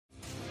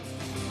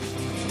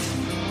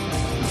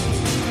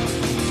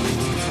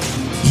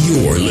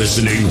You're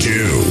listening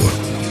to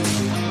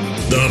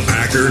the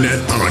Packernet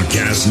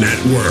Podcast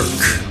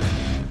Network.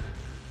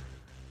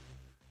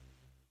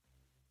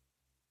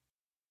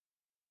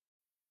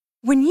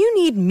 When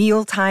you need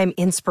mealtime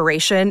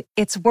inspiration,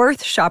 it's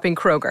worth shopping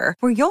Kroger,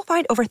 where you'll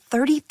find over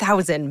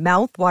 30,000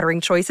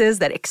 mouth-watering choices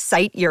that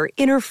excite your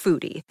inner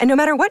foodie. And no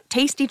matter what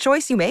tasty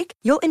choice you make,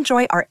 you'll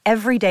enjoy our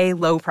everyday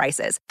low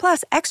prices,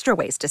 plus extra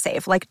ways to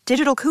save, like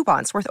digital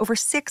coupons worth over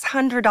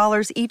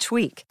 $600 each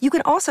week. You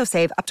can also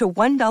save up to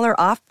 $1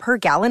 off per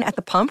gallon at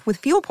the pump with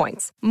fuel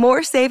points.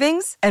 More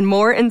savings and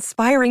more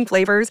inspiring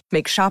flavors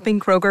make shopping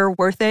Kroger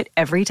worth it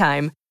every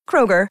time.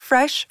 Kroger,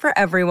 fresh for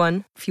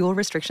everyone. Fuel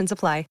restrictions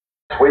apply.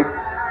 Week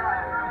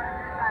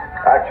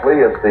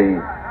actually is the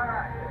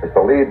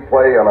lead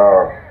play in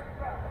our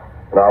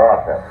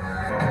offense.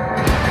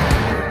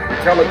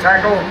 Tell the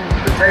tackle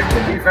to take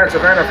the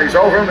defensive end if he's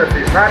over him. If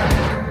he's not,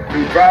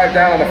 we drive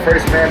down on the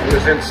first man who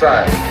is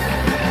inside.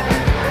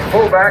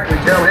 Fullback, we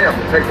tell him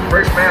to take the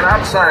first man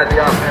outside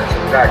the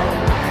offensive tackle.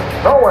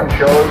 No one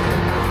shows.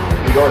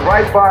 He goes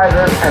right by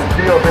them and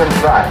steals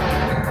inside.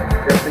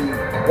 If the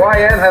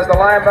YN has the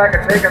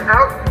linebacker taken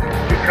out,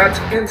 he cuts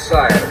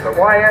inside. If the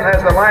YN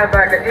has the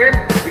linebacker in,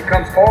 he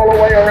comes all the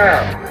way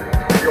around.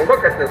 If you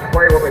look at this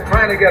play, what we're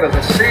trying to get is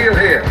a seal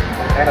here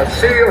and a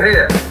seal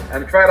here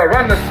and try to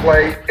run this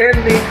play in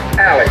the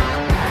alley.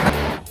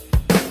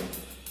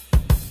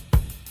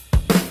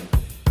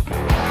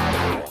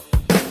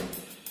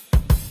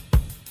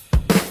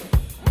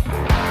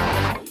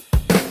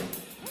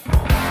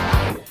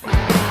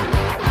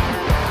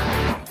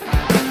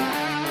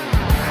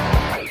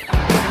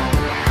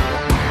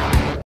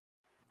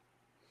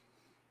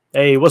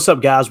 Hey, what's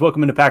up, guys?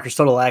 Welcome into Packers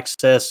Total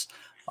Access,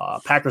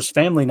 Packers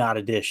Family Night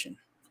Edition,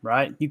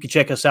 right? You can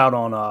check us out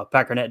on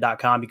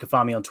packernet.com. You can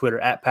find me on Twitter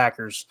at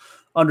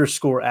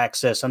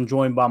Packers_access. I'm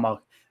joined by my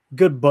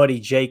good buddy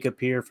Jacob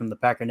here from the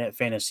Packernet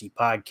Fantasy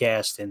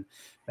Podcast. And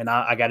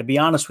I got to be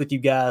honest with you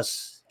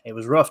guys, it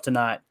was rough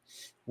tonight.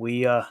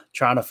 We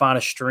trying to find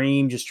a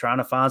stream, just trying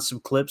to find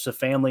some clips of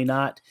Family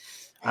Night.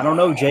 I don't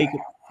know, Jacob.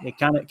 It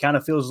kind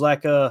of feels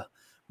like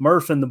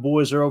Murph and the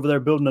boys are over there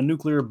building a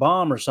nuclear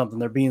bomb or something.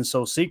 They're being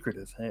so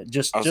secretive.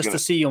 Just to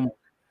see them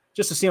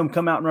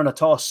come out and run a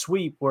toss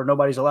sweep where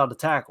nobody's allowed to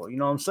tackle. You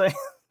know what I'm saying?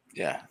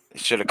 Yeah, they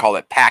should have called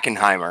it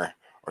Packenheimer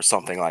or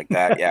something like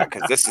that. Yeah,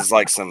 because this is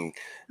like some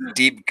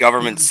deep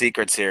government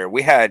secrets here.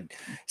 We had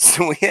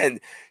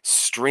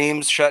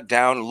streams shut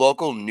down.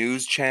 Local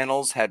news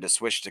channels had to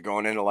switch to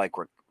going into like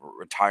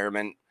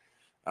retirement.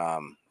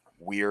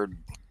 Weird.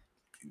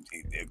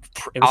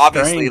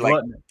 Obviously,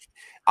 strange,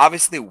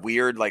 obviously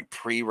weird, like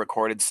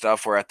pre-recorded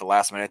stuff where at the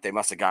last minute they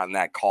must have gotten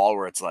that call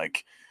where it's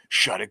like,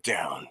 shut it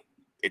down.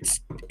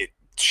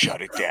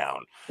 Shut it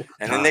down.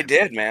 And then they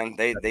did, man.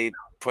 They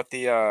put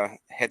the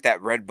hit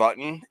that red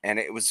button, and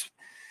it was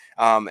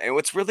and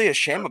what's really a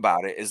shame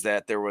about it is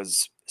that there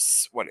was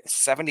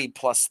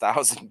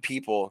 70,000+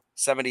 people,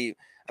 70.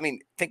 I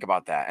mean, think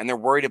about that. And they're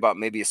worried about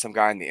maybe some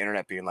guy on the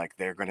internet being like,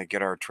 they're going to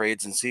get our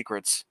trades and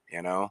secrets,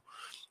 you know?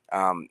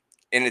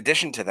 In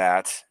addition to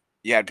that,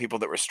 you had people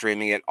that were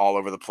streaming it all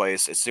over the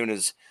place. As soon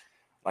as,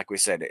 like we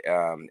said,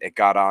 it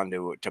got on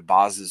to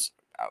Boz's,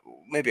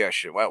 maybe I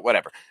should, well,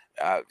 whatever.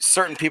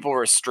 Certain people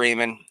were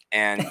streaming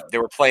and they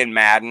were playing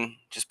Madden,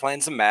 just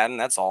playing some Madden,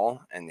 that's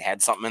all, and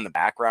had something in the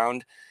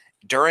background.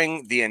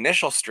 During the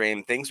initial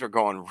stream, things were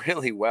going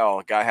really well.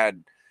 A guy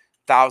had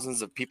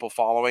thousands of people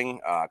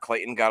following.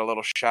 Clayton got a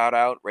little shout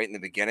out right in the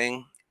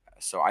beginning.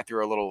 So I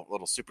threw a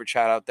little super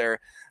chat out there,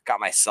 got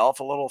myself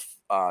a little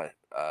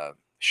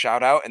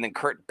shout out, and then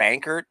Kurt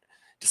Bankert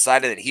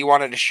decided that he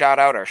wanted to shout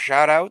out our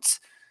shout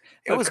outs.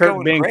 It was Kurt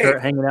going Bankert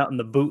great. Hanging out in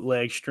the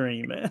bootleg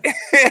stream, man.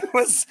 It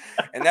was,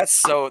 and that's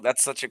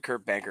such a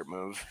Kurt Bankert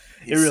move.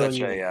 He's really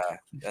such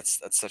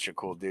that's such a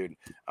cool dude.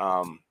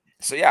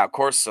 So yeah, of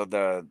course. So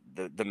the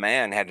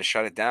man had to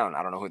shut it down.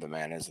 I don't know who the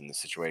man is in this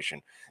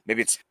situation.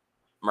 Maybe it's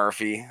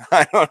Murphy.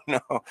 I don't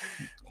know,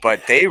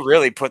 but they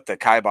really put the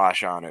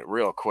kibosh on it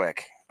real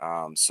quick.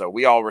 So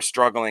we all were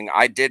struggling.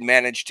 I did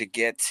manage to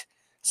get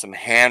some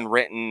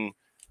handwritten,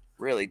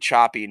 really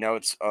choppy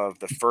notes of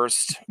the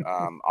first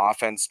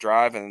offense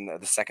drive and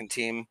the second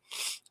team.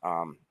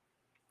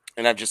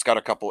 And I've just got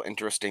a couple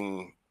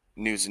interesting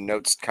news and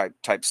notes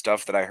type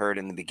stuff that I heard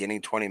in the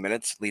beginning 20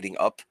 minutes leading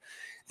up.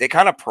 They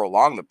kind of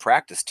prolonged the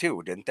practice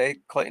too, didn't they,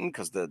 Clayton?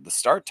 Because the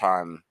start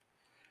time,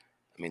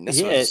 I mean,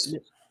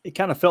 it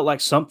kind of felt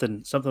like something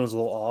was a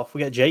little off.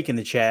 We got Jake in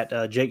the chat.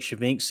 Jake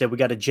Shavink said we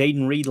got a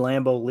Jaden Reed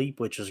Lambeau leap,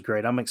 which is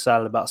great. I'm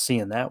excited about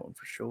seeing that one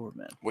for sure,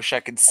 man. Wish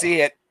I could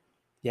see it.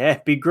 Yeah,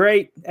 it'd be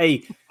great.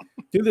 Hey,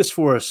 do this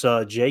for us,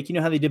 Jake. You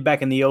know how they did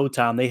back in the old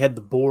time? They had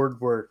the board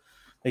where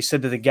they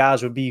said that the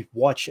guys would be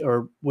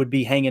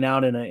hanging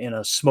out in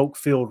a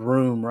smoke-filled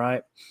room,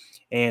 right?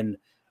 And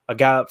a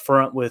guy up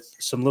front with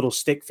some little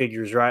stick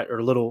figures, right,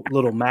 or little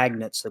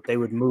magnets that they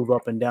would move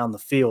up and down the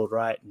field,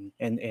 right?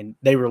 And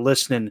they were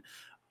listening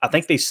I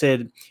think they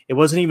said it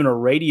wasn't even a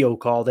radio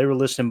call. They were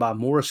listening by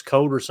Morse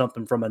code or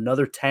something from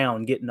another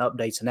town, getting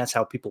updates, and that's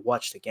how people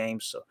watch the game.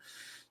 So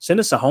send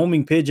us a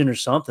homing pigeon or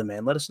something,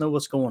 man. Let us know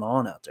what's going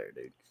on out there,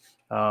 dude.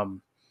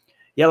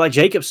 Yeah, like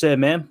Jacob said,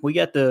 man, we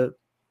got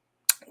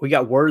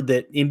word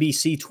that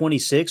NBC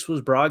 26 was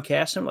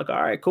broadcasting. I'm like,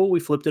 all right, cool. We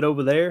flipped it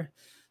over there.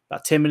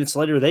 About 10 minutes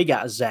later, they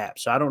got zapped.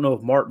 So I don't know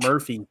if Mark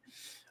Murphy,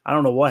 I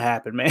don't know what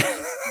happened, man.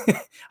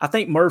 I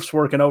think Murph's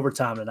working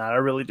overtime tonight. I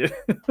really do.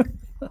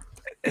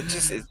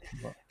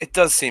 It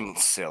does seem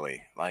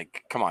silly.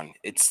 Like, come on.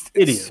 It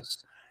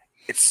is.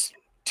 It's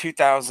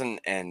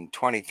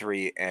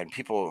 2023 and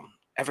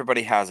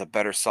everybody has a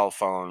better cell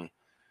phone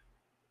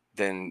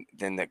than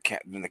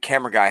the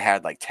camera guy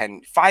had like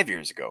 5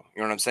 years ago.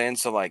 You know what I'm saying?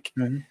 So like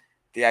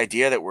the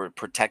idea that we're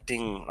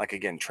protecting, like,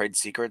 again, trade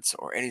secrets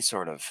or any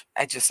sort of,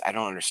 I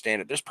don't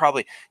understand it. There's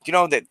probably, do you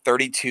know that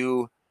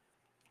 32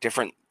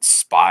 different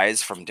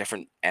spies from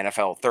different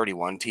NFL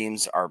 31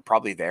 teams are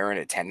probably there in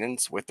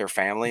attendance with their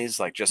families?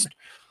 Like, just,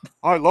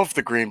 I love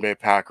the Green Bay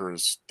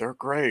Packers. They're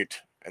great.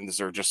 And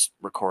they're just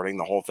recording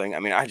the whole thing. I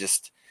mean,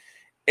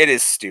 it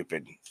is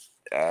stupid,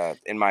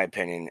 in my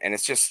opinion. And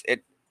it's just,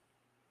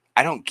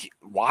 I don't,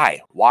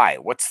 why?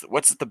 What's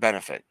the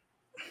benefit?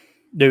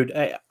 Dude,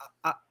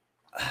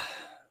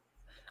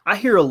 I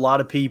hear a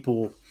lot of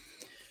people,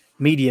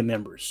 media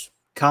members,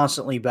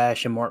 constantly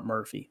bashing Mark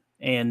Murphy.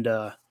 And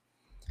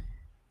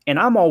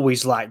I'm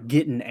always like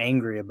getting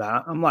angry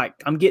about it.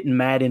 I'm getting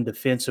mad in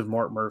defense of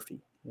Mark Murphy.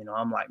 You know,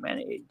 I'm like,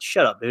 man,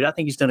 shut up, dude. I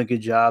think he's done a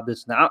good job.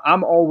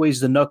 I'm always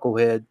the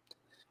knucklehead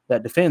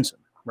that defends him,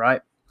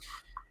 right?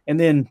 And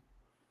then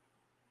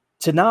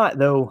tonight,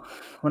 though,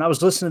 when I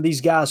was listening to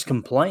these guys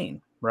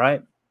complain,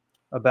 right,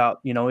 about,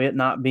 it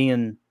not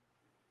being,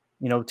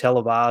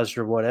 televised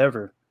or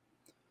whatever,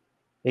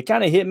 it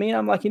kind of hit me. And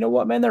I'm like, you know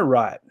what, man, they're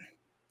right.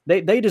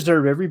 They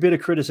deserve every bit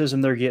of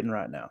criticism they're getting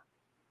right now.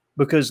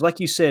 Because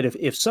like you said,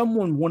 if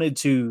someone wanted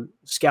to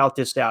scout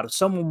this out, if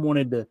someone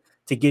wanted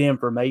to get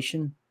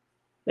information,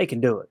 they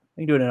can do it.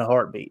 They can do it in a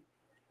heartbeat.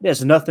 It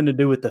has nothing to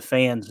do with the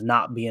fans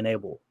not being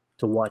able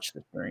to watch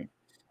the stream.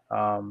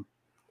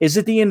 Is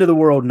it the end of the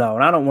world? No.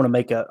 And I don't want to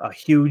make a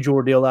huge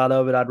ordeal out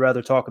of it. I'd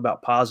rather talk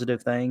about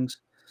positive things.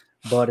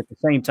 But at the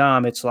same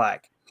time, it's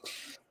like,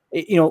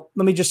 let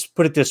me just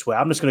put it this way.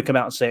 I'm just going to come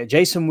out and say it.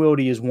 Jason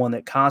Wilde is one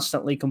that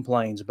constantly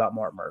complains about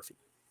Mark Murphy.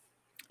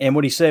 And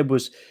what he said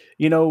was,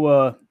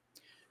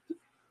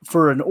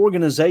 for an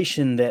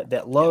organization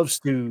that loves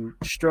to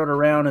strut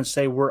around and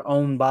say we're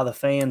owned by the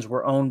fans,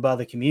 we're owned by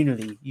the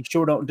community, you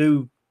sure don't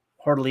do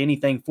hardly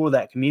anything for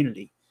that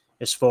community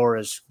as far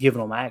as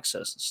giving them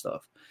access and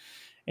stuff.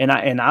 And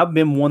I've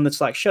been one that's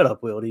like, shut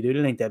up, Wildy, dude.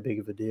 It ain't that big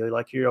of a deal.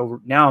 Like, you're over.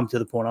 Now I'm to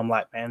the point I'm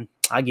like, man,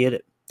 I get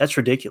it. That's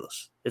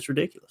ridiculous. It's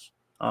ridiculous.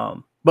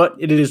 But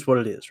it is what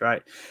it is,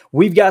 right?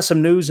 We've got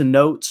some news and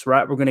notes,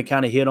 right? We're going to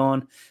kind of hit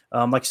on.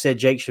 Like I said,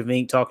 Jake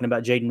Shavink talking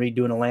about Jaden Reed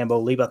doing a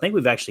Lambeau leap. I think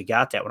we've actually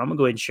got that one. I'm going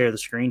to go ahead and share the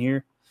screen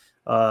here.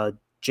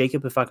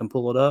 Jacob, if I can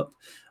pull it up.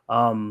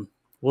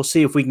 We'll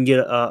see if we can get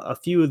a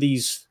few of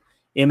these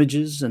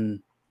images and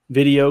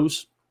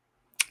videos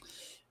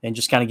and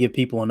just kind of give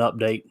people an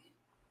update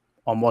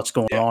on what's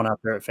going on out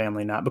there at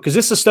Family Night. Because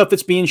this is stuff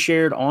that's being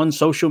shared on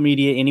social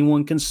media.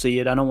 Anyone can see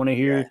it. I don't want to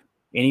hear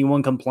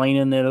anyone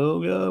complaining that,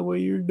 oh, God, well,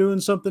 you're doing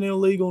something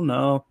illegal.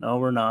 No,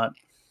 we're not.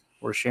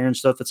 We're sharing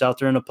stuff that's out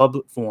there in a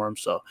public forum.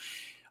 So,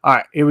 all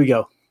right, here we go.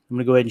 I'm going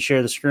to go ahead and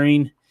share the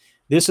screen.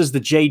 This is the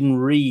Jaden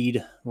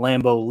Reed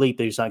Lambeau leap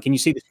that he's on. Can you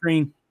see the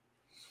screen?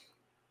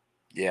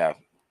 Yeah.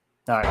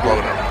 All right. Blow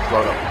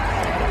it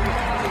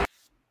up.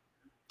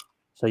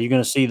 So you're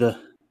going to see the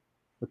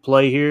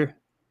play here.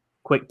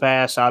 Quick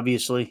pass,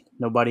 obviously.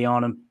 Nobody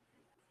on him.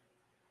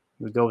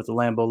 We go with the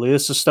Lambeau leap.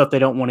 This is stuff they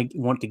don't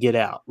want to get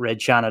out. Red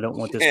China don't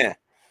want this. Yeah.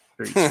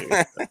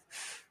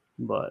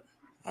 But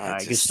all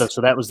right, good stuff.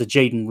 So that was the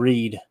Jaden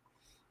Reed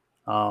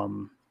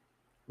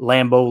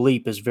Lambeau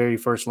leap, his very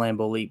first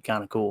Lambeau leap.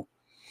 Kind of cool.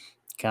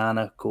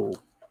 I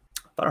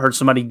thought I heard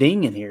somebody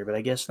ding in here, but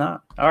I guess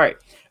not. All right.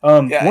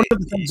 One of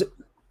the things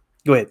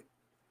go ahead.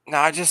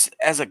 No,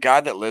 as a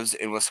guy that lives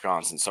in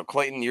Wisconsin. So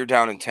Clayton, you're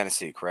down in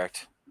Tennessee,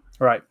 correct?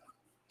 Right.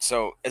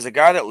 So as a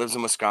guy that lives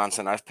in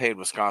Wisconsin, I've paid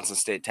Wisconsin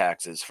state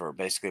taxes for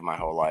basically my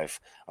whole life,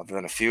 other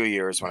than a few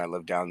years when I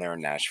lived down there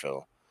in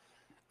Nashville.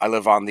 I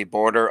live on the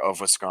border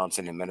of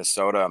Wisconsin and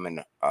Minnesota. I'm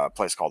in a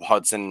place called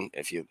Hudson.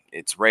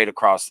 It's right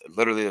across,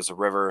 literally there's a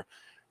river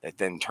that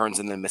then turns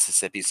into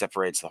Mississippi,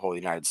 separates the whole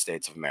United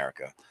States of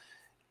America.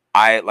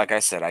 Like I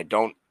said, I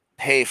don't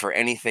pay for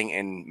anything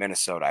in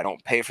Minnesota. I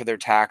don't pay for their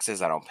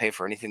taxes. I don't pay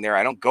for anything there.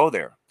 I don't go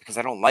there because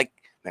I don't like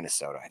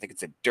Minnesota. I think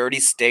it's a dirty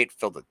state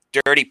filled with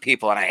dirty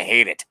people, and I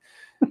hate it.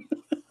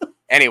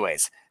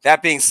 Anyways,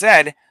 that being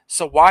said,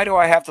 so why do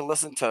I have to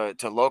listen to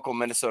local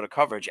Minnesota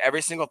coverage?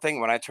 Every single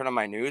thing, when I turn on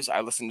my news, I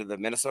listen to the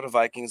Minnesota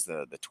Vikings,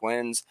 the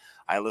Twins.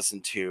 I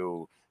listen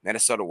to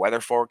Minnesota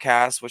weather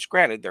forecasts, which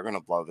granted, they're going to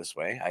blow this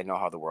way. I know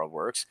how the world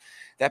works.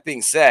 That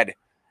being said,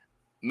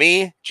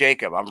 me,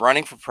 Jacob, I'm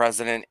running for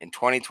president in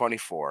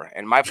 2024,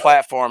 and my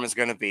platform is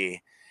going to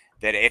be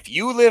that if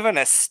you live in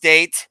a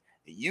state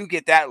You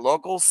get that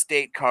local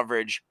state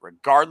coverage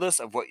regardless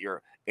of what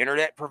your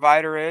internet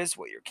provider is,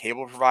 what your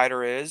cable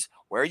provider is,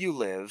 where you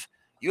live.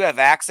 You have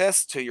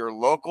access to your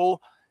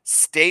local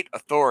state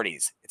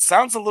authorities. It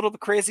sounds a little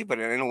bit crazy, but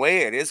in a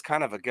way, it is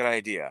kind of a good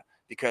idea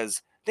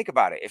because think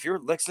about it. If you're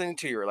listening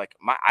to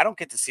I don't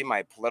get to see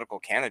my political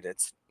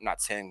candidates. I'm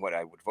not saying what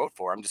I would vote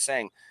for. I'm just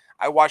saying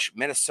I watch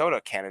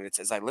Minnesota candidates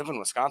as I live in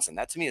Wisconsin.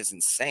 That to me is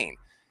insane.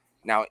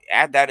 Now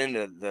add that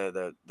into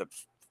the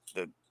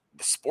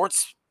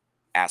sports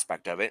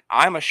aspect of it.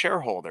 I'm a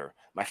shareholder.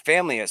 My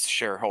family has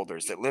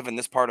shareholders that live in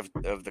this part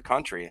of the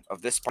country,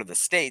 of this part of the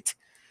state.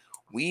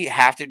 We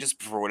have to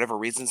just, for whatever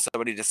reason,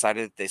 somebody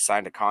decided that they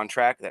signed a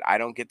contract that I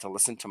don't get to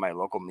listen to my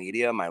local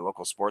media, my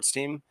local sports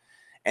team.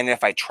 And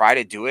if I try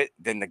to do it,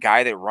 then the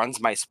guy that runs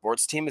my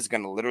sports team is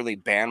going to literally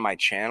ban my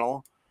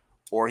channel,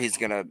 or he's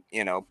going to,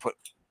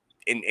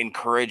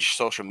 encourage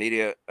social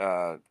media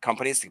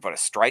companies to put a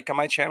strike on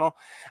my channel.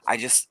 I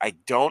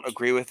don't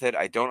agree with it.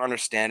 I don't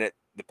understand it.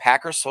 The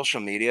Packers social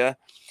media,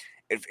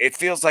 it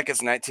feels like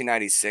it's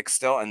 1996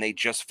 still, and they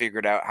just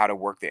figured out how to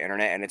work the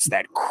internet, and it's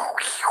that,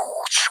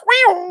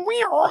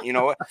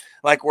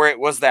 like where it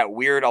was that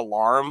weird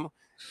alarm.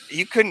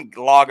 You couldn't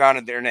log on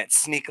to the internet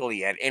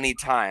sneakily at any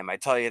time. I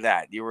tell you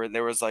that.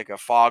 There was like a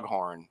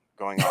foghorn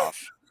going off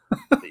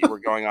that you were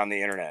going on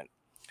the internet.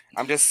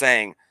 I'm just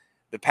saying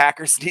the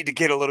Packers need to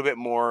get a little bit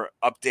more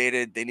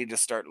updated. They need to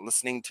start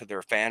listening to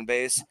their fan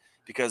base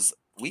because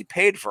we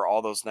paid for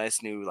all those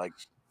nice new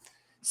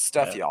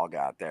stuff y'all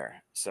got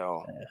there.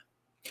 So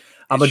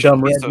I'm a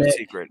dumb redneck. So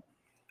secret.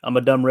 I'm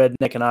a dumb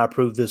redneck, and I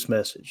approve this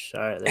message.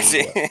 All right,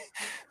 there you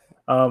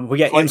go. We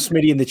got M.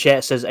 Smitty in the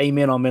chat says,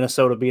 "Amen on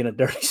Minnesota being a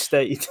dirty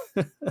state."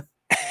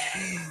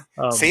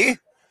 See?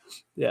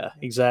 Yeah,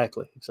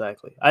 exactly.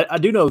 I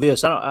do know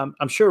this.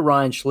 I'm sure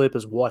Ryan Schlip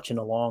is watching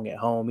along at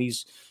home.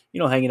 He's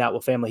hanging out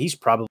with family. He's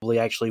probably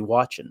actually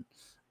watching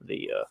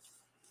the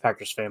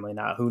Packers family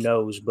now. Who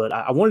knows? But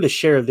I wanted to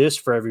share this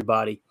for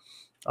everybody.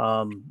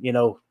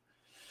 Mr.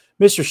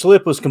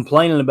 Schlip was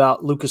complaining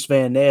about Lucas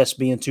Van Ness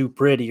being too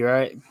pretty,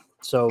 right?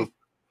 So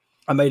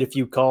I made a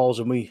few calls,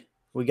 and we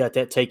got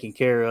that taken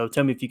care of.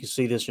 Tell me if you can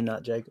see this or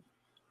not, Jacob.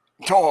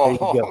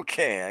 Oh,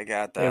 okay, I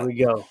got that. There we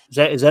go.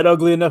 Is that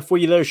ugly enough for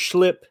you there,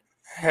 Schlip?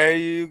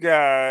 Hey, you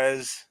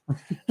guys.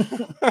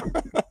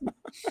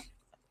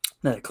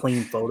 Not a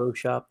clean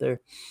Photoshop there.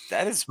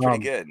 That is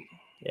pretty good.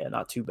 Yeah,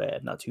 not too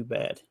bad. And that's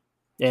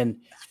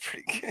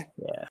pretty good.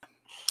 Yeah.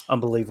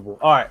 Unbelievable.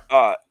 All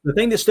right. The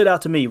thing that stood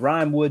out to me,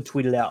 Ryan Wood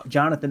tweeted out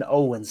Jonathan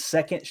Owens'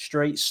 second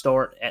straight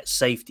start at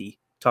safety,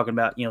 talking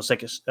about,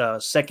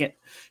 second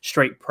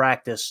straight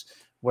practice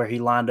where he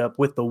lined up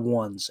with the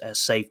ones as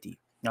safety.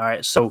 All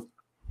right. So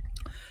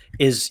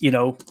is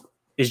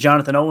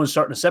Jonathan Owens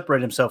starting to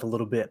separate himself a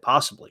little bit?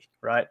 Possibly,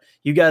 right?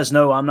 You guys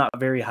know I'm not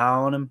very high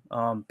on him.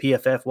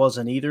 PFF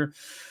wasn't either.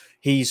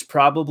 He's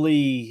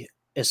probably,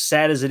 as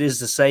sad as it is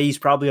to say, he's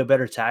probably a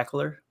better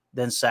tackler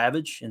than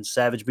Savage, and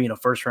Savage being a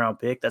first-round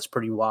pick, that's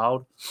pretty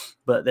wild.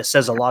 But that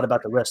says a lot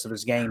about the rest of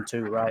his game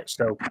too, right?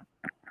 So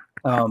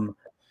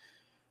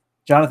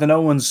Jonathan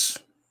Owens,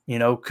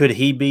 could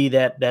he be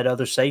that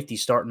other safety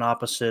starting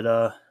opposite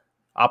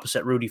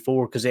Rudy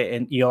Ford? Because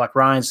like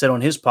Ryan said on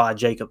his pod,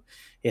 Jacob,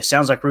 it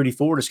sounds like Rudy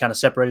Ford has kind of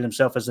separated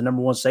himself as the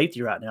number one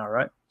safety right now,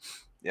 right?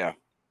 Yeah.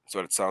 So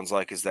what it sounds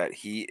like is that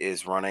he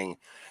is running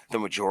the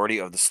majority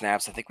of the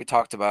snaps. I think we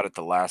talked about it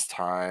the last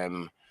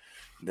time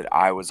that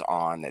I was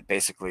on, that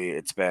basically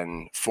it's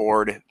been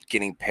Ford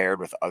getting paired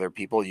with other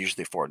people,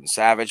 usually Ford and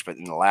Savage. But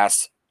in the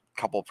last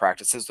couple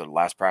practices, or the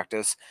last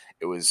practice,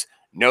 it was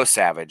no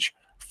Savage,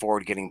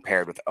 Ford getting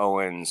paired with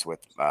Owens, with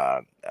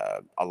a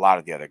lot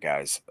of the other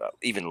guys,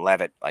 even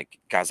Levitt, like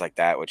guys like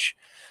that, which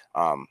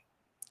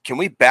can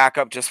we back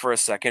up just for a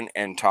second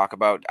and talk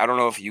about, I don't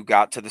know if you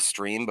got to the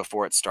stream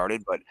before it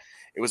started, but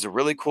it was a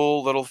really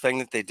cool little thing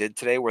that they did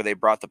today where they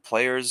brought the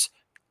players'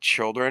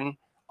 children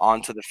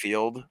onto the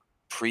field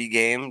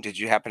pre-game. Did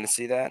you happen to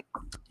see that?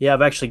 Yeah,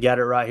 I've actually got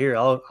it right here.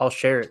 I'll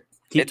share it.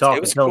 Keep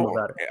talking. Tell them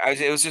about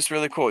it. It was just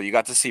really cool. You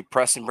got to see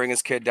Preston bring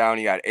his kid down.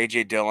 You got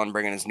AJ Dillon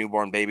bringing his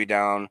newborn baby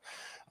down.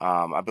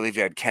 I believe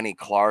you had Kenny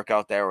Clark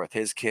out there with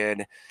his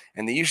kid.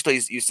 And they usually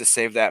used to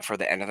save that for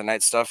the end of the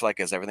night stuff, like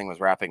as everything was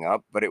wrapping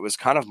up. But it was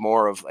kind of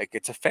more of like,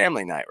 it's a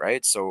family night,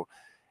 right? So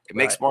it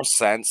makes more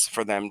sense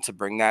for them to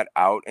bring that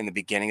out in the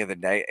beginning of the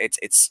day.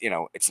 It's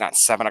not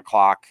 7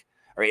 o'clock.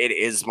 Or it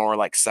is more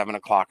like 7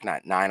 o'clock,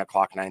 not 9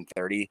 o'clock,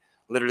 9:30.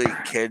 Literally,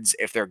 kids,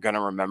 if they're going to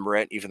remember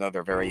it, even though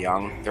they're very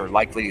young, they're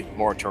likely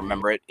more to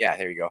remember it. Yeah,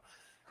 there you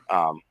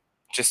go.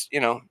 Just,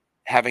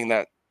 having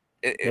that.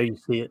 There you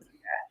see it.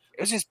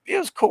 It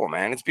was cool,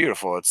 man. It's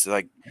beautiful. It's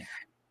like,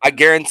 I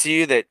guarantee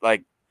you that,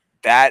 like,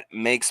 that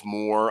makes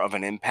more of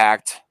an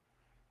impact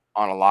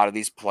on a lot of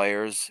these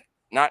players.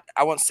 Not,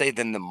 I won't say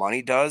than the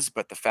money does,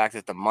 but the fact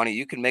that the money,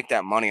 you can make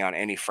that money on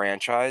any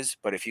franchise.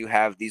 But if you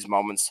have these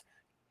moments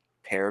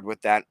paired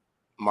with that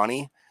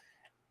money,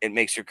 it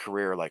makes your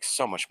career like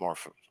so much more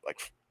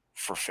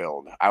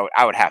fulfilled.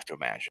 I would have to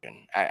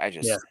imagine. I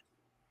just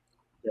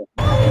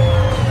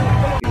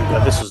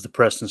Yeah. This is the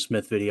Preston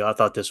Smith video. I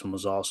thought this one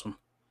was awesome.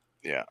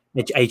 Yeah.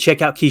 Hey,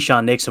 check out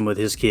Keyshawn Nixon with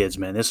his kids,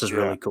 man. This is Yeah.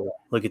 really cool.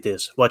 Look at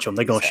this. Watch them.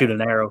 They're going to shoot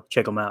an arrow.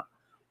 Check them out.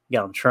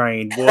 Got them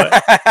trained, boy.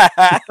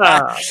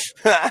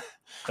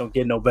 Don't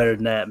get no better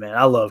than that, man.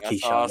 I love That's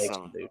Keyshawn awesome.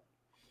 Nixon, dude.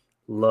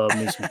 Love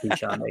me some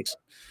Keyshawn Nixon.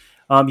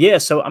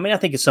 So I mean, I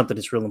think it's something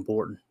that's real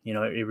important. You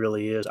know, it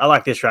really is. I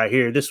like this right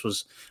here.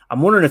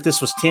 I'm wondering if this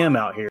was Tim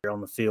out here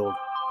on the field,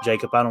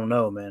 Jacob. I don't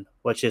know, man.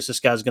 Watch this. This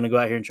guy's going to go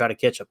out here and try to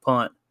catch a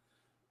punt.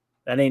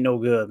 That ain't no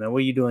good, man. What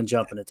are you doing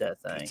jumping at that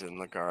thing? It didn't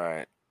look all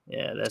right.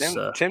 Yeah, that's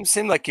Tim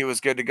seemed like he was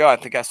good to go. I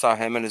think I saw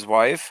him and his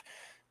wife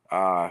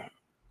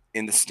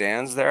in the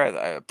stands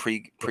there,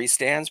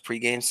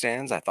 pre-game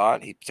stands. I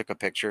thought he took a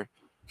picture.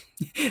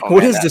 Oh,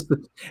 what man, is this?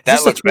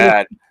 That looked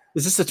bad.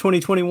 Is this the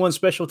 2021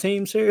 special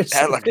team series?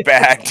 That looked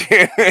bad,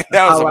 dude.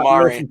 That was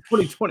Amari.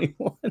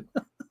 2021.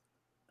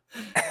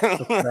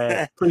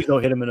 Man, please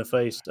don't hit him in the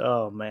face.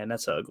 Oh, man,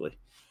 that's ugly.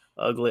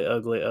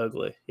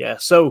 Ugly. Yeah,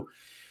 so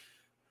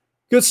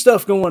good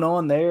stuff going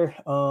on there.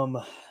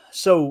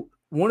 So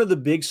one of the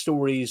big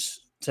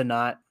stories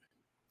tonight,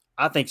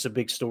 I think it's a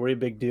big story, a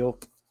big deal,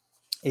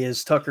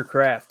 is Tucker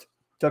Kraft.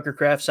 Tucker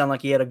Kraft sounded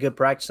like he had a good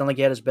practice, sounded like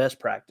he had his best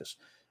practice.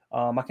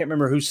 I can't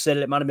remember who said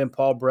it. It might have been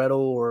Paul Brettel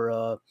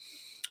or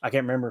I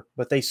can't remember,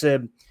 but they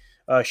said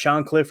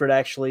Sean Clifford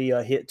actually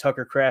hit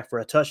Tucker Kraft for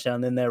a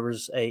touchdown. Then there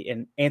was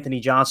and Anthony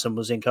Johnson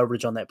was in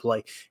coverage on that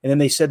play. And then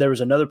they said there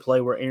was another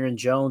play where Aaron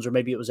Jones, or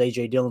maybe it was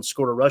A.J. Dillon,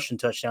 scored a rushing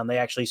touchdown. They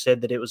actually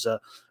said that it was a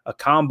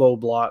combo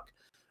block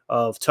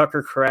of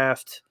Tucker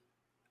Kraft,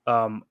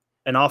 an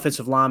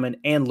offensive lineman,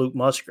 and Luke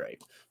Musgrave.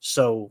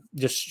 So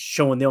just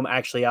showing them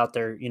actually out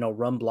there,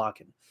 run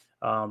blocking.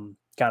 Kind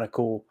of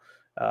cool.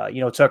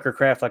 Tucker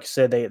Kraft, like I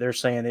said, they're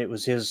saying it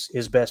was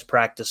his best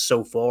practice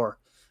so far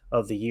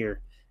of the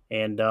year.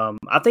 And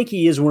I think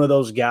he is one of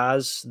those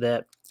guys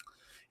that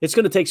it's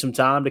going to take some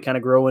time to kind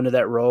of grow into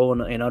that role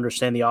and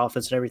understand the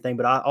offense and everything.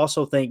 But I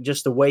also think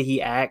just the way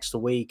he acts, the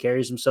way he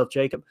carries himself,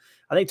 Jacob,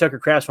 I think Tucker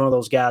Kraft's one of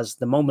those guys,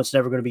 the moment's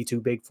never going to be too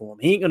big for him.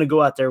 He ain't going to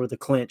go out there with a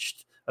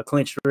clinched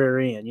rear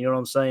end. You know what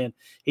I'm saying?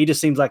 He just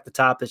seems like the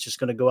type that's just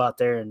going to go out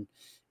there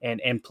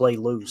and play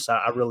loose.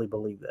 I really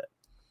believe that.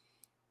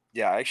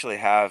 Yeah, I actually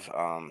have,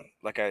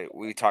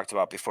 we talked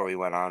about before we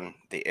went on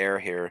the air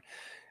here.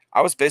 I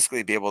was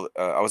basically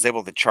I was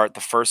able to chart the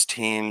first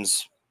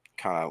team's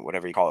kind of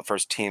whatever you call it,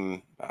 first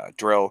team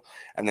drill,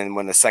 and then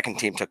when the second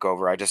team took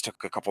over, I just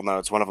took a couple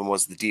notes. One of them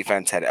was the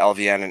defense had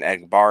LVN and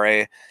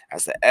Egbare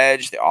as the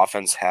edge. The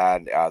offense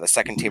had the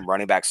second team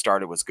running back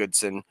started was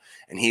Goodson,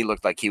 and he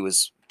looked like he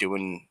was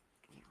doing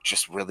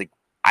just really.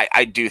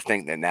 I do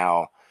think that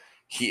now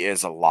he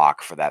is a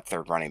lock for that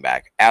third running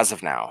back. As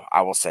of now,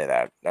 I will say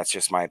that. That's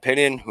just my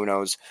opinion. Who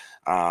knows?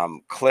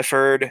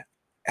 Clifford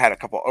had a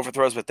couple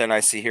overthrows, but then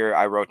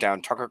I wrote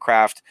down Tucker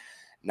Kraft,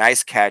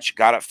 nice catch,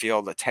 got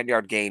upfield, a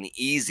 10-yard gain,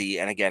 easy.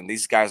 And again,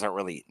 these guys aren't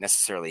really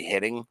necessarily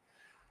hitting.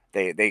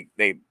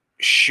 They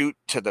shoot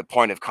to the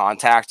point of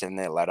contact and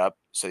they let up.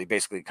 So you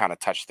basically kind of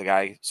touch the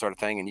guy sort of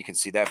thing, and you can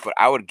see that. But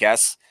I would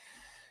guess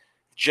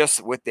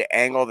just with the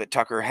angle that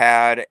Tucker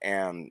had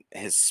and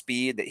his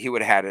speed that he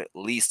would have had at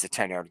least a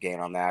 10-yard gain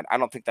on that. I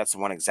don't think that's the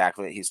one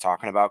exactly that he's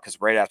talking about, because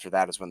right after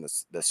that is when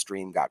the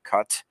stream got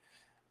cut.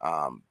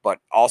 But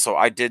also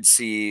I did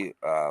see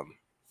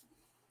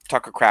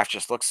Tucker Kraft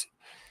just looks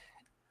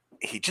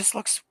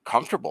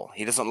comfortable.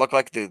 He doesn't look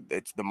like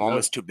the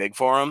moment's too big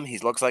for him. He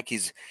looks like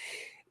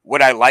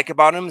what I like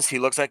about him is he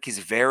looks like he's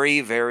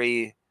very,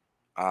 very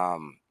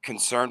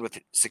concerned with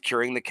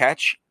securing the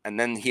catch. And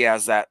then he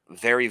has that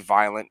very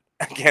violent,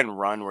 again,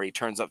 run where he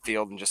turns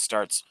upfield and just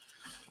starts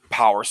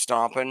power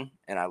stomping.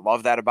 And I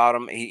love that about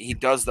him. He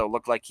does, though,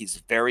 look like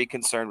he's very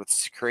concerned with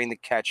securing the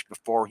catch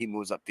before he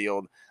moves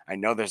upfield. I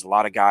know there's a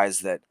lot of guys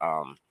that,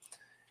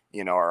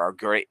 are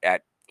great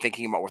at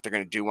thinking about what they're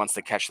going to do once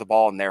they catch the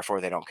ball, and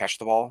therefore they don't catch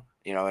the ball.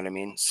 You know what I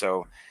mean?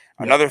 So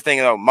another thing,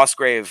 though,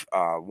 Musgrave,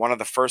 one of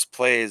the first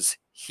plays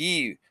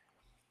he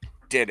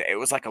did, it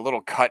was like a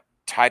little cut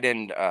tight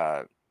end.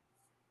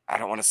 I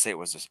don't want to say it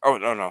was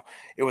no.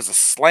 It was a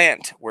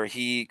slant where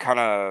he kind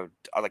of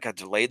like a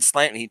delayed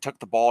slant, and he took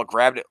the ball,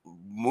 grabbed it,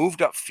 moved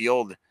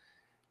upfield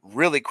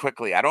really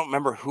quickly. I don't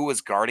remember who was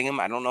guarding him.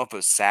 I don't know if it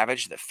was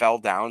Savage that fell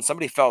down.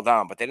 Somebody fell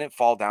down, but they didn't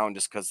fall down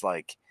just because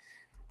like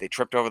they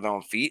tripped over their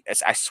own feet.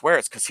 I swear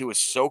it's because he was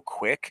so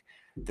quick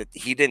that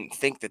he didn't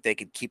think that they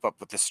could keep up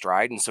with the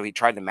stride, and so he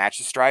tried to match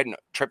the stride and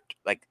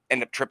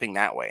ended up tripping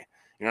that way.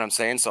 You know what I'm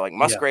saying? So like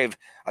Musgrave,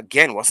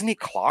 again, wasn't he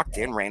clocked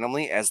in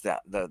randomly as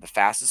the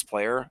fastest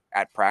player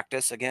at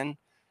practice again?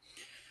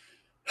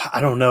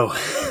 I don't know.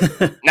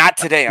 Not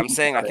today. I'm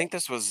saying I think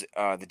this was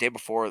the day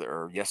before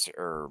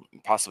or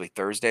possibly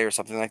Thursday or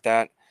something like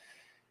that.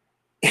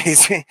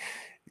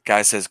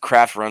 Guy says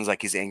Kraft runs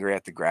like he's angry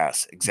at the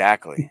grass.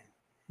 Exactly.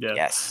 Yeah.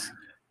 Yes.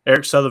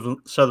 Eric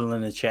Sutherland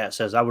in the chat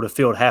says, I would have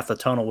filled half the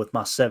tunnel with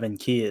my 7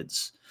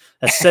 kids.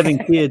 That's 7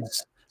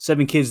 kids.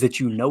 7 kids that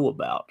you know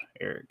about,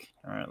 Eric.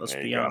 All right, let's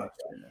be honest.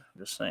 I'm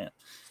just saying.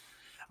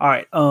 All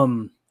right,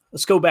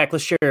 let's go back.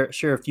 Let's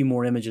share a few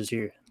more images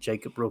here,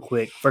 Jacob, real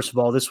quick. First of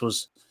all, this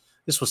was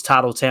this was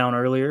Titletown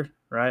earlier,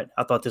 right?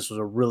 I thought this was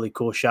a really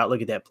cool shot.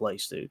 Look at that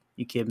place, dude.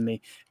 You kidding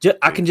me?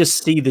 I can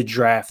just see the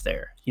draft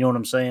there. You know what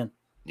I'm saying?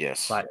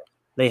 Yes. Like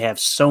they have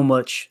so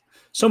much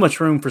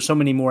room for so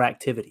many more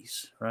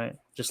activities, right?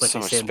 Just like so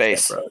they much said,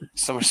 space.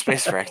 So much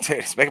space for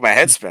activities. Making my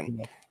head spin.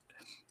 Yeah.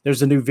 There's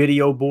the new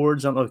video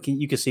boards. I don't know.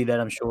 You can see that,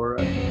 I'm sure.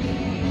 Right?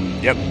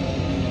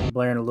 Yep.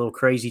 Blaring a little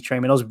crazy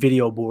train. Man, those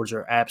video boards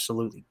are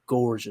absolutely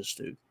gorgeous,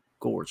 dude.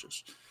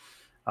 Gorgeous.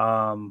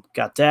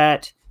 Got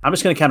that. I'm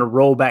just going to kind of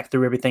roll back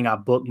through everything I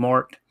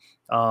bookmarked.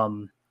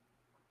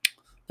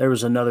 There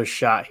was another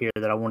shot here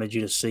that I wanted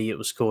you to see. It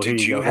was cool.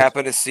 Did here you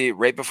happen to see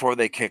right before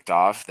they kicked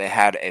off, they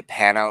had a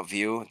pan out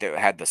view that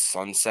had the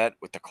sunset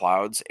with the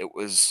clouds. It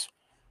was,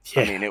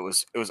 yeah. I mean, it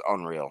was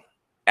unreal.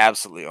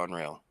 Absolutely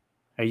unreal.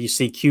 You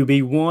see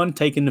QB1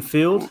 taking the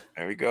field. Ooh,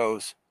 there he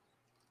goes.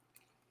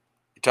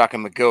 You're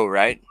talking Magoo,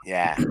 right?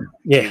 Yeah.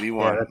 Yeah.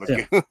 QB1.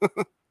 Yeah,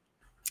 Magoo.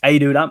 Hey,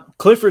 dude,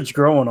 Clifford's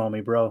growing on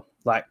me, bro.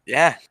 Like,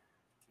 yeah.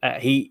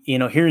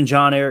 Hearing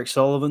John Eric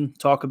Sullivan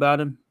talk about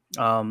him,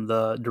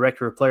 the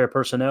director of player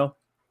personnel,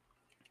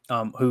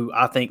 who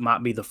I think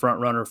might be the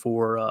front runner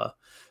for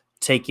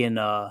taking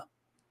our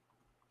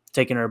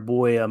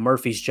boy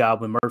Murphy's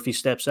job when Murphy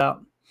steps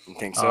out. You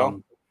think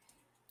so?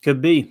 Could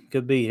be.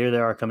 Here they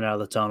are coming out of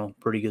the tunnel.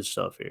 Pretty good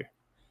stuff here.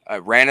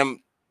 A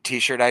random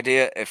T-shirt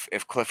idea.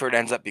 If Clifford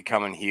ends up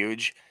becoming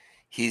huge,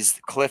 he's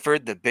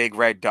Clifford, the big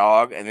red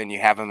dog, and then you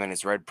have him in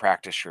his red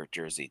practice shirt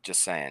jersey.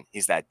 Just saying,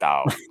 he's that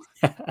dog.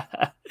 All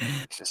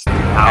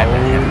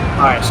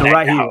right, so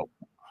right here,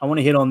 I want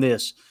to hit on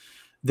this.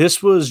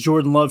 This was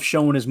Jordan Love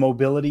showing his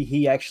mobility.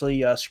 He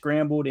actually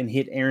scrambled and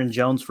hit Aaron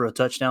Jones for a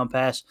touchdown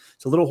pass.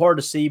 It's a little hard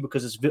to see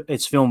because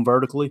it's filmed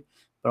vertically,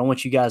 but I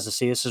want you guys to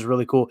see. This is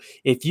really cool.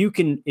 If you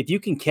can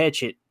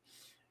catch it,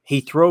 he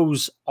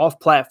throws off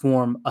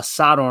platform a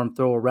sidearm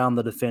throw around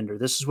the defender.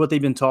 This is what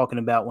they've been talking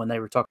about when they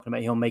were talking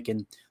about him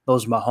making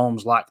those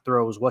Mahomes-like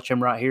throws. Watch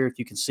him right here if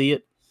you can see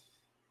it.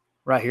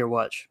 Right here,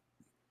 watch.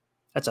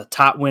 That's a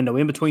tight window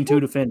in between two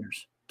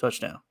defenders.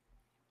 Touchdown.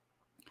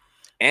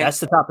 And that's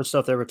the type of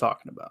stuff they were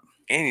talking about.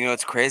 And you know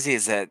what's crazy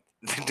is that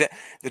the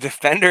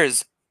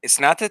defenders, it's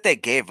not that they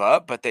gave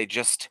up, but they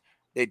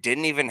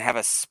didn't even have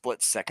a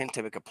split second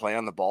to make a play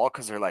on the ball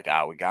because they're like,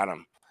 we got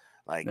him.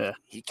 Like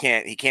he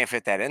can't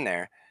fit that in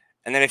there.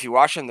 And then if you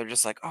watch them, they're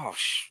just like, oh,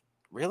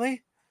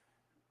 really?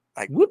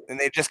 Like, whoop. And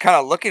they just kind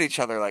of look at each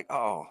other like,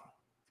 oh,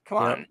 come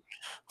on.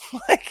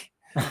 Like,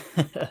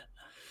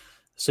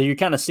 so you're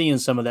kind of seeing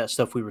some of that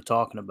stuff we were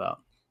talking about.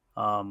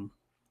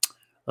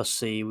 Let's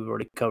see, we've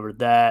already covered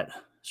that.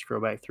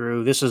 Scroll back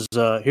through. This is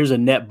here's a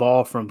net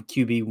ball from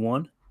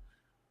QB1.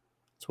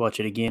 Let's watch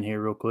it again here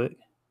real quick.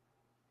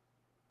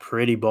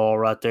 Pretty ball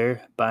right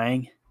there.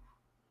 Bang.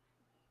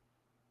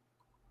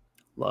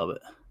 Love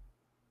it.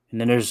 And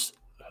then there's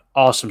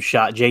awesome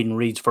shot. Jaden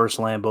Reed's first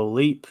Lambeau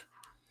leap.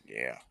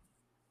 Yeah.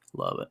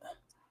 Love it.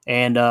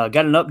 And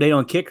got an update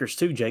on kickers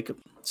too, Jacob.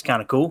 It's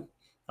kind of cool.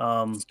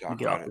 Let me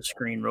get off the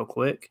screen real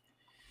quick.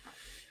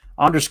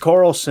 Anders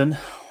Carlson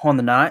on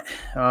the night,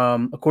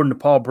 according to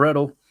Paul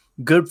Brettel,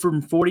 good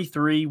from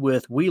 43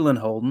 with Whelan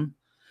Holden,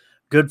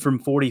 good from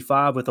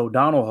 45 with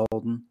O'Donnell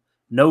Holden,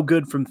 no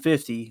good from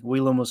 50.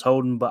 Whelan was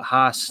Holden, but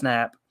high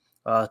snap,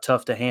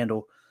 tough to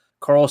handle.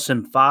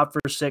 Carlson 5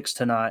 for 6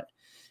 tonight,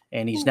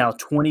 and he's now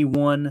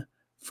 21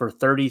 for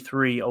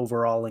 33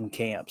 overall in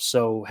camp.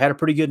 So had a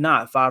pretty good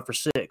night, 5 for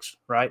 6,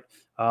 right?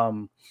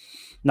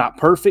 Not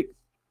perfect.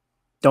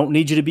 Don't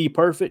need you to be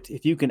perfect.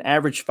 If you can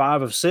average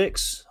 5 of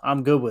 6,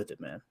 I'm good with it,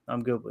 man.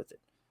 I'm good with it.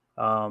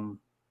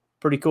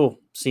 Pretty cool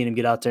seeing him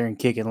get out there and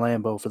kick in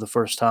Lambeau for the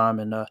first time.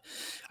 And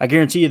I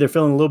guarantee you they're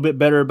feeling a little bit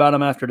better about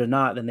him after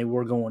tonight than they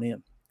were going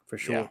in, for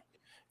sure. Yeah.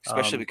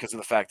 Especially because of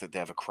the fact that they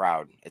have a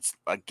crowd. It's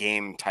a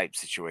game-type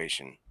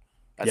situation.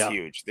 That's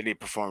huge. That he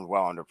performed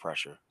well under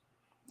pressure.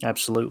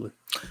 Absolutely.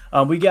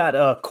 We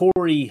got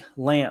Corey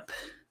Lamp.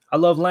 I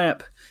love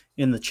Lamp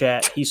in the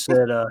chat. He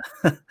said,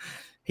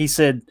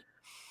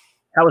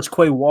 how is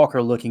Quay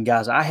Walker looking,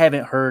 guys? I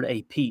haven't heard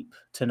a peep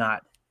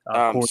tonight.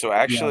 So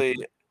actually,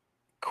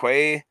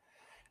 Quay,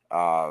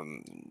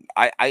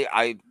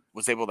 I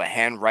was able to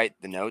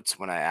handwrite the notes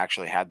when I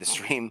actually had the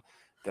stream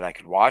that I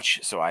could watch.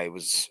 So I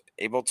was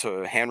able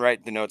to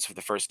handwrite the notes for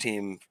the first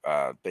team,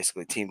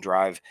 basically team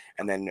drive,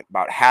 and then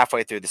about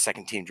halfway through the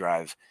second team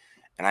drive,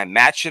 and I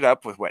matched it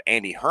up with what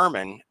Andy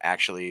Herman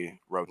actually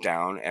wrote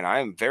down. And I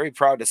am very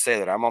proud to say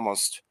that I'm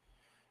almost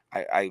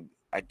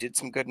I did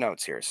some good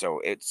notes here. So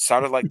it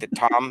sounded like that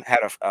Tom had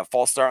a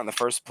false start on the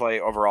first play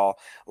overall.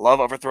 Love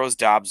overthrows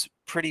Dobbs.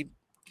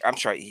 I'm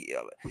sorry.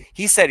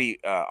 He said he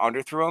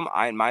underthrew him.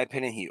 In my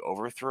opinion, he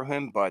overthrew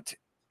him, but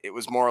it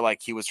was more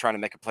like he was trying to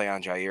make a play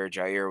on Jair.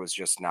 Jair was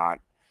just not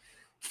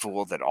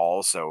fooled at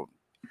all. So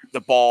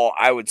the ball,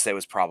 I would say,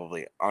 was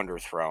probably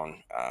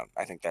underthrown.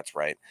 I think that's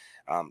right.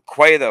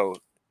 Quay, though,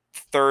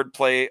 third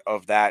play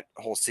of that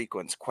whole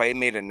sequence, Quay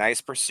made a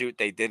nice pursuit.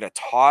 They did a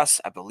toss.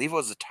 I believe it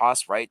was a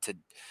toss right to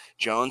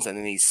Jones, and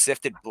then he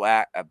sifted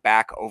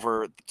back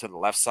over to the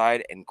left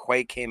side, and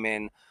Quay came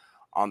in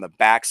on the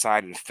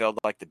backside and filled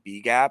like the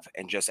B gap,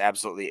 and just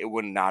absolutely, it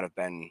would not have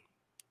been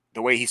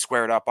the way he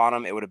squared up on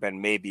him, it would have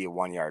been maybe a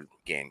 1 yard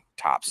gain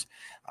tops.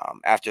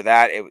 After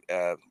that,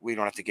 we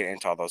don't have to get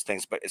into all those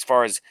things. But as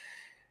far as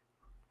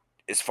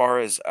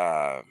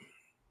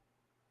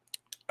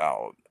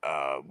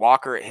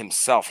Walker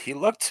himself, he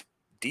looked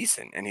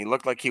decent, and he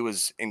looked like he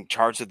was in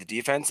charge of the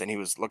defense, and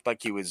looked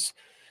like he was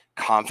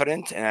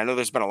confident. And I know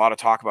there's been a lot of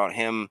talk about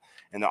him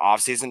in the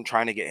offseason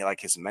trying to get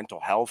like his mental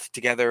health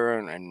together,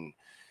 and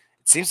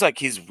it seems like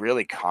he's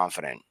really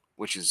confident,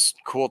 which is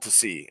cool to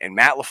see. And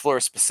Matt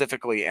LaFleur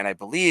specifically, and I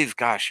believe,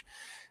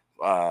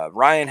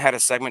 Ryan had a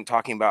segment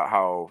talking about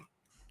how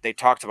they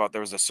talked about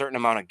there was a certain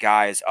amount of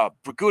guys.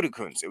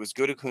 Gutekunst, it was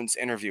Gutekunst's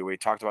interview where he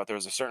talked about there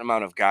was a certain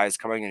amount of guys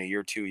coming in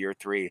year 2, year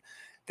 3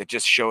 that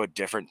just show a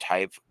different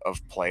type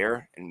of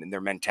player and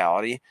their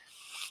mentality.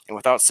 And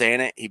without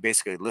saying it, he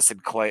basically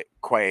listed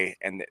Quay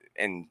and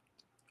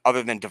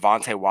other than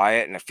Devontae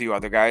Wyatt and a few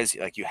other guys,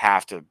 like you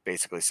have to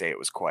basically say it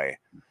was Quay.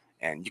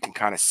 And you can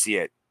kind of see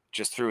it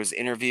just through his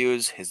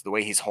interviews, the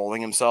way he's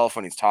holding himself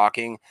when he's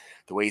talking,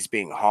 the way he's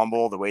being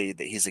humble, the way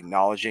that he's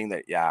acknowledging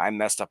that, yeah, I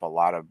messed up a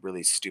lot of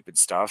really stupid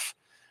stuff.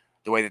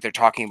 The way that they're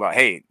talking about,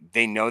 hey,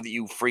 they know that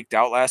you freaked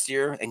out last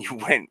year and you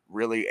went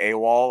really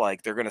AWOL.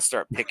 Like they're going to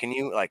start picking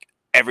you like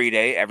every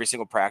day, every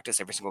single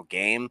practice, every single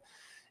game.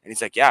 And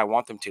he's like, yeah, I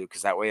want them to,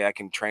 because that way I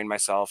can train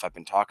myself. I've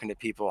been talking to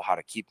people how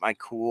to keep my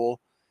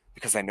cool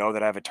because I know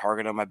that I have a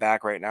target on my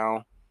back right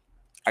now.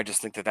 I just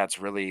think that that's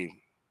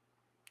really,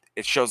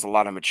 it shows a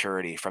lot of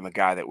maturity from a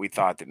guy that we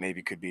thought that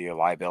maybe could be a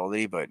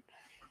liability, but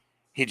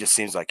he just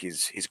seems like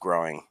he's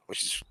growing,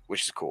 which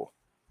is cool.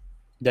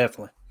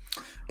 Definitely.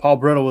 Paul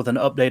Brittle with an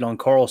update on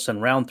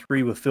Carlson. Round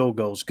 3 with field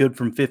goals. Good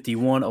from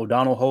 51.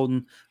 O'Donnell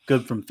Holden.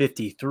 Good from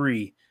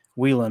 53.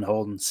 Whelan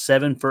Holden.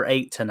 7 for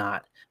 8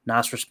 tonight.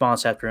 Nice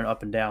response after an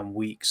up and down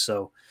week.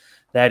 So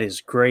that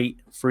is great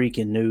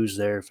freaking news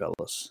there,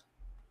 fellas.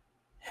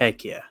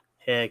 Heck yeah.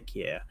 Heck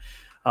yeah.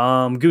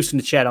 Goose in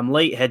the chat. I'm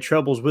late. Had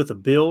troubles with a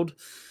build.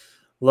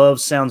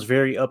 Love sounds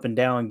very up and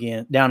down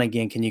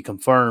again. Can you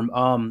confirm?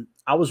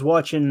 I was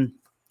watching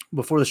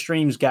before the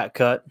streams got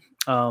cut.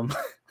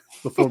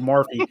 Before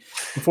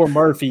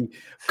Murphy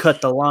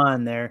cut the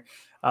line there.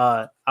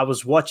 I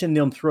was watching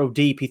them throw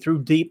deep. He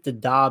threw deep to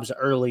Dobbs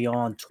early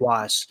on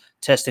twice,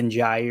 testing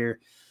Jair.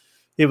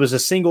 It was a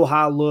single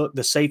high look.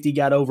 The safety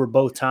got over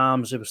both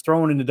times. It was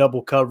thrown into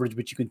double coverage,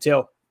 but you can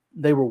tell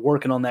they were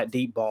working on that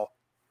deep ball.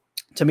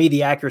 To me,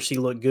 the accuracy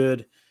looked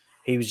good.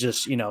 He was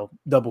just,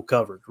 double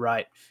covered,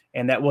 right?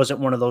 And that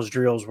wasn't one of those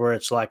drills where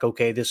it's like,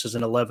 okay, this is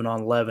an 11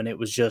 on 11. It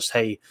was just,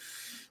 hey,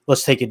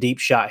 let's take a deep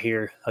shot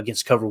here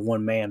against cover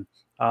one man.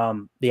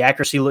 The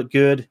accuracy looked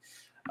good.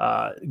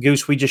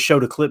 Goose, we just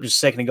showed a clip just a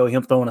second ago,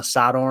 him throwing a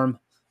sidearm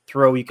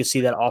throw. You could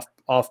see that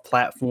off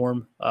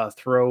platform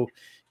throw.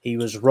 He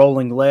was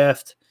rolling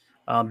left,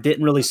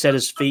 didn't really set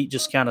his feet,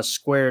 just kind of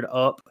squared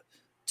up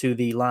to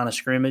the line of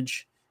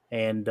scrimmage,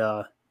 and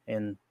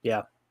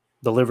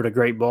delivered a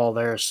great ball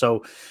there.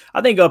 So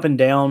I think up and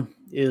down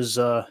is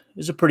a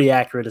pretty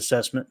accurate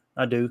assessment.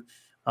 I do.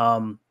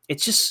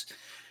 It's just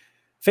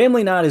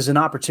family night is an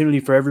opportunity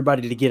for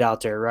everybody to get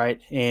out there, right?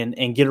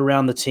 And get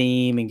around the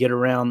team and get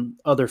around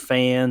other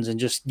fans and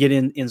just get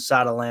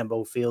inside of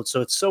Lambeau Field.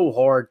 So it's so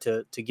hard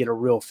to get a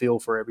real feel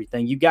for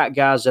everything. You got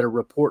guys that are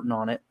reporting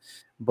on it,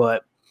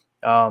 but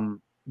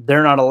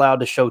they're not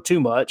allowed to show too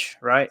much,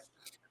 right?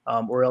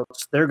 Or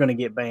else they're going to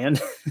get banned.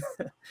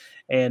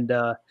 And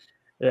the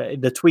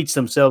tweets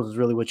themselves is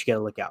really what you got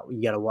to look out.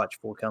 You got to watch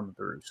for coming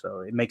through.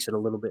 So it makes it a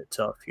little bit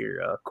tough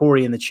here.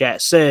 Corey in the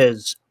chat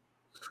says,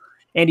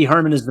 Andy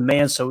Herman is the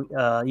man. So,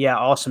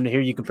 awesome to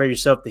hear you compare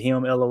yourself to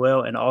him,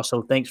 LOL. And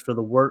also thanks for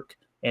the work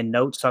and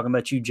notes talking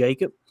about you,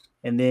 Jacob.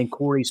 And then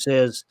Corey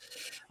says,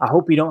 I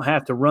hope you don't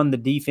have to run the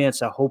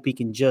defense. I hope he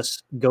can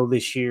just go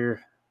this year.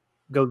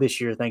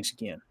 Thanks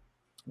again.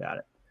 Got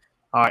it.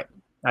 All right.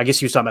 I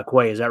guess you were talking about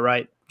Quay. Is that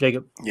right,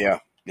 Jacob?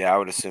 Yeah, I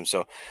would assume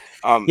so.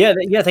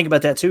 Think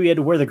about that too. He had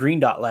to wear the green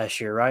dot last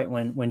year, right?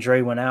 When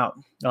Dre went out.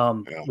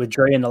 With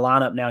Dre in the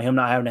lineup now, him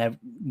not having to have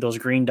those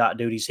green dot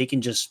duties, he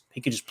can just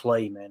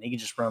play, man. He can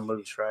just run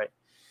loose, right?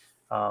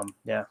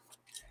 Yeah.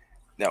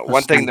 Now,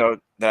 one thing though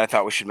that I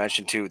thought we should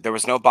mention too, there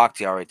was no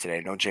Bakhtiari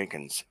today, no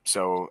Jenkins.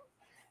 So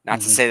not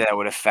to say that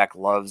would affect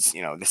Love's,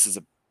 this is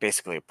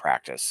basically a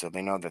practice. So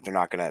they know that they're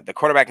not gonna, the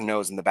quarterback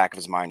knows in the back of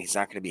his mind he's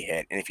not gonna be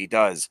hit. And if he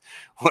does,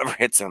 whoever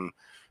hits him,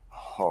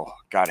 oh,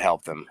 God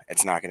help them,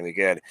 it's not going to be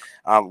good.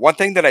 One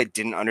thing that I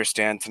didn't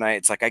understand tonight,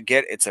 it's like I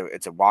get it's a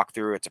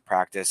walkthrough, it's a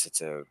practice,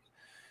 it's a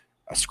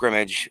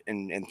scrimmage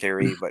in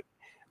theory, but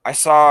I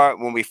saw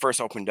when we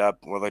first opened up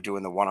where they're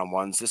doing the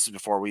one-on-ones, this is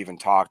before we even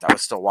talked, I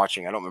was still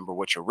watching, I don't remember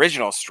which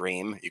original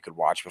stream you could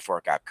watch before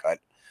it got cut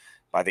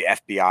by the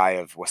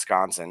FBI of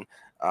Wisconsin.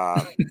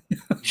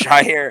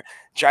 Jair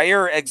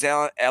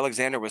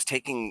Alexander was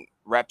taking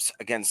reps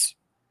against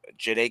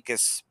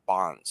Jadakiss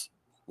Bonds.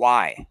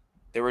 Why?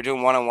 They were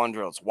doing one-on-one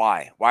drills.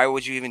 Why? Why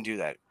would you even do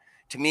that?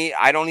 To me,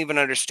 I don't even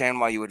understand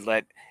why you would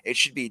let – it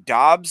should be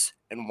Dobbs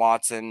and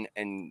Watson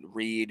and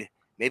Reed,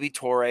 maybe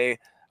Torre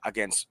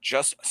against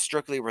just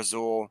strictly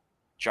Rasul,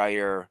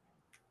 Jair.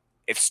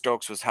 if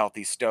Stokes was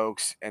healthy,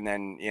 Stokes, and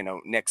then,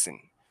 Nixon.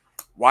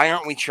 Why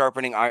aren't we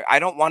sharpening? I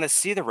don't want to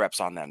see the reps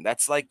on them.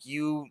 That's like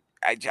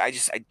I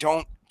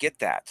don't get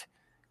that.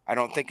 I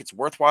don't think it's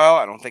worthwhile.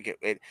 I don't think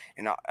it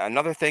and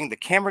another thing, the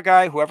camera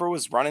guy, whoever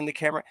was running the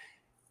camera,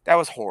 that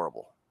was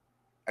horrible.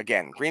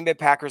 Again, Green Bay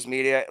Packers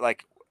media,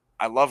 like,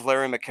 I love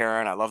Larry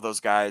McCarron. I love those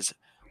guys.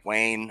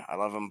 Wayne, I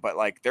love them. But,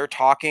 like, they're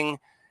talking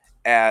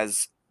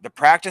as the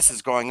practice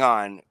is going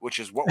on, which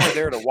is what we're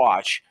there to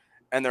watch.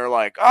 And they're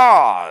like,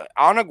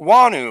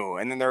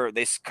 Onagwanu. And then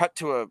they cut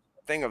to a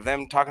thing of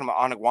them talking about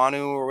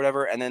Onagwanu or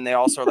whatever. And then they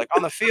also are like,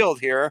 on the field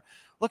here,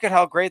 look at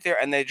how great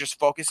they're. And they're just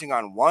focusing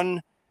on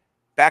one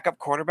backup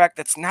quarterback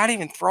that's not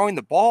even throwing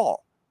the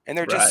ball. And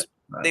they're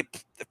they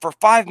for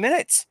 5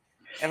 minutes.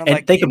 And I'm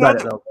like, think about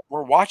it, though.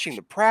 We're watching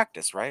the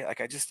practice, right? Like,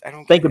 I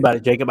don't think about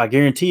it, Jacob. I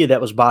guarantee you that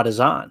was by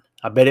design.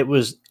 I bet it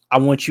was. I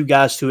want you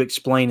guys to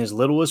explain as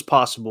little as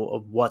possible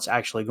of what's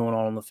actually going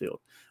on the field.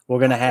 We're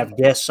going to have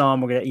guests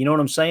on. We're going to, you know what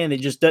I'm saying?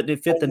 It just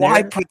doesn't fit the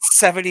narrative. Why put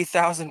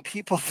 70,000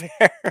 people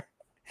there?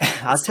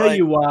 I'll tell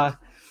you why.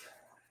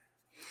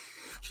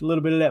 It's a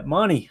little bit of that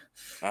money.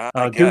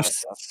 I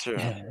guess that's true.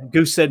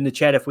 Goose said in the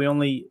chat, if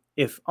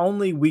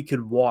only we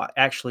could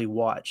actually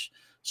watch,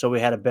 so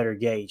we had a better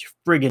gauge.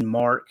 Friggin'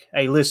 Mark.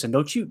 Hey, listen,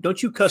 don't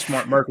you cuss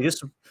Mark Murphy.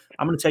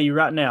 I'm going to tell you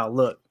right now.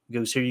 Look,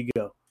 Goose, here you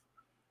go.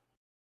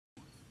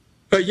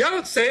 But y'all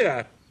don't say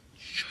that.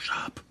 Shut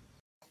up.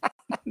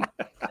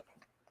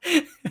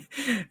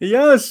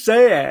 Y'all don't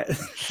say that.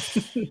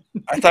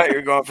 I thought you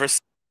were going for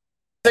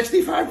 65%.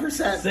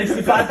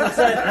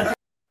 65%.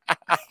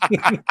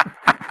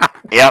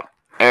 Yep,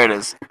 there it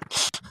is.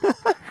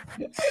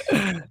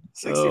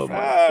 65. Oh my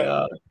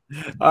God.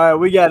 All right,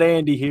 we got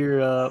Andy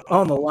here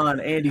on the line.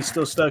 Andy's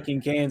still stuck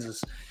in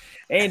Kansas.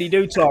 Andy,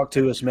 do talk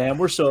to us, man.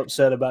 We're so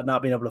upset about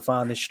not being able to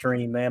find this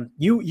stream, man.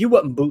 You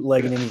wasn't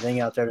bootlegging anything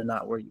out there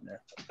tonight, were you, man?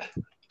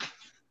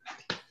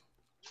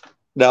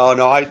 No,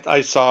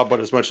 I saw about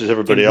as much as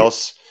everybody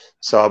else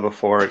saw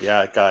before.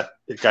 Yeah, it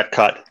got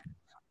cut.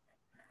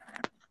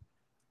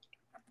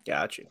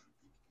 Got you.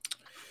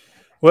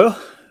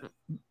 Well,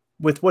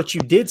 with what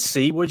you did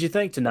see, what'd you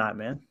think tonight,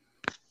 man?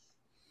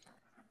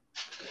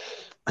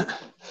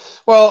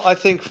 Well, I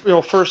think,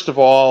 first of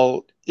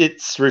all,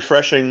 it's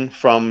refreshing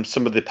from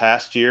some of the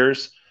past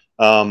years.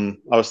 I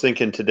was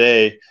thinking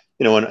today,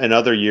 in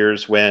other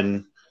years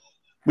when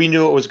we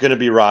knew it was going to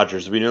be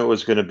Rodgers, we knew it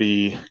was going to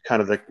be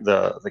kind of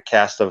the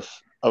cast of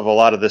a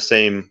lot of the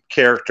same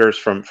characters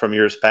from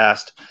years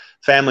past.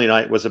 Family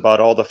night was about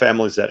all the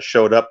families that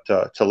showed up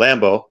to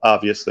Lambeau,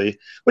 obviously,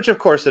 which of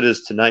course it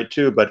is tonight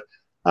too. But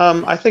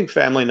I think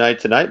family night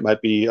tonight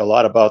might be a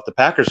lot about the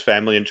Packers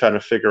family and trying to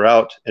figure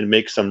out and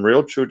make some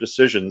real true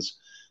decisions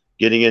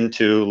getting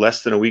into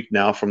less than a week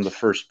now from the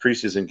first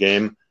preseason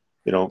game.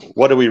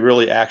 What do we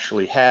really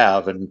actually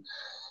have? And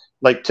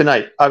like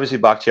tonight, obviously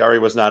Bakhtiari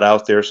was not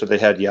out there, so they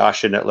had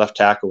Yash in at left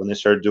tackle when they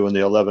started doing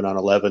the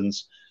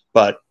 11-on-11s.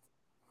 But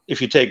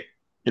if you take,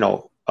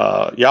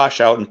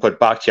 Yash out and put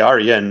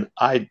Bakhtiari in,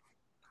 I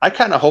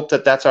kind of hope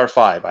that that's our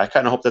five. I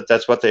kind of hope that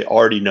that's what they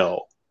already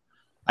know.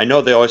 I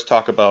know they always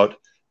talk about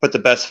put the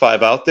best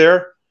five out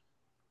there,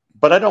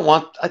 but I don't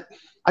want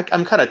 –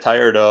 I'm kind of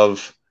tired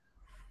of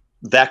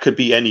that could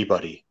be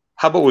anybody.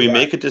 How about we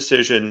make a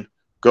decision,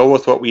 go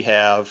with what we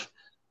have,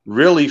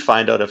 really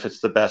find out if it's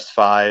the best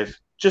five,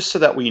 just so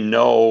that we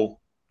know,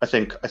 I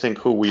think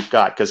who we've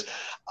got. Because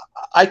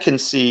I can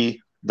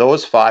see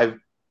those five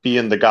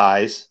being the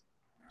guys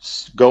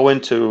go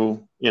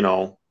into,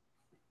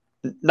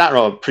 not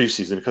really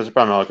preseason because they're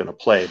probably not going to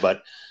play,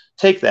 but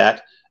take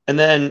that and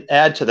then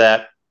add to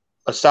that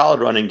a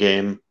solid running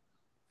game.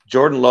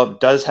 Jordan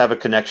Love does have a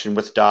connection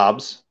with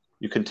Dobbs.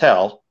 You can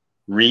tell.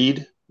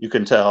 Reed, you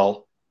can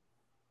tell.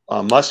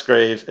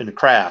 Musgrave and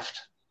Kraft.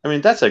 I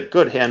mean, that's a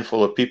good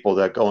handful of people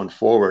that going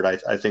forward,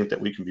 I think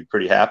that we can be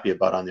pretty happy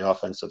about on the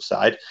offensive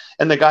side.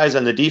 And the guys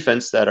on the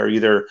defense that are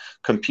either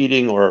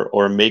competing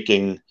or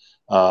making,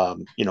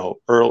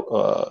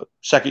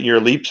 second-year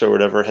leaps or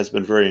whatever has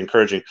been very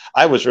encouraging.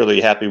 I was really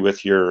happy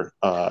with your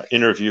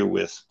interview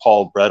with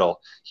Paul Brettel.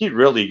 He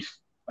really,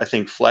 I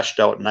think, fleshed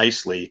out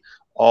nicely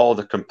all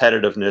the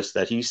competitiveness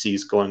that he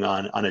sees going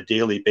on a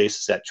daily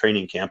basis at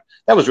training camp.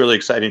 That was really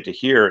exciting to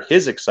hear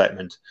his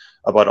excitement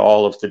about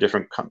all of the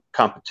different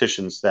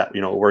competitions that,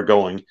 we're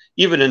going,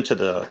 even into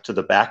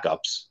the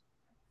backups.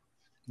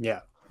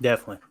 Yeah,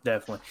 definitely.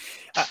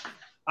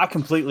 I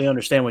completely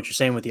understand what you're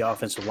saying with the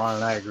offensive line,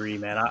 and I agree,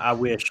 man. I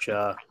wish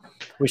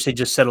they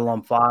just settle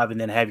on five and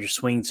then have your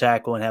swing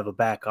tackle and have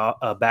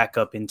a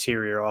backup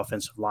interior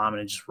offensive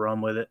lineman and just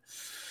run with it.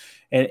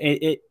 And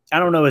I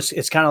don't know,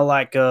 it's kind of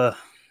like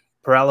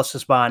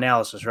paralysis by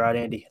analysis, right,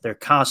 Andy? They're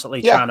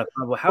constantly trying to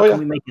find, how can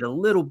we make it a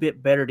little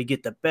bit better to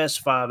get the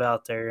best five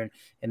out there?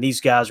 And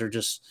these guys are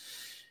just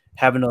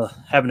having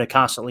to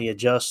constantly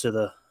adjust to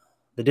the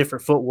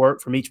different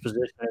footwork from each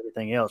position and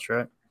everything else,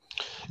 right?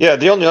 Yeah,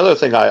 the only other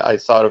thing I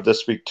thought of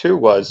this week too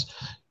was,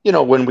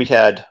 when we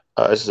had,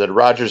 as I said,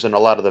 Rodgers and a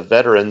lot of the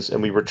veterans,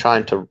 and we were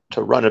trying to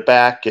run it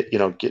back,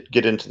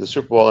 get into the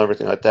Super Bowl and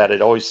everything like that.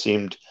 It always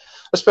seemed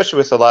especially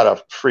with a lot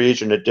of free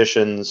agent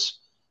additions.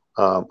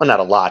 Well, not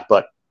a lot,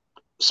 but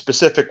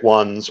specific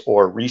ones,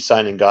 or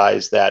re-signing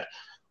guys that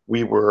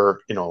we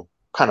were,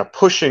 kind of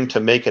pushing to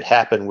make it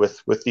happen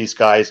with these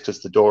guys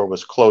because the door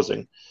was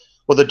closing.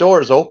 Well, the door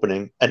is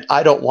opening, and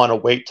I don't want to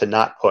wait to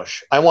not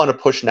push. I want to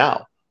push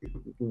now.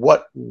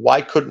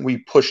 Why couldn't we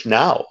push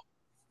now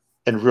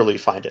and really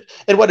find it?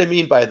 And what I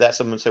mean by that,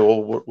 someone say,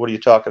 well, what are you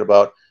talking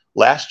about?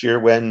 Last year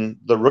when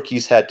the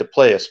rookies had to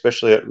play,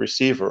 especially at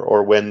receiver,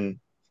 or when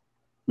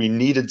we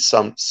needed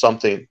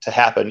something to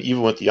happen,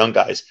 even with the young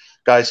guys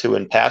who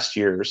in past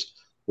years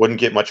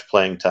wouldn't get much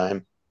playing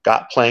time,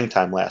 got playing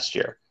time last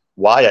year.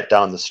 Wyatt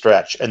down the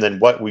stretch, and then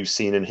what we've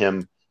seen in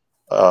him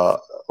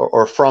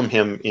or from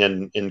him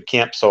in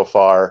camp so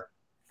far.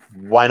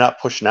 Why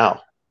not push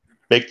now?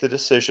 Make the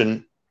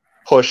decision,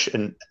 push,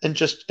 and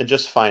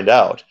just find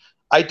out.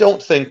 I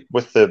don't think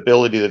with the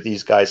ability that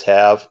these guys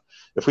have,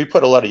 if we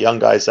put a lot of young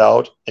guys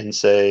out and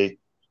say,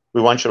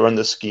 we want you to run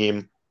this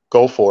scheme,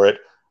 go for it,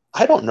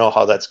 I don't know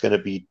how that's going to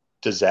be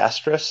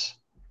disastrous.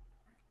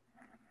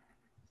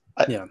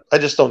 I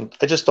just don't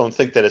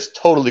think that it's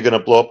totally going to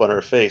blow up on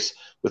our face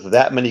with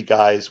that many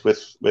guys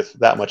with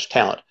that much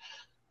talent.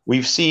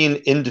 We've seen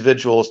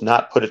individuals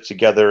not put it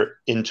together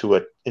into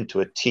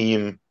a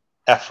team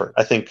effort.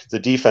 I think the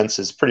defense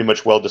is pretty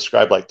much well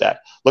described like that.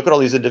 Look at all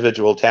these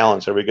individual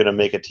talents. Are we going to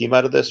make a team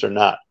out of this or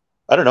not?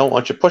 I don't know. Why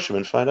don't you push them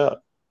and find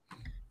out?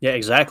 Yeah,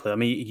 exactly. I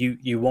mean,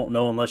 you won't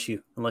know unless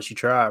you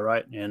try,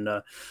 right? And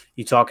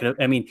you talking.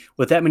 I mean,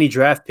 with that many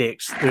draft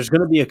picks, there's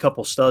going to be a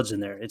couple studs in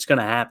there. It's going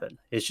to happen.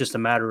 It's just a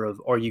matter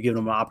of, are you giving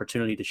them an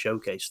opportunity to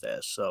showcase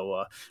that?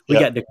 So we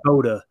got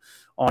Dakota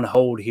on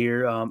hold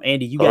here.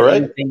 Andy, you got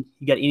anything?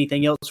 You got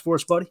anything else for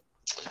us, buddy?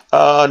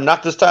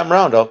 Not this time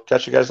around. I'll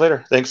catch you guys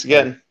later. Thanks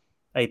again.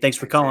 Hey, thanks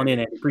for calling in,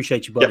 Andy.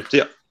 Appreciate you, buddy. Yep, see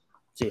ya.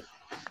 See ya.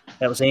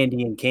 That was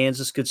Andy in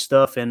Kansas. Good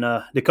stuff. And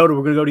Dakota,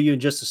 we're going to go to you in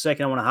just a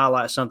second. I want to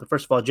highlight something.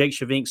 First of all, Jake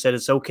Shavink said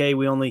it's okay.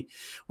 We're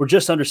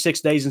just under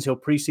 6 days until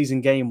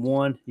preseason game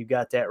 1. You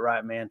got that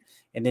right, man.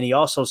 And then he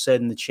also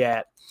said in the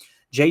chat,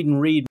 Jaden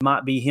Reed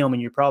might be him,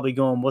 and you're probably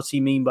going, what's he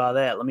mean by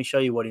that? Let me show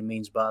you what he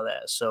means by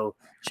that. So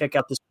check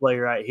out this play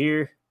right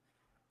here.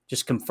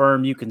 Just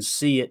confirm you can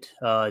see it,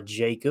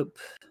 Jacob.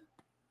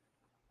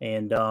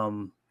 And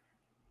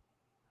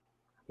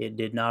it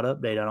did not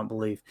update, I don't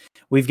believe.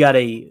 We got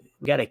a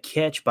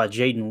catch by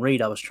Jaden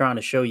Reed. I was trying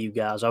to show you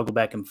guys. I'll go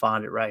back and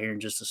find it right here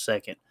in just a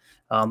second.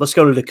 Let's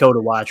go to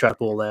Dakota while I try to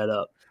pull that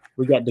up.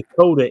 We got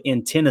Dakota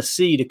in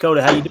Tennessee.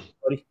 Dakota, how you doing,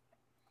 buddy?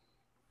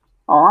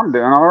 Oh, I'm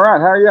doing all right.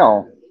 How are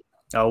y'all?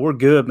 Oh, we're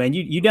good, man.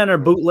 You down there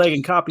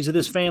bootlegging copies of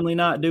this Family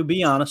Night, dude?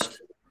 Be honest.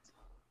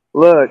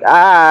 Look,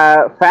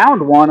 I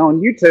found one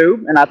on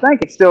YouTube, and I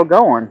think it's still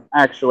going,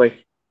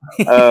 actually.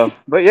 But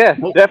yeah,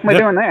 definitely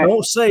doing that.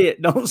 Don't say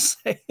it. Don't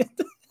say it.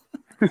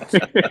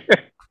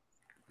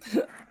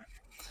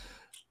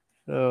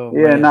 Oh,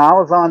 yeah, man. no, I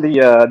was on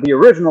the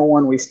original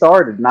one we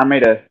started, and I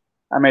made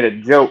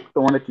a joke,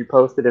 the one that you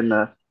posted in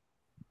the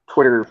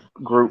Twitter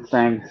group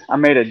thing. I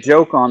made a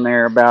joke on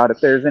there about if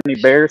there's any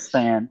Bears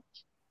fan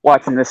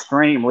watching this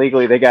stream,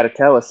 legally they got to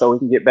tell us so we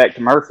can get back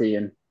to Murphy.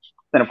 And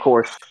then of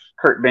course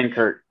Kurt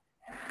Benkert,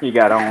 he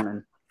got on,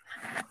 and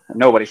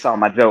nobody saw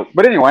my joke.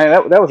 But anyway,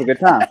 that was a good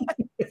time.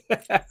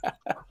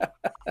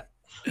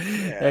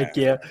 Heck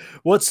yeah.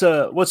 What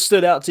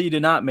stood out to you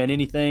tonight, man?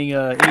 Anything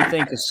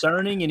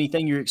concerning?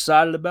 Anything you're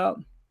excited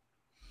about?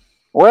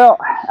 Well,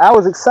 I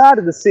was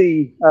excited to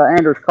see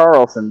Anders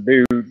Carlson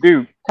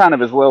do kind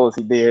of as well as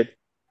he did,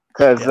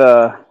 because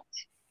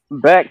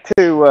back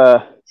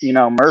to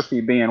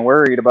Murphy being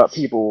worried about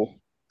people,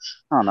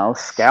 I don't know,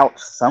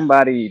 scouts,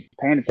 somebody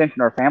paying attention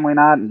to our family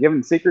night and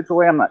giving secrets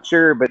away. I'm not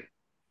sure, but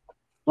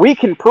we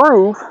can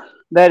prove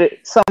that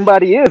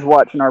somebody is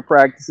watching our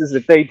practices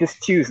if they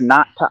just choose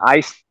not to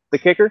ice the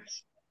kicker,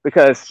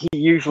 because he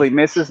usually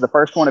misses the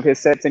first one of his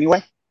sets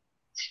anyway.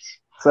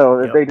 So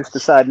if they just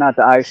decide not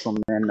to ice them,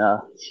 then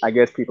I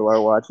guess people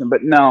are watching.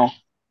 But no,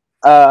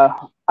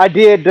 I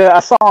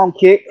saw him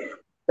kick.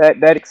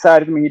 That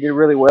excited me. He did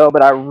really well,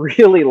 but I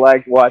really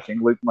liked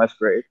watching Luke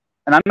Musgrave.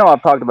 And I know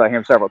I've talked about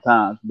him several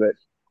times, but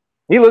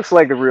he looks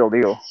like the real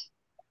deal.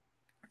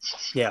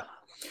 Yeah.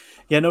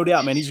 Yeah, no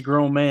doubt, man. He's a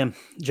grown man.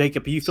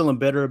 Jacob, are you feeling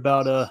better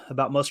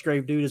about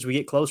Musgrave, dude, as we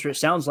get closer? It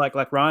sounds like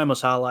Ryan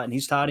was highlighting,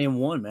 he's tied in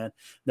one, man.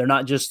 They're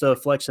not just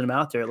flexing him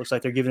out there. It looks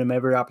like they're giving him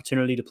every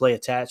opportunity to play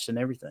attached and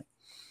everything.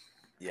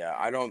 Yeah,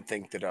 I don't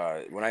think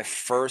that when I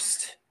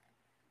first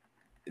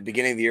 – the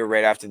beginning of the year,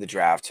 right after the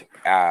draft,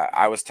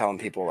 I was telling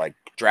people,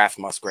 draft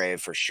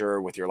Musgrave for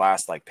sure with your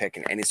last, pick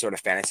in any sort of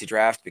fantasy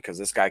draft, because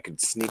this guy could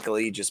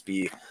sneakily just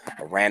be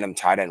a random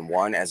tight end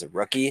one as a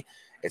rookie.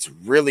 It's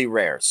really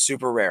rare,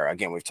 super rare.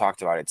 Again, we've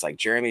talked about it. It's like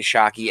Jeremy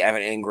Shockey,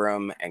 Evan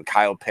Ingram, and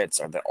Kyle Pitts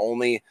are the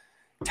only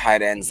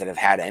tight ends that have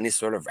had any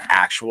sort of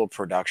actual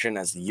production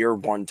as year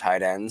one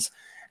tight ends.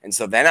 And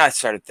so then I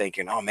started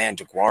thinking, oh, man,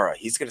 DeGuara,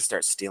 he's going to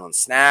start stealing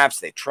snaps.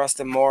 They trust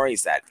him more.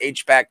 He's that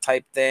H-back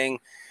type thing.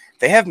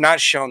 They have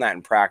not shown that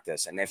in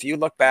practice. And if you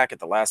look back at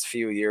the last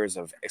few years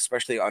of,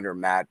 especially under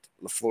Matt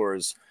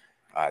LaFleur's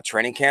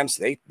training camps,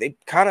 they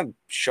kind of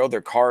show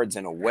their cards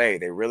in a way.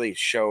 They really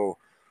show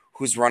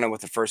who's running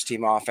with the first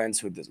team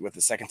offense, with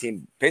the second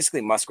team.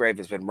 Basically, Musgrave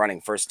has been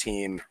running first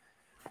team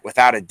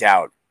without a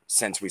doubt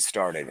since we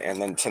started.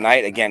 And then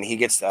tonight, again, he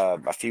gets a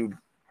few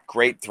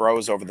great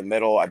throws over the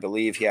middle. I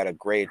believe he had a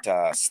great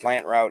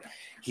slant route.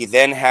 He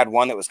then had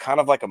one that was kind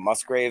of like a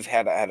Musgrave,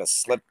 had a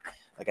slip,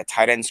 like a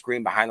tight end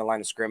screen behind the line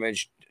of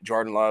scrimmage.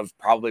 Jordan Love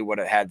probably would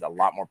have had a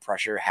lot more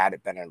pressure had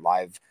it been a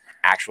live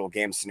actual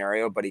game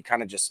scenario, but he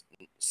kind of just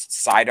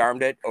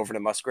sidearmed it over to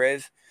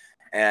Musgrave.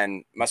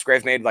 And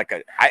Musgrave made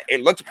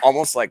it looked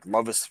almost like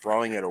Love was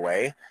throwing it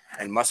away,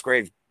 and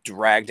Musgrave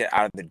dragged it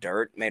out of the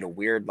dirt, made a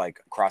weird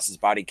across his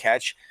body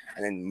catch,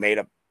 and then made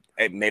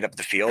up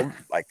the field.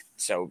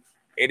 So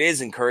it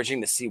is encouraging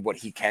to see what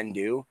he can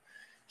do.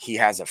 He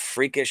has a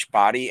freakish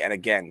body, and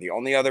again, the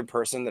only other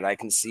person that I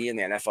can see in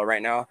the NFL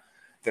right now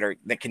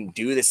that can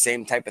do the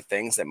same type of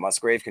things that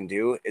Musgrave can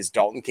do is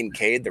Dalton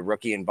Kincaid, the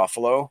rookie in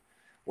Buffalo,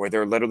 where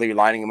they're literally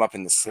lining him up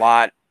in the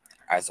slot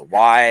as a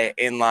Y,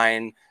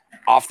 inline,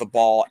 off the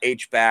ball,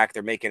 H-back.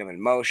 They're making him in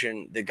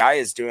motion. The guy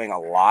is doing a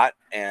lot.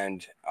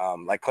 And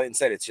like Clayton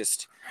said, it's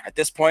just at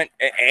this point,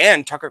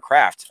 and Tucker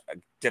Kraft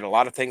did a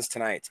lot of things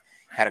tonight.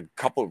 Had a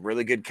couple of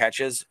really good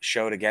catches,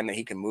 showed again that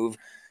he can move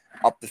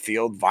up the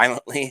field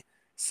violently.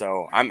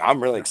 So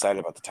I'm really excited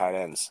about the tight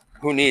ends.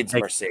 Who needs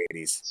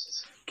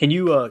Mercedes? Can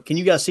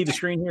you guys see the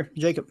screen here,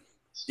 Jacob?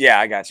 Yeah,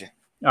 I got you.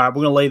 All right, we're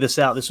going to lay this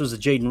out. This was a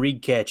Jaden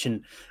Reed catch,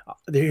 and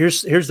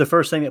here's the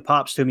first thing that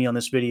pops to me on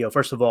this video.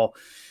 First of all,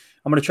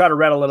 I'm going to try to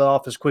rattle it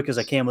off as quick as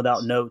I can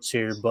without notes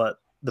here, but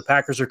the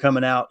Packers are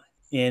coming out,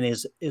 and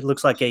it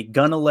looks like a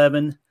gun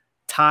 11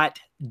 tight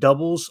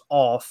doubles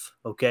off,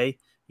 okay?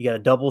 You got a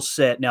double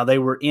set. Now, they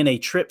were in a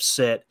trip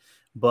set,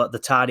 but the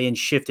tight end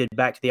shifted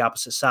back to the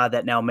opposite side.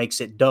 That now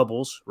makes it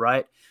doubles,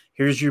 right?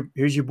 Here's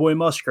your boy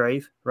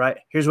Musgrave, right?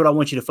 Here's what I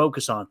want you to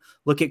focus on.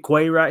 Look at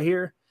Quay right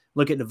here.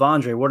 Look at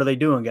Devondre. What are they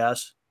doing,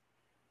 guys?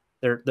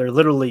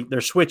 They're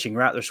switching,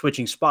 right? They're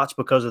switching spots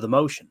because of the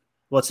motion.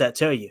 What's that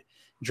tell you?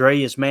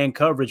 Dre is man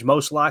coverage.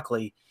 Most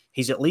likely,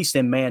 he's at least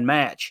in man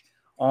match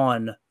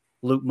on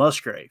Luke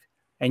Musgrave.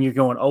 And you're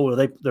going, oh,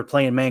 they're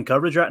playing man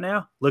coverage right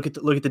now? Look at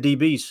the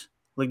DBs.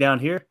 Look down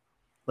here.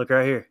 Look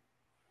right here.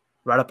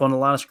 Right up on the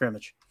line of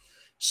scrimmage.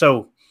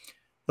 So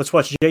let's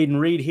watch Jaden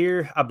Reed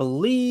here. I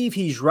believe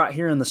he's right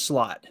here in the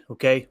slot.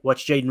 Okay,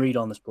 watch Jaden Reed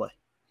on this play.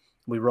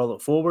 We roll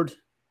it forward. A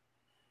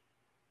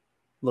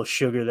little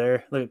sugar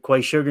there. Look at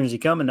Quay Sugar. Is he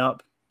coming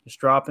up? Just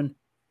dropping.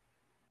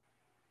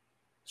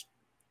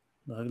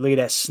 Look at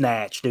that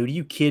snatch, dude. Are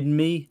you kidding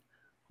me?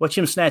 Watch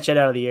him snatch that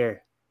out of the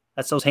air.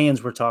 That's those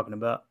hands we're talking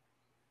about.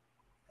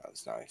 That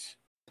was nice.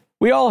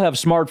 We all have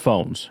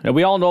smartphones, and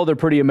we all know they're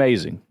pretty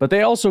amazing, but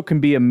they also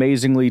can be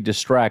amazingly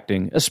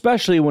distracting,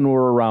 especially when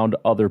we're around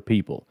other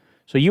people.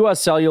 So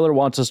US Cellular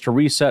wants us to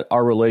reset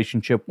our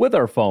relationship with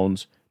our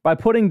phones by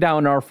putting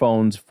down our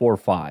phones for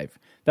 $5.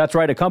 That's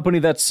right, a company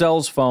that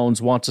sells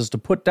phones wants us to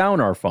put down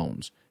our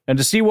phones. And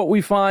to see what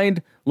we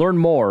find, learn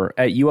more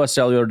at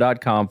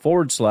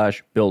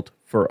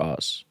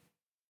uscellular.com/built-for-us.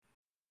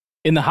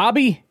 In the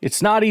hobby,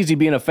 it's not easy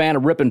being a fan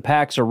of ripping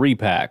packs or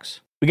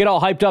repacks. We get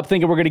all hyped up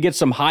thinking we're going to get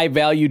some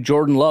high-value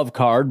Jordan Love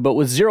card, but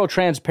with zero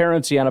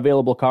transparency on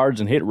available cards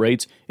and hit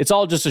rates, it's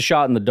all just a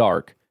shot in the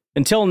dark.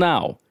 Until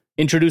now.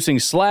 Introducing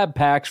slab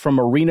packs from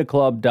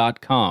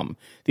arenaclub.com,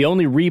 the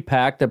only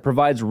repack that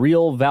provides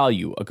real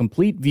value, a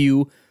complete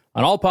view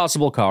on all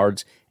possible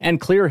cards, and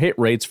clear hit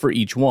rates for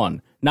each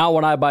one. Now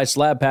when I buy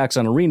slab packs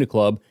on Arena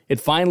Club, it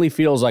finally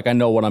feels like I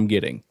know what I'm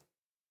getting.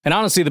 And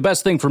honestly, the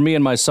best thing for me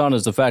and my son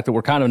is the fact that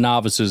we're kind of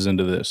novices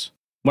into this.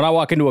 When I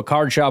walk into a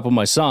card shop with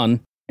my son,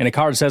 and a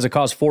card says it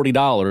costs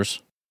 $40,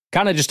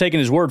 kind of just taking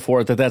his word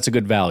for it that that's a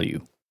good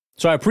value.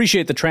 So I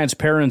appreciate the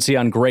transparency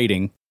on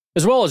grading,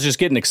 as well as just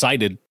getting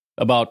excited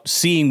about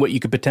seeing what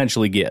you could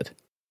potentially get.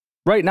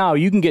 Right now,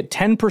 you can get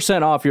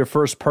 10% off your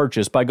first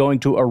purchase by going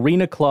to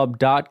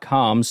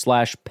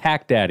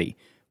arenaclub.com/packdaddy.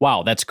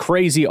 Wow, that's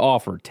crazy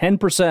offer.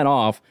 10%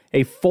 off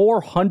a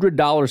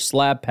 $400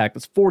 slab pack.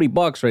 That's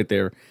 $40 right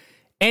there.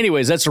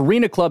 Anyways, that's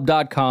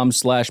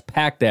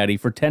arenaclub.com/packdaddy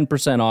for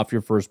 10% off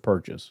your first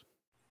purchase.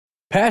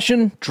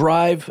 Passion,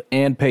 drive,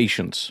 and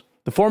patience.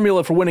 The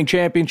formula for winning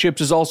championships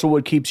is also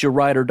what keeps your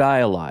ride or die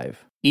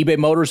alive. eBay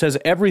Motors has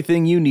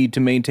everything you need to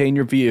maintain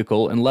your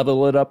vehicle and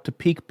level it up to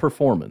peak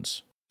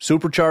performance.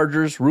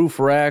 Superchargers, roof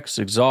racks,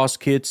 exhaust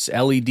kits,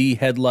 LED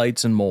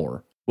headlights, and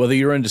more. Whether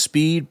you're into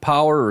speed,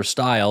 power, or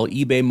style,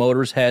 eBay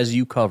Motors has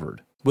you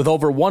covered. With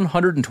over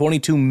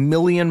 122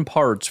 million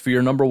parts for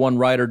your number one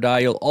ride or die,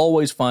 you'll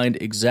always find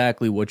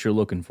exactly what you're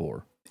looking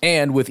for.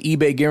 And with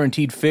eBay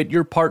Guaranteed Fit,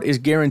 your part is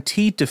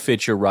guaranteed to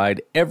fit your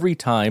ride every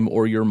time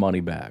or your money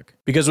back.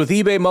 Because with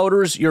eBay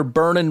Motors, you're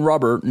burning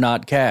rubber,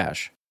 not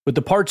cash. With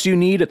the parts you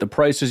need at the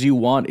prices you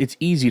want, it's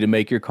easy to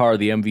make your car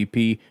the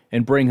MVP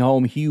and bring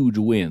home huge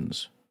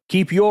wins.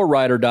 Keep your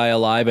ride or die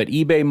alive at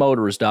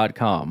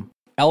ebaymotors.com.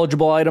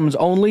 Eligible items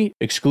only,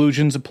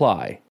 exclusions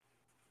apply.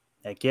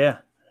 Heck yeah,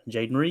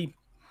 Jaden Reed.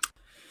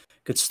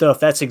 Good stuff.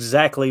 That's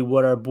exactly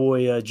what our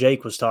boy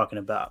Jake was talking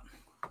about.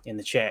 in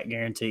the chat,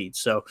 guaranteed.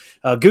 So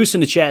Goose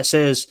in the chat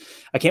says,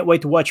 I can't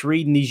wait to watch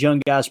Reed and these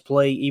young guys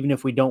play. Even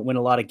if we don't win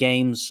a lot of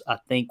games, I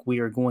think we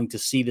are going to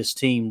see this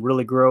team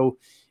really grow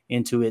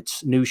into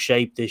its new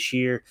shape this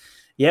year.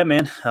 Yeah,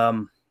 man.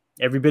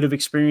 Every bit of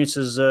experience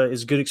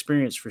is good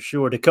experience for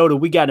sure. Dakota,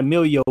 we got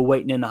Emilio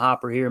waiting in the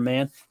hopper here,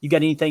 man. You got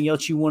anything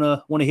else you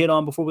wanna hit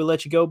on before we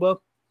let you go, bub?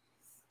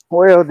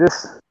 Well,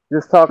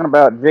 just talking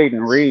about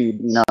Jaden Reed.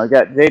 You know, I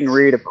got Jaden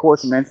Reed. Of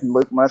course, I mentioned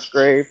Luke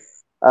Musgrave.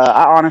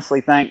 I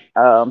honestly think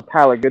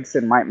Tyler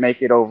Goodson might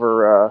make it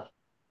over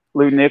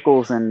Lou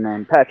Nichols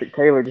and Patrick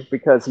Taylor just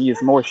because he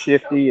is more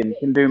shifty and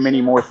can do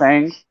many more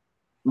things.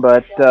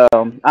 But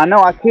I know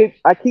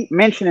I keep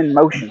mentioning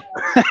motion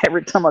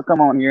every time I come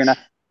on here, and I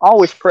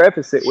always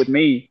preface it with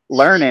me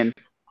learning.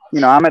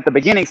 You know, I'm at the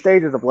beginning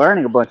stages of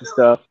learning a bunch of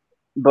stuff.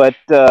 But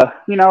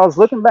you know, I was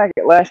looking back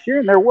at last year,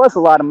 and there was a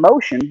lot of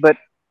motion. But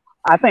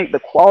I think the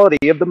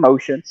quality of the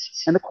motion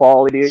and the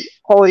quality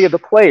of the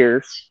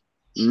players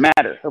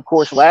matter. Of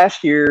course,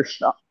 last year,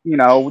 you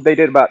know, they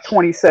did about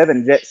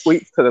 27 jet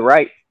sweeps to the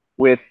right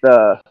with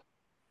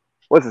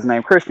what's his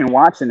name, Christian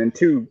Watson, in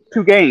two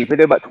games. They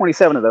did about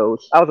 27 of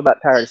those. I was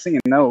about tired of seeing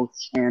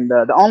those, and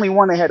the only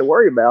one they had to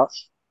worry about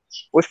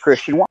was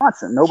Christian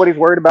Watson. Nobody's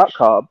worried about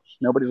Cobb.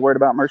 Nobody's worried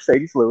about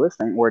Mercedes Lewis.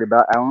 They ain't worried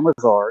about Alan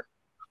Lazard.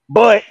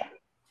 But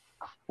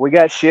we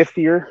got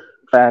shiftier,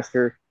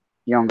 faster,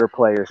 younger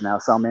players now.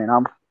 So, man,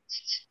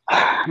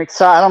 I'm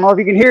excited. I don't know if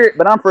you can hear it,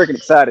 but I'm freaking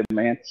excited,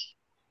 man.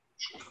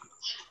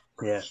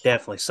 Yeah,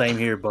 definitely. Same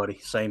here, buddy.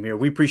 Same here.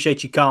 We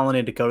appreciate you calling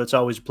in, Dakota. It's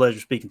always a pleasure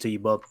speaking to you,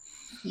 bub.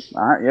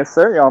 All right. Yes,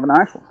 sir. Y'all have a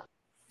nice one.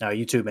 All right,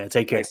 you too, man.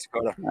 Take care. Thanks,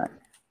 Dakota.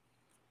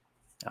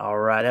 All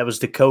right. That was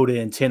Dakota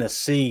in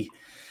Tennessee.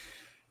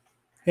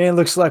 And it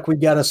looks like we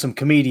got us some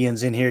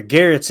comedians in here.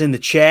 Garrett's in the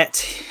chat.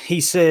 He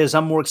says,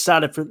 I'm more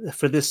excited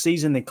for this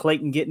season than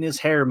Clayton getting his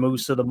hair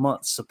moose of the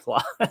month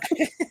supply.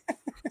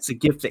 It's a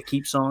gift that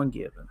keeps on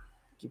giving.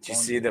 Did you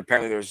see that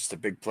apparently there was just a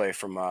big play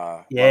from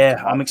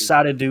yeah, I'm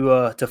excited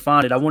to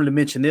find it. I wanted to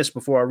mention this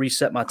before I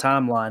reset my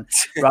timeline.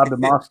 Rob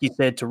Domofsky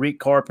said Tariq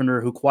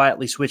Carpenter, who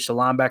quietly switched to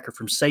linebacker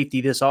from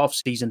safety this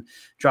offseason,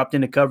 dropped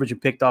into coverage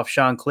and picked off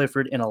Sean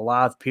Clifford in a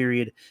live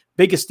period.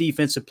 Biggest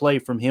defensive play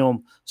from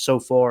him so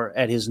far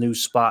at his new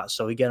spot.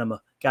 So he got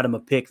him a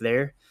pick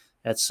there.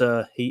 That's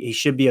he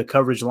should be a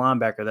coverage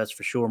linebacker, that's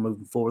for sure,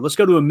 moving forward. Let's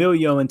go to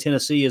Emilio in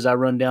Tennessee as I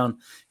run down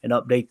and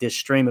update this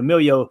stream.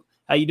 Emilio,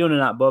 how you doing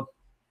tonight, bub?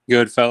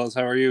 Good, fellas.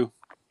 How are you?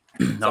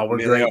 No, we're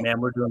great, man.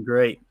 We're doing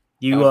great.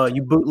 You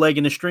you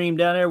bootlegging the stream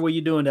down there? What are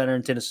you doing down there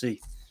in Tennessee?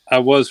 I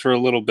was for a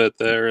little bit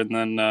there, and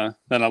then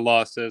I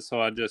lost it, so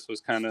I just was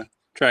kind of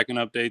tracking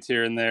updates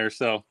here and there.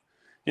 So,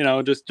 you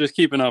know, just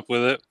keeping up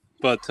with it.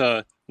 But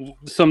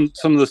some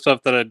of the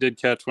stuff that I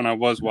did catch when I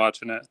was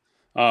watching it,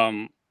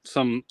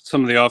 some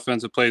of the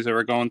offensive plays that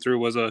were going through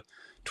was a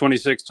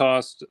 26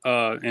 toss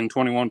in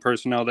 21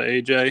 personnel to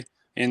AJ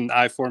in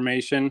I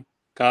formation.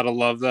 Gotta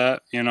love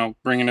that, you know,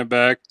 bringing it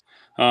back.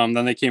 Then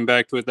they came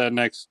back to it the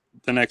next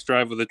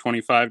drive with a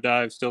 25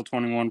 dive, still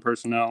 21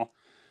 personnel,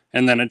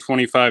 and then a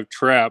 25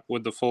 trap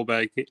with the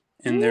fullback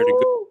in there to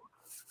go.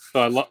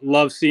 So I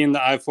love seeing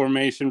the I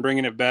formation,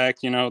 bringing it back.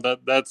 You know,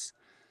 that's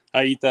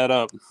I eat that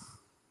up.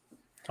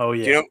 Oh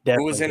yeah. Do you know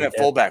who was in at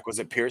fullback? Was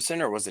it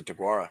Pearson or was it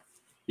DeGuara?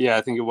 Yeah,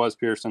 I think it was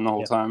Pearson the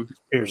whole time.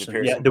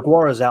 Pearson. Yeah,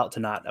 DeGuara's out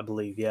tonight, I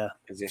believe. Yeah.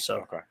 Is he?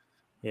 So Okay.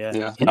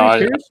 yeah. No,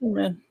 Pearson,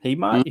 man, he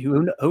might.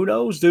 Who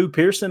knows, dude?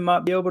 Pearson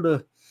might be able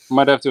to.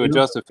 Might have to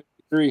adjust to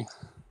 53.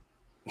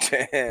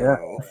 Yeah.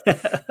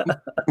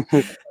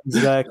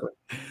 Exactly.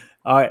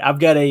 All right, I've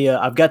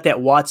got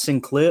that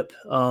Watson clip.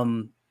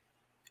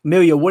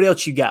 Amelia, what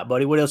else you got,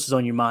 buddy? What else is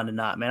on your mind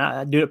tonight, man?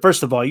 I do it.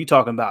 First of all, you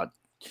talking about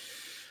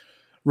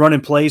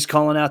running plays,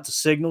 calling out the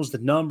signals, the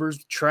numbers,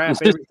 the trap,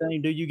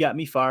 everything. Dude, you got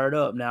me fired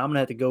up. Now I'm gonna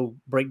have to go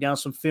break down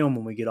some film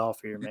when we get off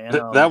here, man.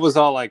 That was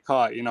all I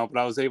caught, you know, but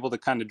I was able to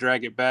kind of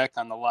drag it back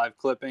on the live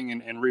clipping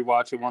and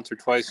rewatch it once or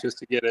twice just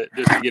to get it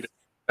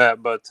back.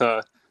 But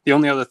the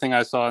only other thing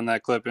I saw in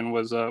that clipping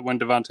was when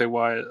Devontae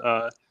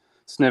Wyatt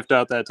sniffed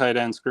out that tight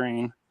end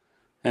screen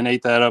and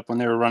ate that up when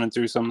they were running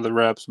through some of the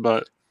reps.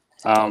 But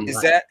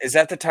is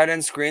that the tight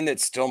end screen that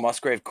still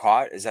Musgrave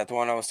caught? Is that the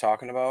one I was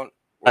talking about?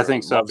 I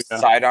think so. Yeah.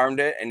 Sidearmed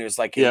it, and it was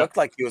like he looked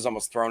like he was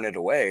almost throwing it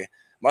away.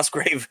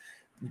 Musgrave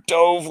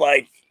dove,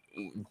 like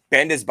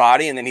bend his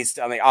body, and then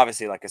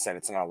obviously, like I said,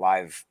 it's not a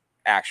live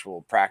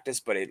actual practice,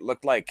 but it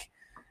looked like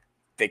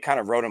they kind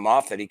of wrote him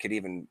off that he could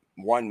even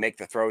make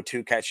the throw,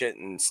 two, catch it,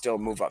 and still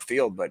move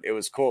upfield. But it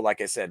was cool. Like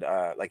I said,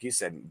 like you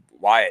said,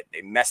 Wyatt,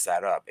 they messed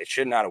that up. It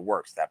should not have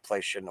worked. That play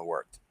shouldn't have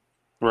worked.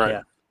 Right.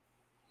 Yeah.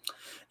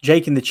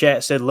 Jake in the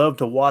chat said, love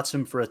to watch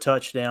him for a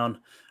touchdown.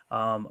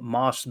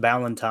 Moss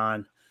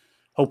Ballantyne.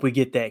 Hope we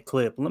get that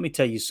clip. Let me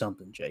tell you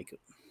something, Jake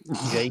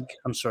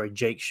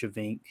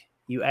Shavink.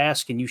 You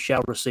ask and you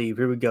shall receive.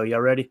 Here we go. Y'all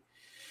ready?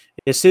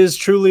 This is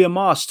truly a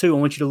Moss, too. I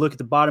want you to look at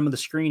the bottom of the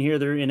screen here.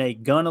 They're in a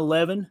gun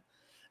 11,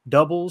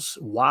 doubles,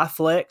 Y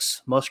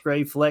flex,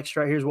 Musgrave flex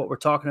right here is what we're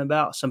talking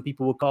about. Some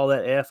people will call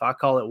that F. I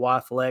call it Y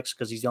flex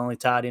because he's the only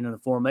tight end in the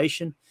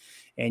formation.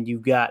 And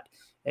you've got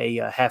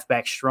a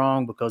halfback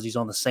strong because he's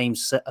on the same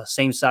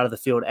side of the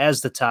field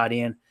as the tight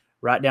end.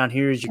 Right down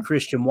here is your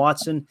Christian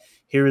Watson.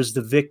 Here is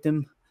the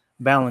victim,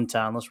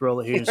 Ballantyne. Let's roll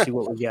it here and see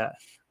what we got.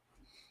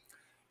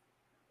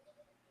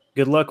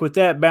 Good luck with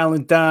that,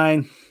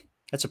 Ballantyne.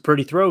 That's a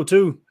pretty throw,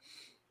 too.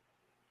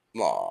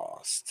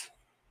 Lost.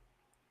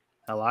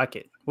 I like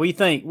it. What do you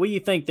think? What do you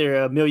think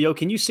there, Emilio?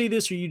 Can you see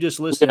this, or you just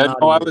listening? Yeah,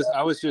 no,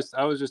 I was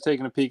just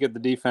taking a peek at the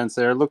defense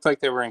there. It looked like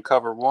they were in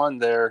cover one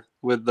there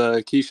with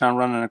Keyshawn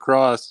running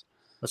across.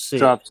 Let's see.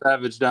 Drop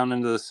Savage down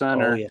into the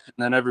center, and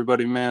then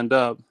everybody manned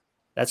up.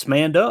 That's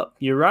manned up.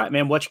 You're right,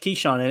 man. Watch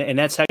Keyshawn, and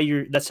that's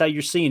how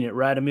you're seeing it,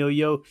 right,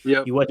 Emilio?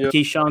 Yep. You watch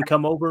Keyshawn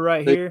come over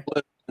right here,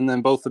 and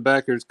then both the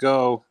backers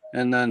go,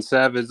 and then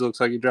Savage looks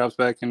like he drops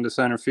back into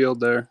center field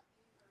there.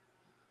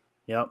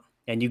 Yep.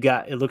 And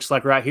it looks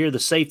like right here, the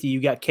safety,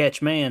 you got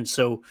catch man.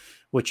 So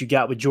what you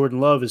got with Jordan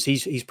Love is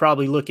he's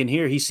probably looking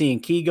here. He's seeing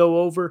Key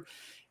go over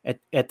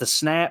at the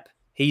snap.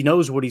 He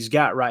knows what he's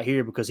got right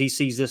here because he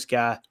sees this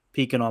guy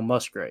peeking on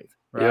Musgrave.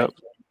 Right? Yep.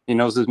 He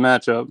knows his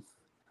matchup.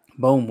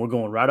 Boom. We're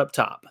going right up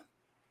top.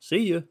 See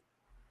you.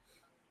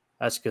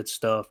 That's good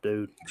stuff,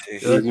 dude.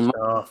 Good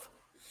stuff.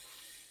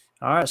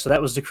 All right, so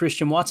that was the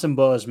Christian Watson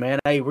buzz, man.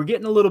 Hey, we're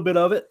getting a little bit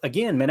of it.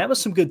 Again, man, that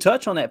was some good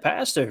touch on that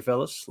pass there,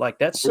 fellas. Like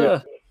that's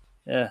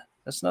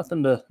that's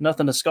nothing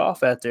to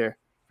scoff at there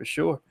for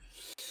sure.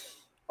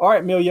 All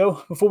right,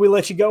 Emilio, before we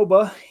let you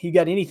go, you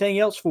got anything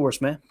else for us,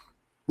 man?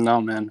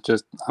 No, man.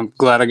 Just I'm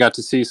glad I got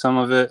to see some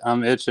of it.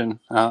 I'm itching.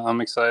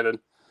 I'm excited.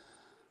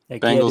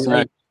 Bengals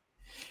next.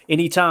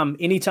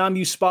 Anytime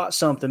you spot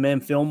something,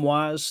 man,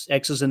 film-wise,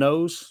 X's and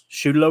O's,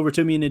 shoot it over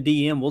to me in the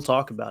DM. We'll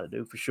talk about it,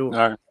 dude, for sure.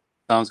 All right.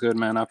 Sounds good,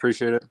 man. I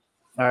appreciate it.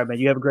 All right, man.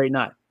 You have a great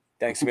night.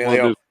 Thanks,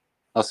 Emilio.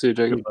 I'll see you,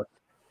 Jacob.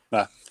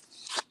 Bye.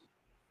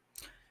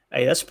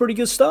 Hey, that's pretty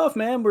good stuff,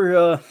 man.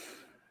 We're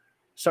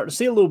starting to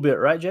see a little bit,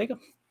 right, Jacob?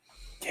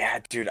 Yeah,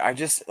 dude. I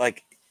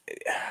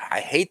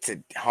hate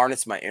to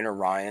harness my inner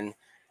Ryan.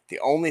 The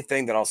only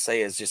thing that I'll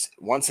say is just,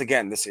 once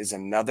again, this is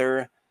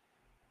another,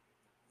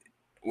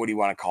 what do you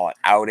want to call it,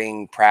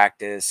 outing,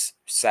 practice,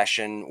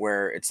 session,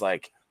 where it's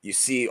like you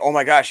see, oh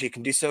my gosh, he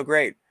can do so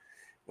great.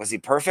 Was he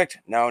perfect?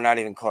 No, not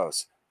even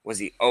close. Was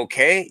he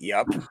okay?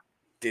 Yup.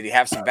 Did he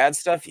have some bad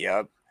stuff?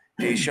 Yup.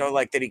 Did he show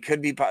that he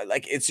could be,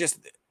 it's just,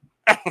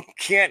 I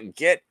can't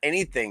get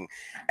anything.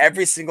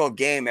 Every single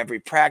game, every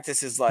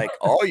practice is like,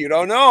 oh, you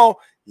don't know.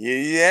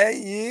 Yeah.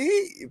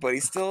 But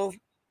he's still,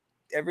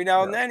 every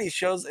now and then he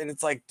shows, and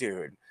it's like,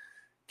 dude,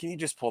 can you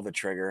just pull the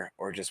trigger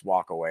or just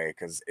walk away?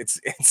 Because it's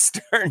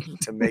starting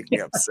to make me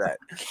upset.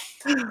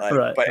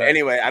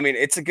 Anyway, I mean,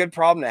 it's a good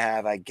problem to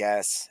have, I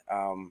guess.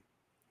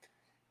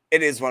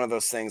 It is one of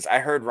those things. I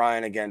heard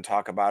Ryan again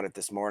talk about it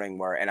this morning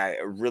and I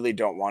really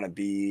don't want to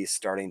be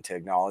starting to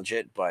acknowledge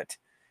it, but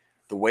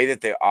the way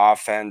that the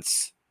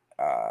offense,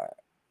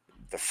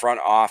 the front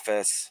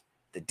office,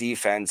 the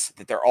defense,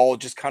 that they're all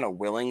just kind of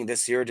willing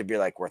this year to be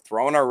like, we're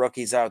throwing our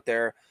rookies out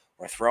there.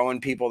 We're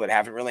throwing people that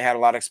haven't really had a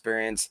lot of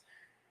experience.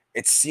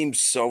 It seems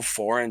so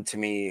foreign to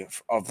me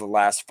of the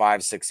last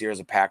 5-6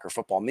 years of Packer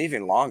football, maybe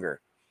even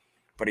longer.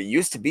 But it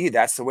used to be,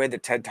 that's the way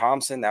that Ted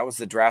Thompson, that was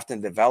the draft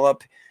and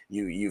develop.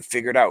 You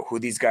figured out who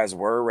these guys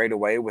were right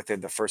away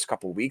within the first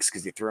couple of weeks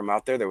because you threw them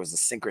out there. There was a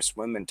sink or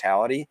swim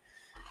mentality.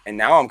 And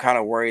now I'm kind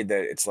of worried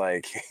that it's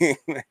like,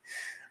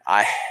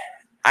 I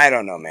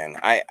don't know, man.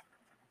 I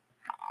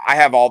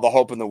have all the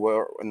hope in the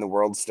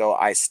world still.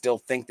 I still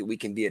think that we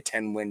can be a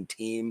 10-win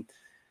team,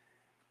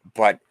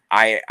 but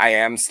I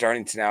am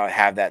starting to now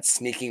have that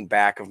sneaking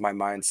back of my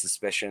mind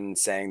suspicion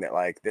saying that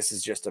like, this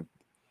is just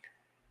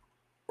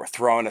we're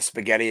throwing a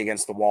spaghetti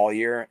against the wall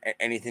year.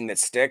 Anything that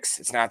sticks.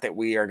 It's not that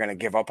we are going to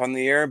give up on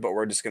the year, but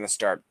we're just going to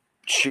start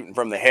shooting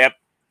from the hip.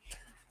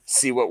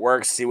 See what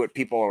works, see what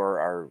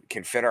people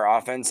can fit our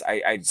offense.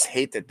 I just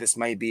hate that this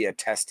might be a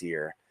test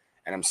year,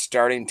 and I'm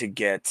starting to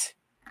get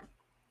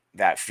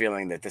that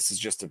feeling that this is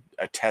just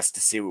a test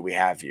to see what we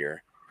have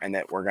here, and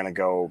that we're going to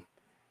go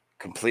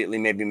completely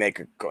maybe make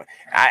a go.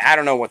 I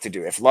don't know what to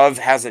do. If Love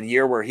has a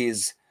year where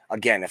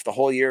if the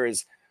whole year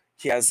is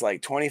he has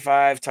like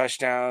 25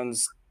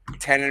 touchdowns,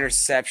 10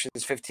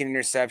 interceptions, 15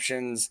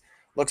 interceptions,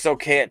 looks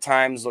okay at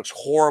times, looks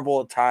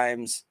horrible at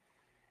times,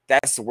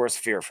 that's the worst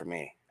fear for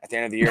me. At the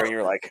end of the year, and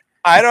you're like,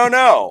 I don't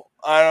know.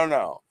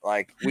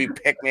 Like, we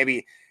pick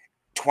maybe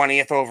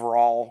 20th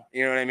overall.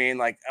 You know what I mean?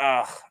 Like,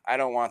 I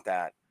don't want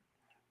that.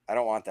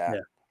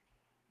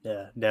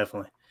 Yeah,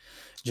 definitely.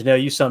 Janelle,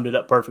 you summed it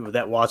up perfect with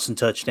that Watson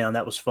touchdown.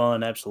 That was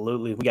fun.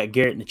 Absolutely. We got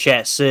Garrett in the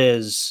chat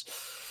says,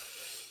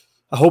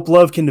 I hope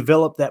Love can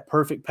develop that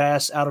perfect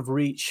pass out of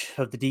reach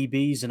of the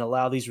DBs and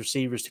allow these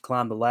receivers to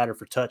climb the ladder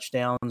for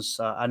touchdowns.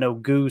 I know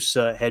Goose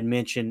had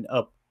mentioned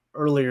up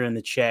earlier in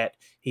the chat,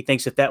 he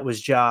thinks if that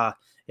was Ja,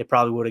 it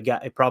probably wouldn't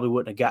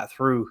have got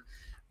through.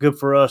 Good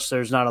for us.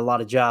 There's not a lot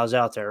of Jaws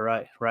out there,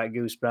 right? Right,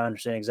 Goose, but I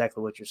understand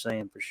exactly what you're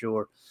saying for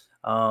sure.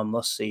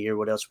 Let's see here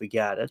what else we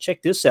got.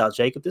 Check this out,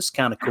 Jacob. This is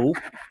kind of cool.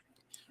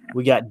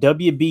 We got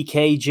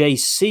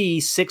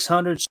WBKJC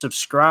 600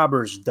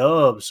 subscribers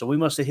dub. So we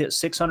must have hit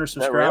 600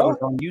 subscribers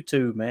on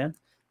YouTube, man.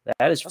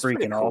 That is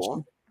freaking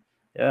awesome.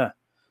 Yeah.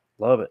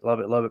 Love it. Love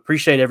it. Love it.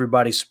 Appreciate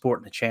everybody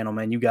supporting the channel,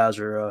 man. You guys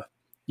are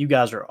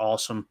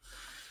awesome.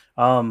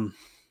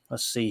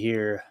 Let's see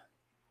here.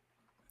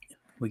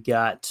 We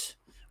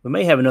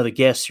may have another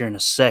guest here in a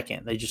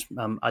second. I just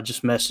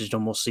messaged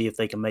them. We'll see if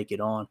they can make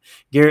it on.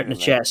 Garrett in the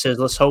chat says,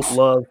 let's hope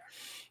Love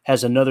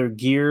has another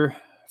gear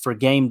for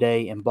game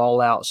day and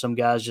ball out. Some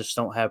guys just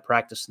don't have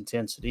practice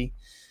intensity.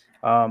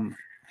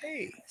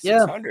 Hey,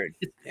 600.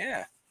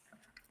 Yeah.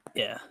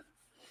 Yeah.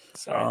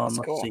 Sorry, that's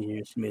cool. Let's see here.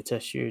 It's going to be a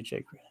test here,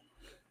 Jake.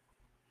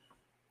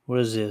 What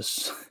is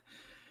this?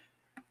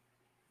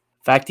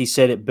 Fact, he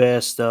said it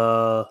best.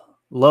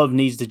 Love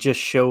needs to just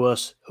show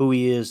us who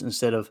he is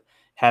instead of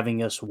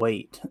having us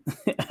wait.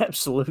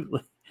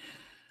 Absolutely.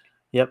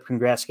 Yep.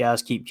 Congrats,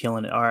 guys. Keep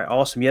killing it. All right.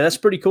 Awesome. Yeah, that's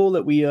pretty cool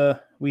that we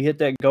hit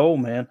that goal,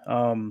 man.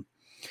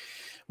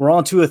 We're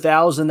on to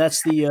 1,000.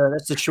 That's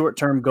the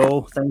short-term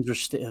goal.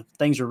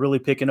 Things are really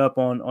picking up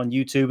on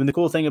YouTube. And the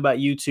cool thing about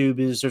YouTube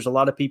is there's a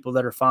lot of people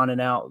that are finding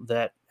out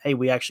that, hey,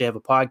 we actually have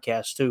a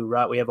podcast too,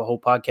 right? We have a whole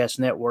podcast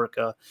network,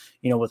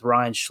 with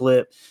Ryan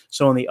Schlipp.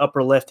 So in the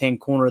upper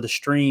left-hand corner of the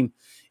stream,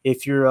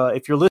 if you're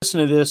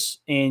listening to this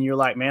and you're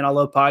like, man, I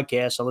love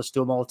podcasts, I listen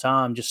to them all the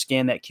time, just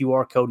scan that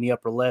QR code in the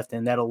upper left,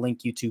 and that'll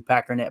link you to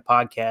Packernet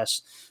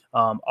Podcasts.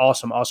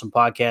 Awesome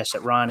podcast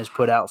that Ryan has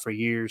put out for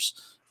years.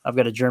 I've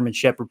got a German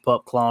Shepherd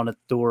pup clawing at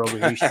the door over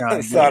here. He's trying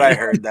I thought I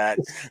heard that.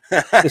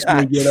 This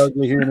may get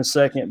ugly here in a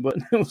second, but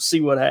we'll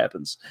see what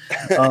happens.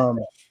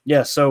 We're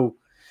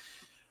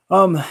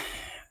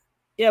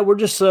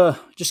just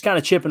kind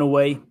of chipping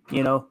away,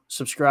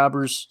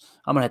 subscribers.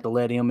 I'm going to have to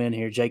let him in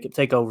here. Jacob,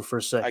 take over for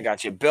a second. I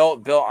got you.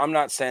 Bill, I'm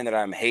not saying that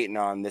I'm hating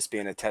on this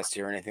being a test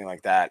here or anything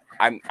like that.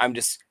 I'm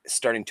just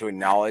starting to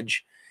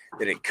acknowledge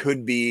that it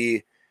could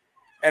be.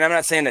 And I'm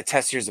not saying the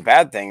test here is a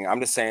bad thing. I'm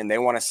just saying they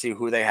want to see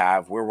who they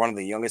have. We're one of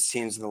the youngest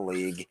teams in the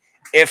league.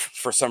 If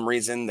for some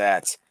reason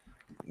that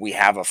we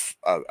have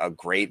a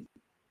great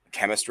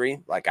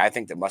chemistry, like I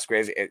think that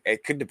Musgrave,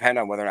 it could depend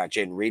on whether or not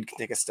Jaden Reed can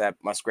take a step.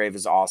 Musgrave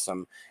is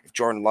awesome. If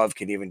Jordan Love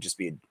could even just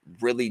be a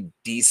really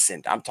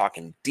decent, I'm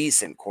talking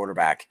decent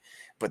quarterback.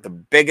 But the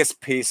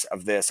biggest piece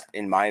of this,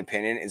 in my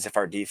opinion, is if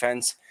our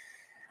defense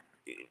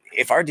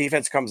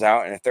comes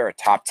out and if they're a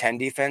top 10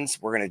 defense,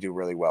 we're going to do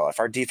really well. If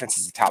our defense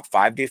is a top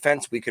 5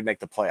 defense, we could make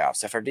the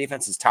playoffs. If our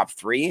defense is top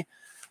 3,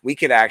 we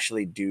could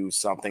actually do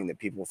something that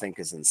people think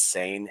is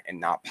insane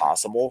and not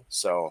possible.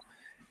 So,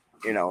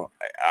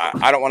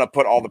 I don't want to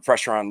put all the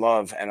pressure on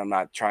Love, and I'm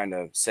not trying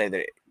to say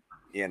that,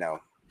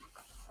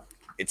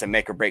 it's a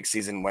make or break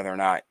season, whether or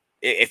not,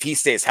 if he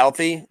stays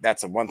healthy,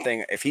 that's the one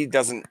thing. If he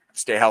doesn't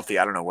stay healthy,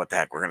 I don't know what the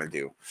heck we're going to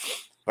do.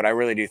 But I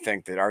really do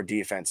think that our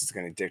defense is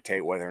going to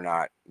dictate whether or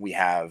not we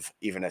have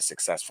even a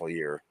successful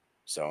year.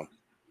 So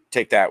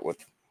take that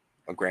with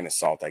a grain of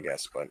salt, I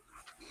guess. But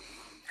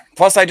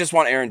plus, I just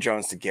want Aaron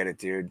Jones to get it,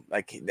 dude.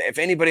 Like, if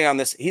anybody on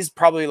this, he's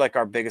probably like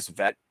our biggest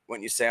vet,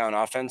 wouldn't you say, on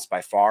offense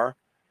by far?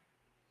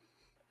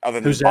 Other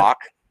than Bach.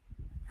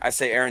 I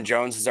say Aaron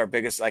Jones is our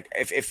biggest. Like,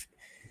 if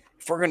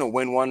we're going to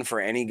win one for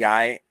any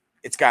guy,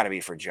 it's got to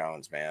be for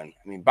Jones, man.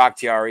 I mean,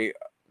 Bakhtiari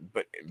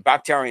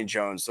and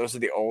Jones, those are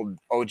the old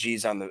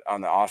OGs on the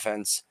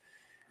offense.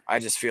 I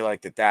just feel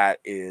like that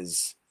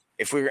is,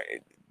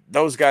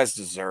 those guys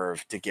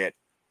deserve to get.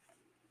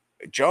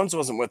 Jones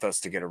wasn't with us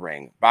to get a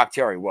ring.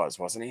 Bakhtiari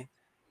wasn't he?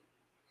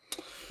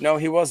 No,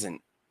 he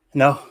wasn't.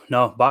 No,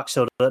 Bach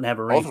still doesn't have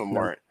a ring. Both of them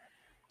weren't.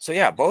 So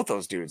yeah, both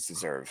those dudes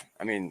deserve.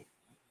 I mean,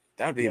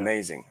 that would be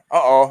amazing.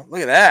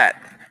 Look at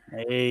that.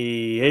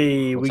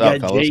 Hey, we got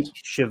fellas? Jake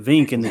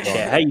Shavink in the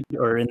chat.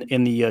 Or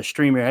in the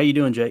stream here. How you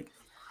doing, Jake?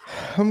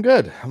 I'm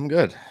good.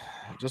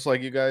 Just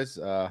like you guys,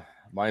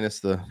 minus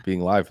the being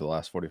live for the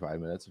last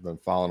 45 minutes. I've been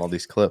following all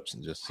these clips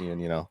and just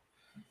seeing,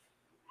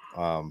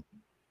 how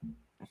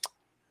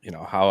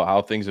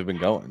things have been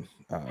going,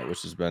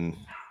 which has been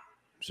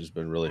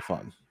really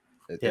fun.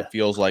 It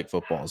feels like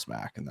football is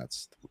back, and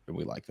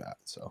we like that.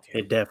 So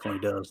it definitely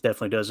does.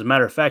 As a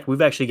matter of fact,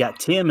 we've actually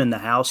got Tim in the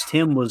house.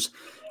 Tim was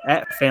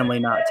at family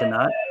night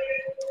tonight.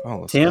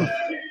 Oh, Tim,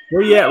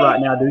 where you at right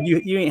now, dude?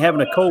 You ain't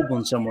having a cold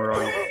one somewhere,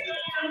 are you?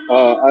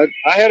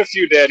 I had a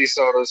few daddy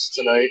sodas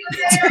tonight.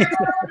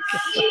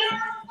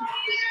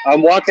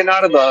 I'm walking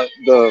out of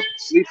the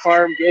Fleet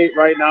Farm gate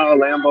right now,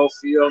 Lambeau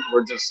Field.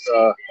 We're just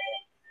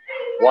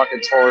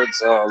walking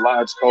towards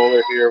Lodge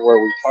Kohler here where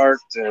we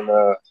parked. And,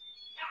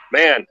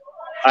 man,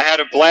 I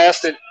had a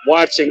blast at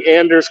watching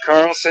Anders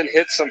Carlson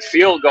hit some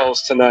field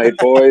goals tonight,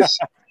 boys.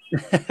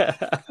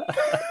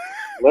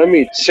 Let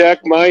me check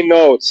my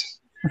notes.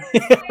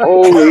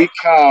 Holy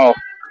cow.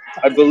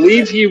 I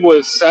believe he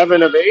was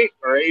 7 of 8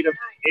 or 8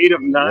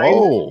 of 9.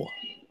 Whoa.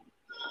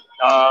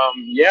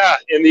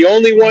 And the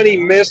only one he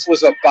missed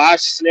was a botch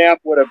snap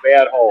with a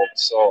bad hold.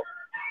 So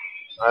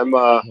I'm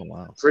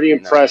pretty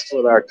impressed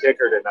with our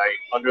kicker tonight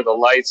under the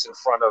lights in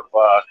front of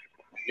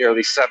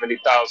nearly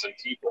 70,000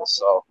 people.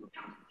 So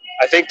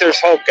I think there's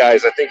hope,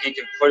 guys. I think he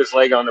can put his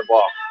leg on the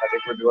ball. I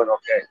think we're doing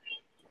okay.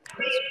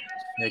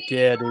 Heck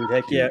yeah, dude.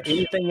 Heck yeah.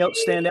 Anything else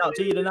stand out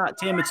to you tonight,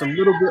 Tim? It's a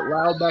little bit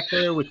loud back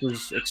there, which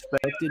was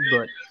expected,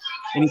 but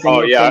anything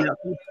else stand out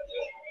to you?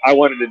 I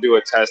wanted to do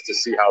a test to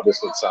see how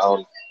this would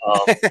sound.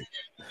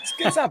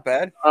 It's not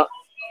bad.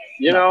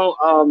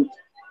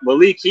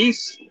 Malik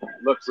Heath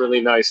looked really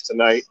nice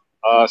tonight.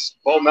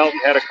 Bo Melton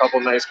had a couple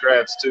nice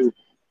grabs too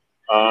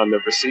on the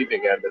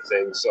receiving end of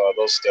things, so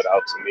those stood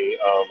out to me.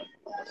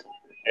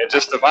 And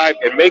just the vibe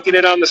and making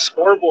it on the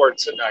scoreboard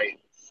tonight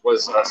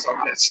was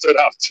something that stood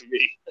out to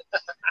me.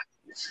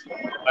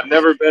 I've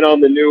never been on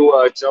the new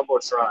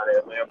Jumbotron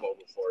at Lambeau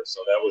before, so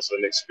that was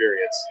an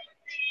experience.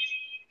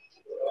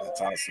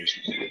 That's awesome.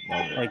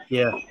 Like,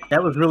 yeah,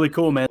 that was really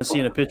cool, man.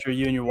 Seeing a picture of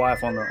you and your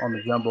wife on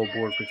the jumbo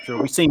board for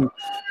sure. We seen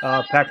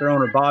Packer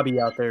owner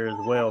Bobby out there as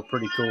well.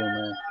 Pretty cool,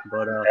 man.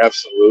 But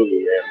absolutely,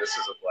 man. This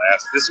is a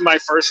blast. This is my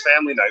first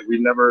family night.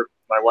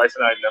 My wife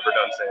and I had never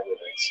done family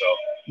night, so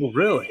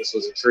really, this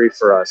was a treat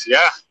for us.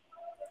 Yeah,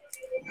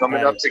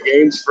 coming up to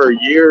games for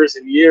years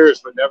and years,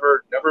 but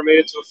never made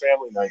it to a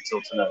family night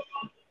till tonight.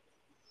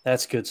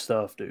 That's good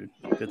stuff, dude.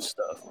 Good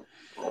stuff.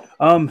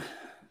 All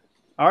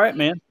right,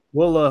 man.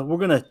 Well, we're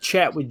gonna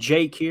chat with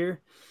Jake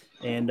here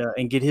and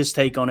get his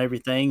take on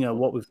everything,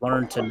 what we've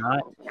learned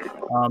tonight.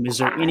 Is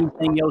there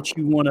anything else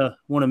you wanna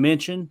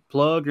mention,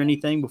 plug, or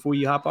anything before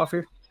you hop off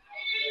here?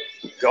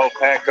 Go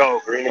Pack,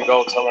 go green and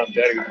gold till I'm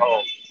dead and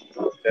home.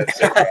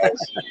 That's it, guys.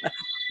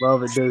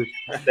 Love it, dude.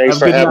 Thanks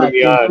for having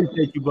me on.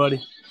 Appreciate you, buddy.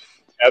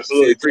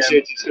 Absolutely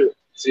appreciate you too.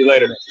 See you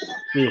later.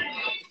 See you.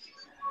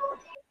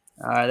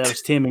 All right, that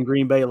was Tim in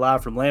Green Bay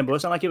live from Lambeau. It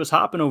sounded like it was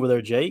hopping over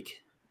there, Jake.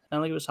 It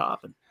sounded like it was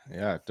hopping.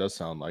 Yeah, it does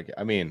sound like it.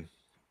 I mean,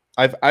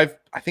 I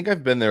think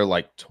I've been there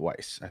like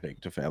twice, I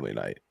think, to family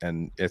night,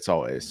 and it's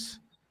always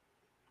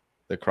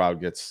the crowd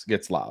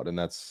gets loud, and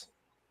that's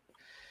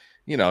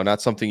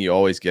not something you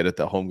always get at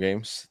the home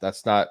games.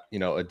 That's not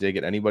a dig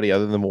at anybody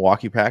other than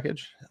Milwaukee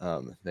Package.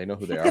 They know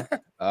who they are.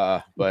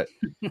 But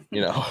it's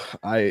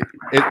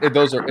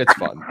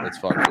fun. It's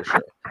fun for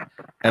sure.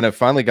 And I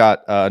finally got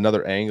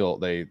another angle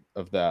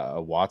of the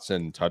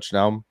Watson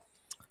touchdown.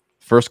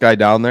 First guy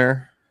down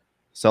there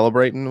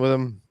celebrating with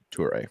him,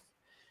 Toure.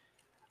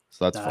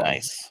 So that's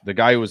nice. Fun. The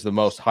guy who was the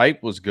most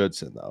hype was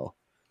Goodson, though.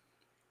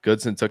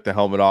 Goodson took the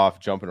helmet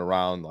off, jumping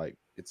around. Like,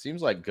 it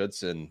seems like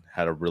Goodson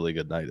had a really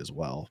good night as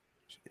well.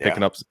 Yeah.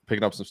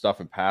 Picking up some stuff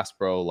in pass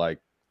pro, like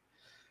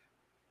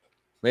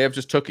may have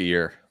just took a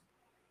year.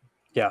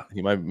 Yeah,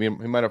 he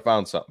might have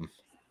found something.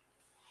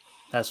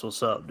 That's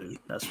what's up, dude.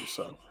 That's what's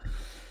up.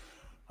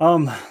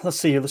 Let's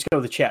see here. Let's go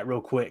to the chat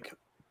real quick.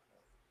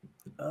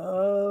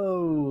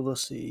 Oh,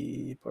 let's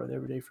see. Part of the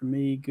everyday for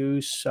me,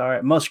 Goose. All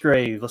right,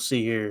 Musgrave. Let's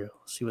see here.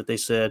 Let's see what they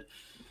said.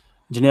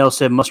 Janelle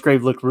said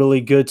Musgrave looked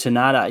really good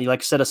tonight. Like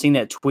I said, I seen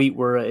that tweet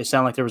where it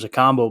sounded like there was a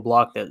combo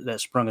block that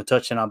sprung a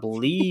touchdown, I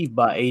believe,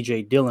 by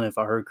A.J. Dillon, if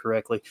I heard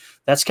correctly.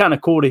 That's kind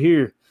of cool to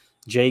hear,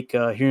 Jake,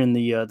 hearing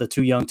the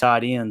two young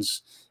tight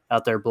ends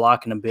out there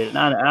blocking a bit. And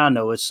I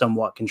know it's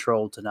somewhat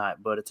controlled tonight,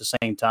 but at the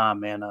same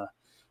time, man, I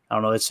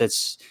don't know.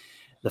 It's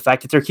the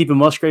fact that they're keeping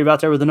Musgrave out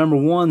there with the number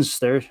ones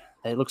there.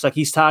 It looks like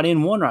he's tied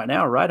in one right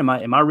now, right? Am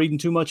I reading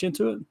too much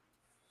into it?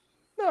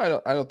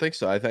 No, I don't think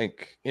so. I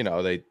think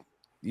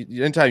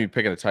anytime you're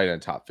picking a tight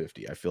end top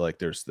 50, I feel like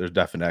there's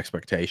definite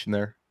expectation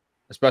there,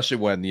 especially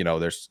when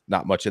there's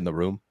not much in the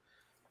room.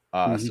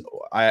 So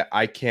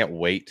I can't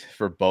wait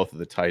for both of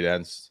the tight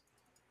ends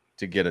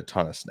to get a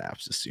ton of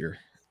snaps this year.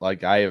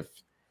 Like I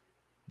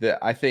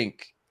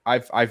think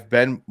I've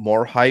been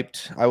more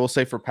hyped, I will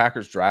say, for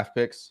Packers draft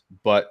picks,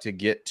 but to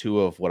get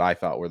two of what I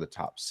thought were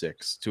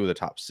two of the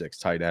top six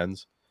tight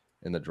ends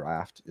in the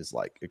draft is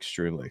like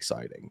extremely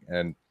exciting.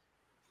 And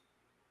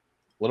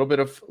a little bit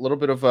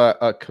of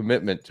a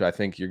commitment to, I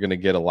think you're going to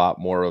get a lot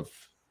more of.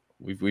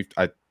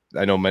 I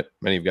know many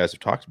of you guys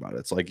have talked about it.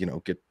 It's like,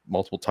 get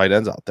multiple tight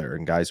ends out there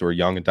and guys who are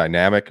young and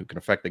dynamic who can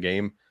affect the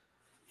game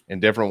in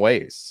different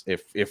ways.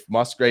 If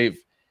Musgrave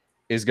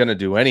is going to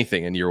do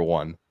anything in year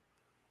one,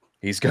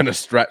 he's going to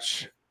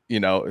stress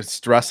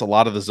a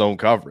lot of the zone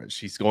coverage.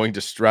 He's going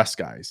to stress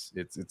guys.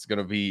 It's going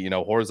to be,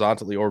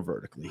 horizontally or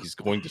vertically. He's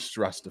going to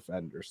stress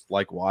defenders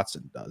like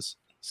Watson does.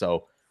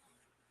 So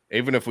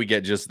even if we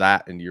get just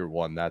that in year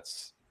one,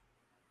 that's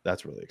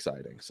really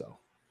exciting. So,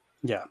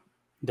 yeah,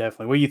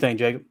 definitely. What do you think,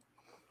 Jacob?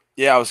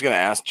 Yeah, I was going to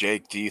ask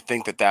Jake, do you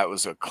think that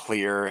was a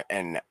clear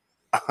and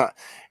a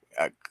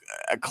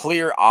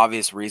clear,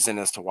 obvious reason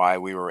as to why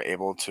we were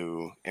able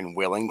to and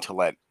willing to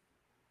let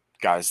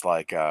guys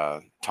like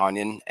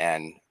Tanyan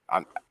and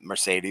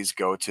Mercedes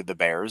go to the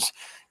Bears,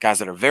 guys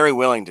that are very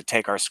willing to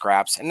take our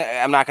scraps? And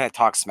I'm not going to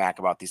talk smack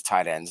about these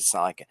tight ends. It's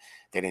not like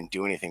they didn't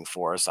do anything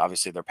for us.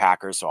 Obviously, they're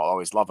Packers, so I'll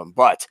always love them.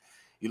 But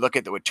you look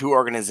at with two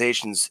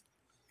organizations,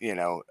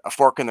 a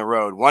fork in the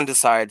road. One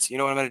decides,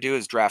 what I'm going to do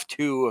is draft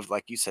two of,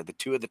 like you said, the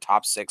two of the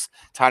top six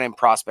tight end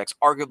prospects,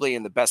 arguably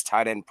in the best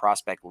tight end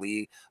prospect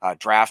league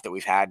draft that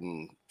we've had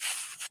in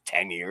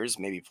 10 years,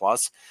 maybe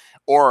plus.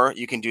 Or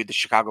you can do the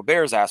Chicago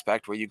Bears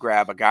aspect where you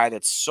grab a guy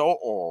that's so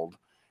old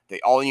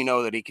that all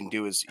that he can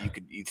do is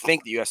you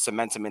think that you have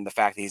cement him in the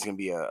fact that he's going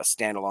to be a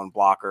standalone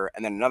blocker.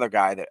 And then another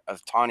guy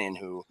of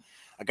Tanyan,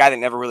 a guy that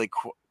never really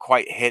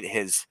quite hit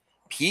his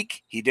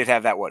peak. He did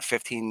have that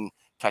 15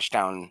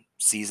 touchdown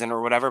season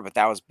or whatever, but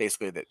that was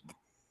basically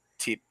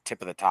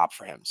tip of the top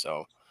for him.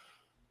 So,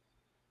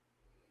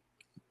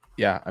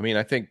 yeah, I mean,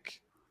 I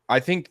think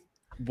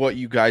what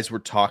you guys were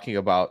talking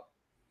about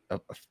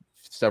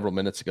several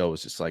minutes ago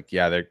was just like,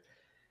 yeah,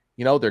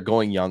 they're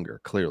going younger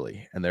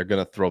clearly, and they're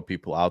going to throw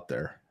people out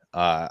there.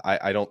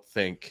 I don't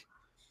think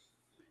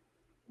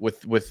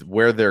with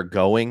where they're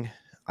going,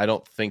 I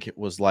don't think it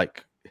was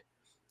like,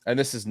 and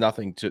this is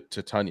nothing to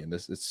Tunyon.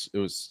 It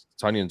was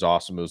Tunyon's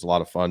awesome. It was a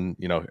lot of fun.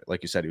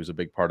 Like you said, he was a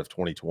big part of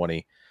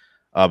 2020.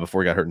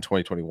 Before he got hurt in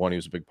 2021, he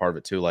was a big part of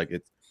it too.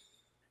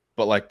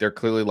 But like they're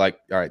clearly like,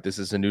 all right, this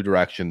is a new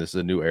direction. This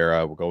is a new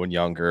era. We're going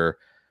younger.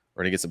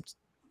 We're gonna get some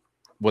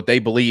what they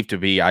believe to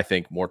be, I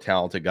think, more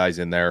talented guys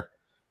in there,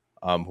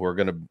 who are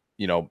gonna,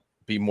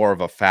 be more of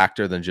a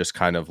factor than just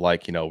kind of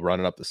like,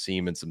 running up the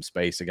seam in some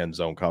space against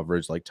zone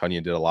coverage like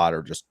Tunyon did a lot,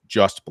 or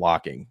just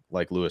blocking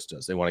like Lewis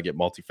does. They want to get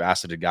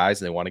multifaceted guys,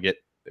 and they want to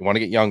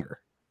get younger,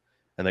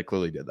 and they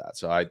clearly did that.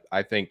 So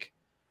I think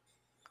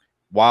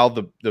while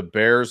the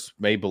Bears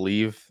may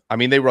believe, I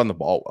mean, they run the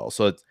ball well,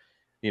 so it's,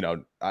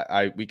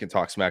 we can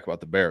talk smack about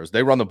the Bears.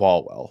 They run the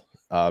ball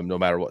well, no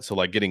matter what. So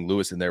like getting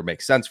Lewis in there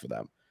makes sense for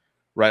them,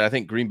 right? I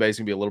think Green Bay's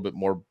gonna be a little bit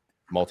more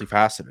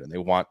multifaceted, and they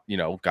want,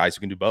 guys who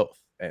can do both,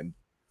 and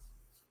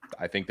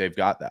I think they've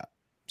got that.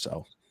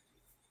 So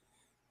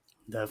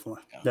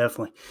definitely,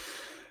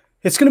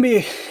 it's gonna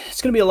be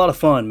a lot of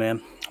fun,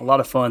 man. A lot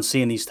of fun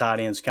seeing these tight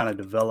ends kind of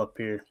develop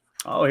here.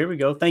 Oh, here we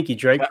go. Thank you,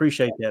 Drake.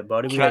 Appreciate that,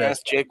 buddy. Can I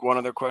ask Jake one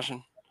other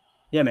question?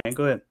 Yeah, man.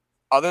 Go ahead.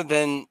 Other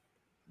than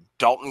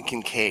Dalton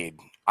Kincaid,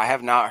 I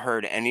have not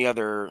heard any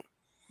other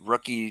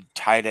rookie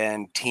tight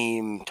end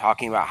team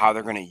talking about how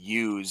they're going to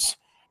use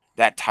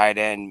that tight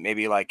end.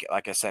 Maybe like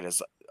I said,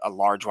 as a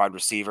large wide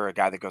receiver, a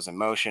guy that goes in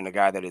motion, a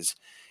guy that is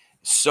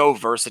so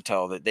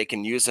versatile that they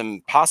can use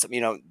him.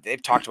 Possibly,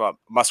 they've talked about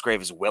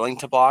Musgrave is willing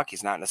to block.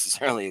 He's not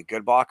necessarily a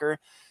good blocker,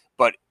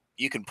 but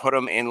you can put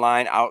him in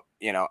line out,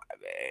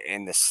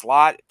 in the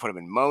slot, put him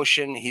in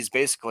motion. He's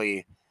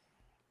basically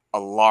a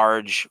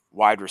large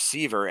wide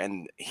receiver,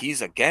 and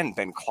he's again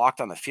been clocked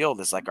on the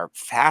field as like our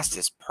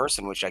fastest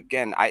person, which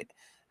again,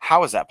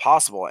 how is that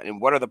possible?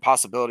 And what are the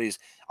possibilities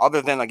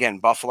other than, again,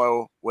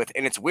 Buffalo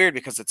and it's weird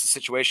because it's a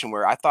situation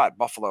where I thought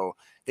Buffalo,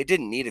 they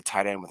didn't need a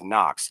tight end with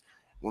Knox.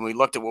 When we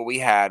looked at what we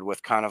had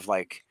with kind of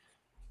like,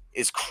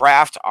 is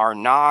Kraft our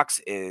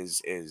Knox?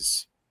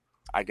 Is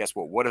I guess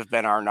what would have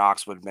been our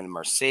Knox would have been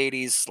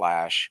Mercedes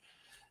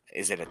 /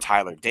 is it a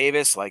Tyler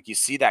Davis? Like you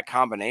see that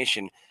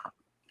combination.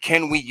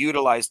 Can we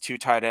utilize two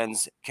tight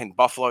ends? Can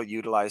Buffalo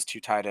utilize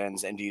two tight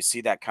ends? And do you see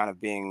that kind of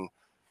being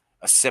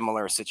a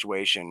similar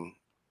situation?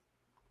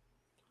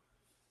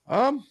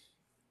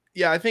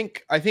 Yeah, I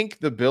think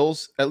the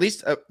Bills, at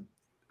least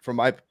from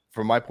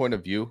my point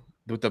of view,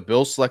 with the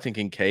Bills selecting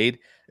Kincaid,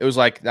 it was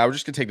like, now we're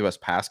just gonna take the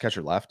best pass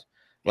catcher left.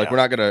 Like we're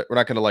not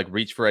gonna like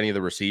reach for any of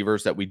the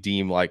receivers that we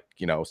deem like,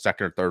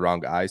 second or third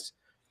round guys.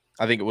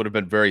 I think it would have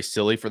been very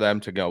silly for them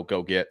to go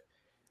get.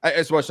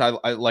 As much as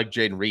I like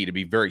Jaden Reed, it'd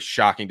be very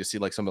shocking to see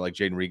like somebody like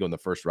Jaden Reed go in the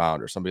first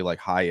round, or somebody like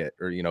Hyatt,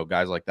 or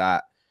guys like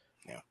that.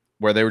 Yeah,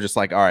 where they were just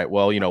like, all right,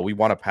 well, we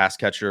want a pass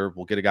catcher.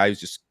 We'll get a guy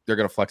who's they're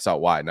going to flex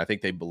out wide, and I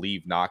think they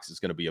believe Knox is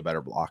going to be a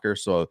better blocker.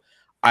 So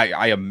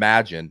I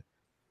imagine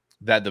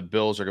that the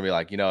Bills are going to be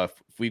like,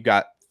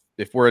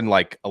 if we're in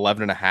like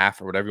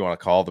 11.5 or whatever you want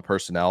to call the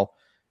personnel,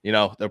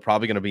 they're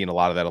probably going to be in a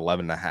lot of that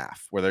 11.5,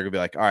 where they're going to be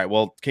like, all right,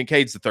 well,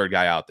 Kincaid's the third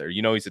guy out there.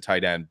 He's a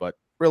tight end, but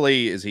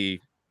really, is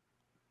he?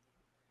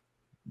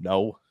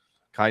 No,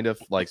 kind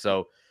of like,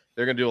 so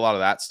they're going to do a lot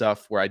of that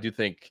stuff, where I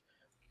think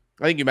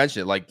you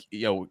mentioned it, like,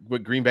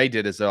 what Green Bay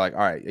did is they're like, all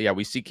right, yeah,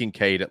 we see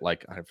Kincaid at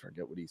like, I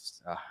forget what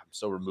he's, I'm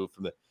so removed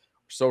from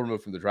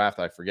the draft,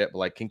 I forget, but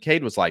like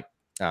Kincaid was like,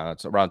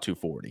 it's around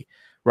 240,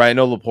 right? I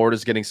know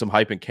Laporta's getting some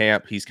hype in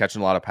camp. He's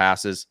catching a lot of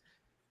passes.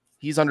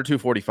 He's under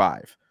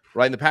 245,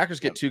 right? And the Packers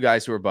get two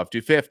guys who are above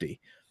 250,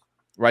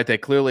 right? They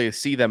clearly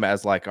see them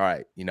as like, all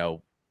right,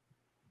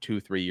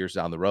 2-3 years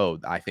down the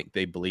road, I think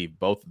they believe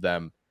both of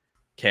them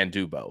can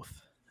do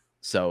both.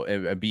 So,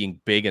 and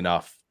being big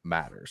enough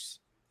matters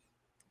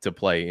to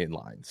play in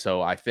line.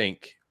 So I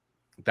think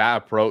that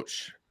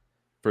approach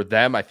for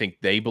them, I think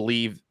they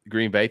believe,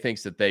 Green Bay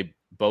thinks that they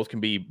both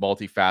can be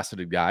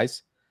multifaceted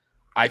guys.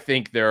 I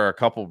think there are a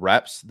couple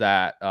reps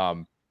that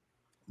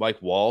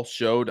Mike Wall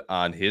showed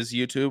on his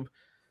YouTube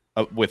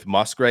with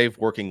Musgrave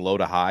working low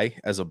to high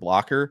as a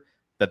blocker,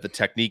 that the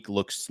technique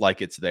looks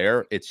like it's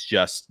there. It's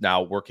just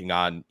now working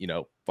on,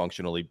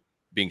 functionally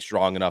being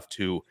strong enough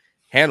to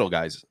handle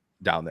guys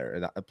down there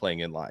and playing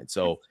in line.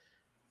 So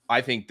I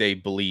think they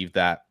believe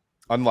that,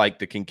 unlike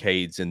the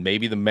Kincaids and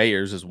maybe the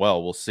Mayers as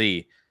well, we'll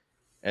see,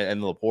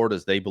 and the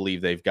Laportas, they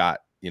believe they've got,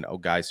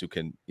 guys who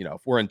can,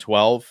 if we're in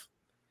 12,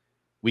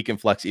 we can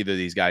flex either of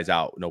these guys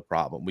out, no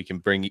problem. We can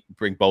bring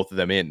both of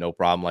them in, no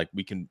problem. Like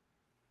we can,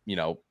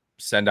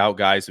 send out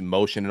guys in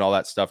motion and all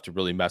that stuff to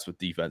really mess with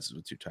defenses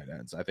with two tight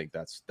ends. I think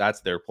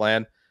that's their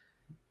plan.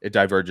 It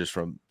diverges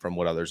from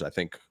what others, I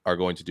think, are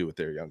going to do with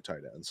their young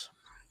tight ends.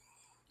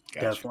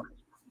 Gotcha. Definitely.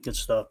 Good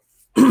stuff.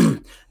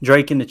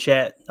 Drake in the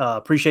chat.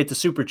 Appreciate the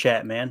super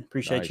chat, man.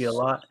 Appreciate you a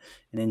lot.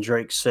 And then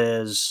Drake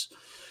says,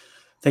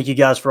 Thank you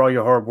guys for all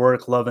your hard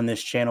work, loving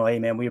this channel. Hey,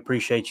 man, we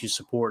appreciate you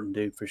supporting,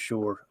 dude, for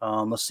sure.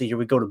 Let's see here.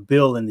 We go to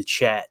Bill in the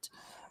chat.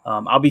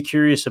 I'll be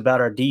curious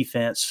about our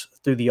defense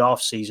through the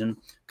offseason,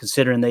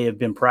 considering they have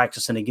been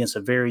practicing against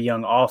a very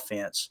young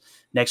offense.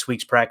 Next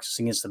week's practice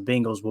against the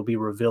Bengals will be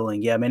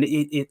revealing. Yeah, man,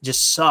 it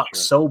just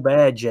sucks so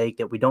bad, Jake,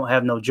 that we don't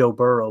have no Joe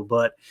Burrow.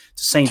 But at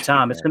the same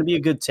time, it's going to be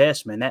a good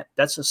test, man.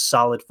 That's a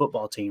solid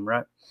football team,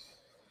 right?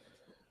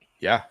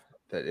 Yeah,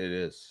 that it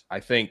is. I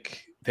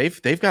think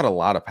they've got a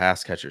lot of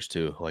pass catchers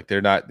too. Like they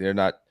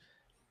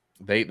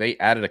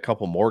added a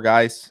couple more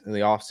guys in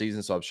the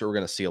offseason, so I'm sure we're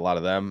going to see a lot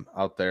of them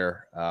out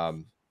there.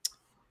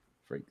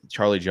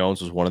 Charlie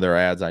Jones was one of their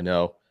ads, I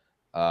know.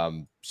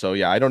 So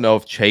yeah, I don't know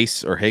if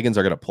Chase or Higgins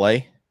are going to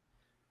play.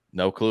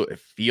 No clue. It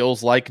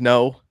feels like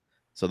no.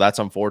 So that's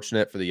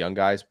unfortunate for the young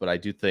guys, but I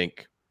do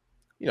think,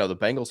 the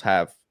Bengals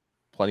have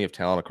plenty of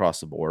talent across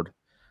the board.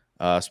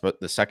 But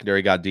the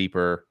secondary got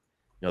deeper.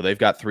 They've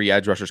got 3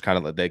 edge rushers.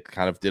 They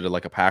kind of did it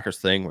like a Packers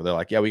thing where they're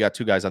like, yeah, we got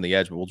 2 guys on the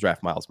edge, but we'll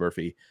draft Myles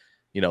Murphy,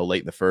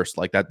 late in the first.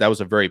 Like that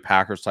was a very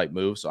Packers type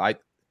move. So I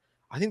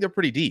think they're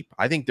pretty deep.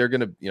 I think they're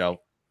going to,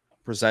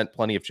 present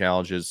plenty of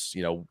challenges,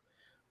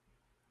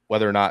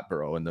 whether or not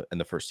Burrow in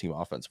the first team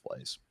offense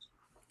plays.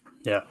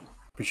 Yeah,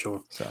 for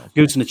sure. So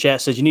Goots in the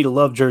chat says you need a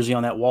love jersey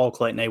on that wall,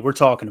 Clayton. Hey, we're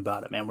talking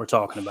about it, man. We're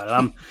talking about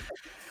it.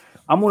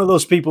 I'm one of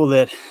those people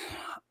that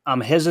I'm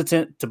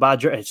hesitant to buy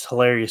jerseys. It's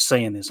hilarious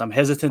saying this. I'm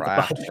hesitant to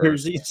buy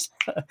jerseys,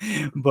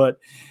 but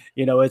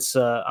it's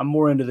I'm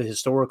more into the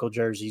historical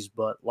jerseys.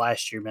 But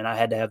last year, man, I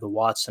had to have the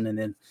Watson, and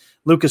then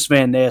Lucas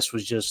Van Ness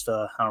was just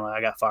I don't know.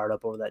 I got fired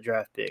up over that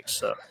draft pick.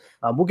 So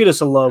we'll get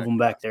us a love one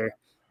back there.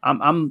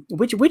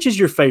 Which is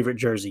your favorite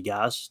jersey,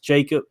 guys?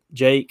 Jake.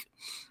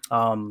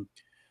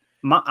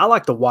 I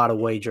like the wide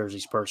away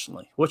jerseys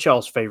personally. What's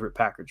y'all's favorite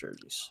Packer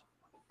jerseys?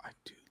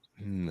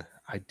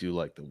 I do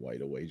like the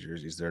white away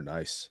jerseys. They're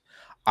nice.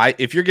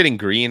 If you're getting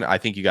green, I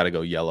think you got to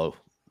go yellow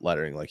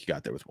lettering like you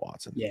got there with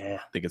Watson. Yeah,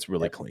 I think it's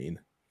really clean.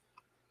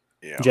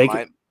 Yeah,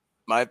 Jacob?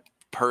 my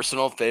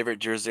personal favorite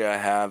jersey I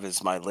have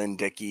is my Lynn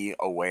Dickey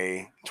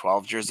away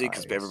 12 jersey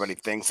because everybody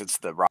thinks it's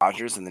the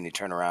Rodgers, and then you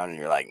turn around and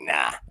you're like,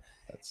 nah,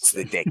 it's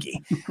the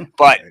Dickey.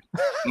 But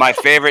my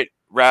favorite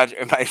my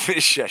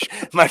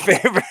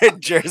favorite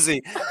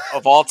jersey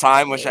of all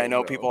time, which I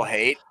know people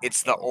hate,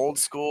 it's the old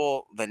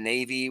school, the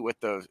navy with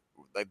the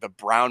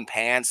brown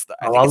pants.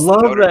 I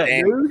love that,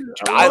 dude.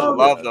 I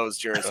love those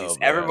jerseys.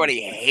 Everybody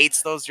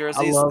hates those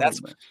jerseys.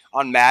 That's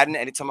on Madden.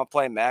 Anytime I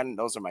play Madden,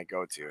 those are my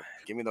go-to.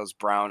 Give me those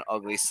brown,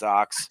 ugly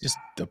socks. Just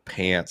the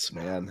pants,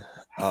 man.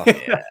 Oh,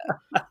 yeah.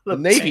 The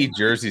navy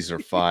jerseys are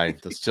fine.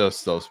 It's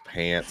just those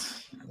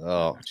pants.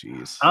 Oh,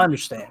 jeez. I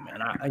understand,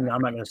 man. I'm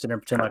not going to sit there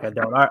and pretend like I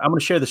don't. All right, I'm going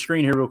to share the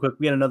screen here real quick.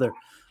 We got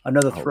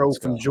another throw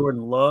from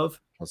Jordan Love.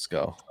 Let's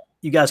go.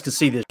 You guys can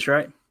see this,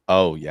 right?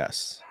 Oh,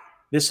 yes.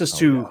 This is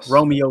to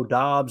Romeo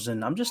Dobbs,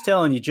 and I'm just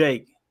telling you,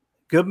 Jake,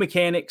 good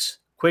mechanics,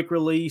 quick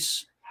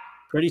release,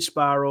 pretty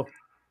spiral.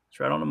 It's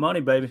right on the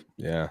money, baby.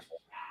 Yeah.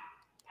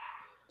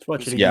 That's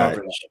what you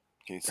Can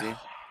you see?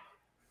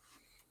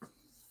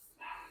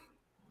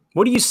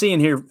 What are you seeing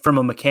here from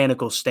a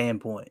mechanical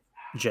standpoint,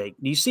 Jake?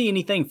 Do you see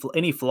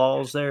any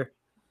flaws there?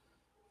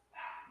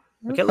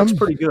 Okay, it looks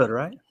pretty good,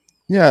 right?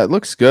 Yeah, it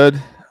looks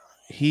good.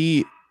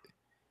 He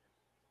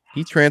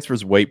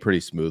transfers weight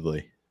pretty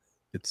smoothly.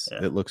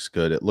 It looks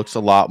good. It looks a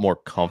lot more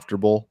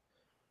comfortable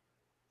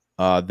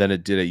than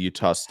it did at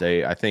Utah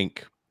State. I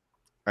think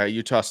at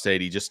Utah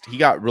State he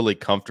got really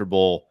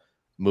comfortable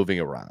moving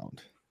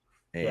around,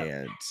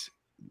 and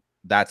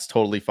that's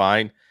totally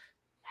fine.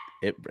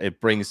 It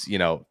brings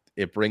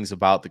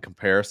about the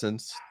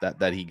comparisons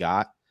that he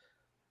got.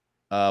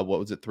 What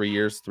was it? 3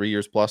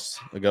 years plus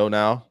ago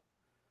now.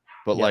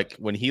 But like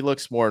when he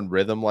looks more in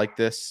rhythm like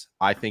this,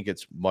 I think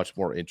it's much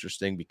more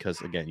interesting because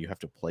again, you have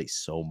to play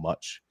so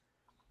much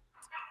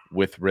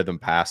with rhythm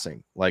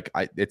passing. Like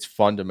it's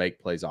fun to make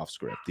plays off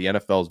script. The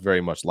NFL is very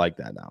much like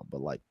that now,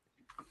 but like,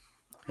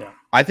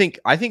 I think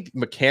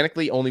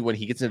mechanically only when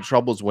he gets into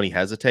trouble is when he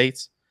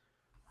hesitates.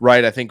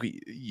 Right. I think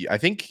you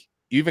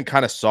even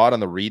kind of saw it on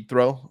the read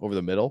throw over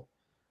the middle.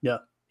 Yeah.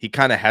 He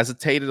kind of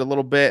hesitated a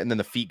little bit and then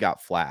the feet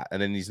got flat and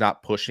then he's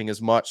not pushing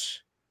as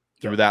much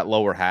through that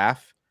lower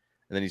half.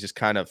 And then he's just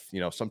kind of,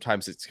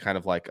 sometimes it's kind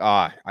of like,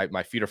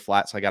 my feet are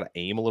flat. So I got to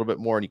aim a little bit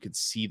more. And you could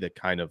see the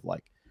kind of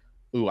like,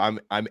 ooh, I'm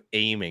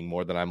aiming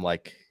more than I'm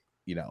like,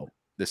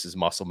 this is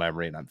muscle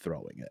memory and I'm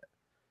throwing it.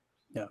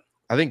 Yeah.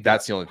 I think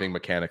that's the only thing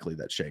mechanically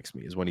that shakes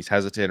me is when he's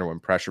hesitant or when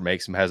pressure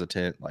makes him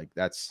hesitant. Like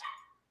that's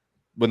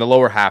when the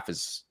lower half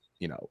is,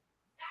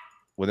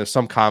 when there's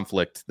some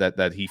conflict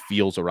that he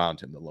feels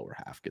around him, the lower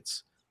half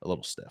gets a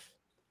little stiff.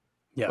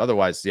 Yeah. But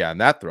otherwise, in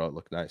that throw, it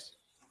looked nice.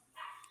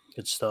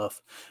 Good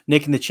stuff.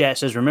 Nick in the chat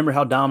says, remember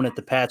how dominant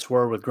the Pats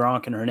were with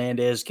Gronk and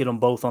Hernandez, get them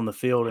both on the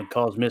field and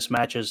cause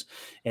mismatches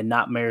and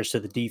nightmares to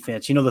the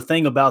defense. The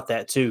thing about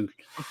that too,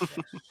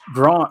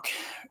 Gronk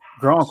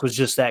was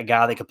just that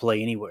guy that could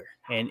play anywhere.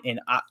 And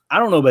I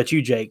don't know about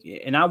you, Jake,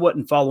 and I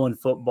wasn't following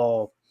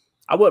football.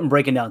 I wasn't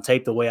breaking down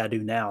tape the way I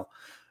do now.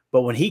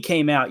 But when he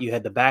came out, you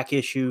had the back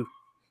issue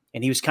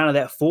and he was kind of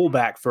that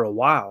fullback for a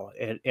while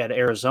at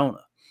Arizona.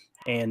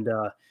 And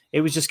it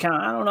was just kind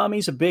of, I don't know. I mean,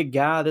 he's a big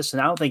guy, and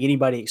I don't think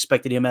anybody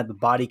expected him to have the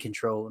body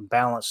control and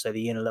balance that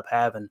he ended up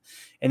having.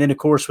 And then, of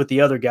course, with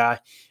the other guy,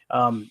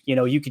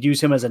 you could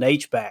use him as an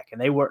H-back, and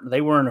they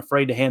weren't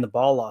afraid to hand the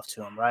ball off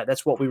to him, right?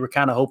 That's what we were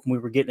kind of hoping we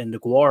were getting in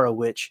DeGuara,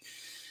 which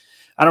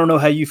I don't know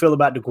how you feel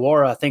about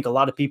DeGuara. I think a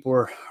lot of people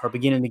are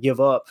beginning to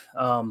give up,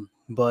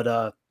 but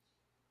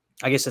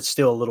I guess it's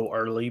still a little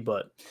early.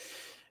 But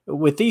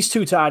with these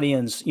two tight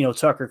ends,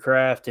 Tucker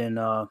Kraft and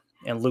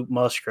Luke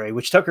Musgrave,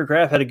 which Tucker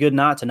Kraft had a good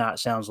night tonight.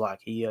 Sounds like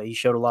he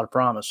showed a lot of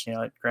promise.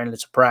 Granted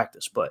it's a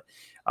practice, but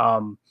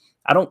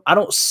I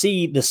don't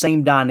see the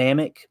same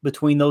dynamic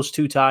between those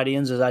two tight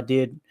ends as I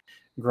did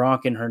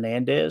Gronk and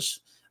Hernandez.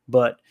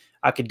 But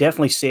I could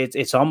definitely see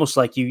it's almost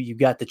like you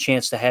got the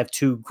chance to have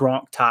two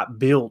Gronk type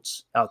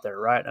builds out there,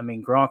 right? I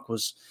mean, Gronk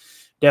was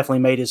definitely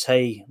made his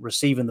hay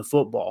receiving the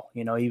football.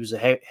 He was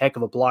a heck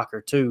of a blocker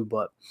too.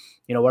 But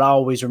what I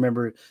always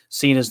remember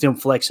seeing is them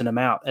flexing him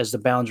out as the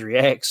boundary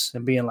X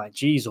and being like,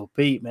 geez, oh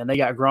Pete, man, they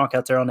got Gronk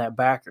out there on that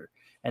backer.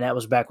 And that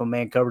was back when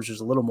man coverage was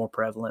a little more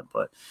prevalent.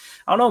 But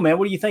I don't know, man.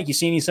 What do you think? You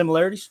see any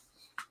similarities?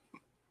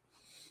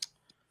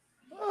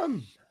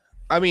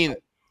 I mean,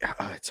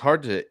 it's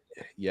hard to,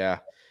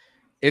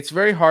 it's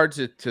very hard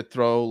to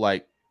throw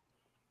like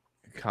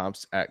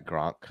comps at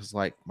Gronk because,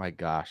 like, my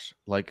gosh,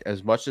 like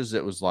as much as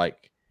it was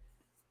like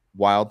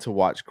wild to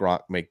watch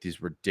Gronk make these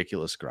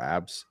ridiculous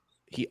grabs,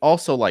 he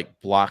also like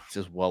blocked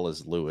as well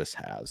as Lewis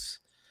has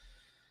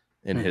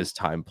in his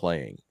time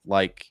playing.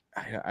 Like,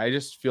 I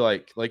just feel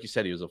like you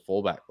said, he was a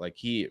fullback. Like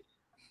the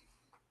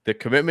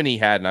commitment he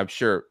had, and I'm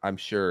sure,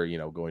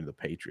 going to the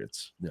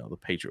Patriots, the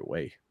Patriot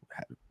way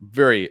had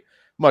very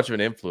much of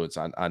an influence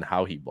on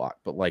how he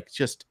blocked. But like, it's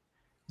just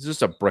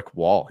a brick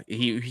wall.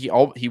 He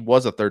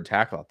was a third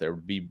tackle out there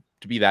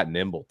to be that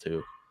nimble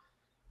too.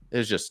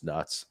 It's just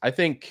nuts. I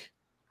think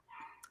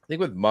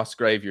with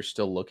Musgrave, you're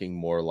still looking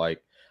more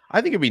like, I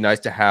think it'd be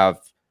nice to have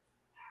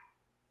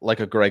like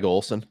a Greg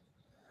Olsen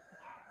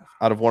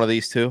out of one of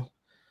these two.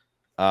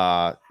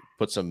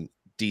 Put some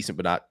decent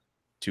but not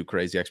too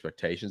crazy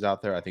expectations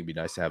out there. I think it'd be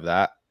nice to have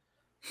that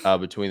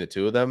between the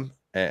two of them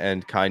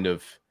and kind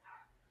of,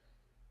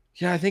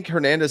 I think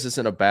Hernandez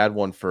isn't a bad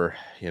one for,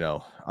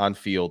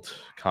 on-field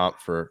comp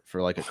for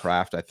like a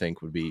Kraft, I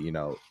think would be,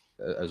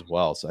 as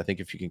well. So I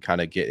think if you can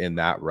kind of get in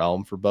that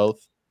realm for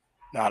both.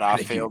 Not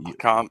off-field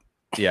comp.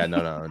 Yeah,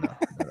 no.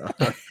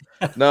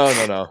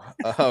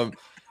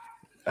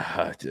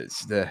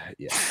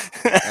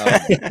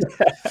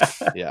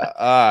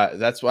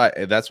 That's why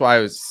I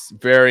was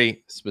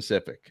very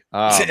specific.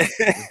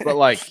 But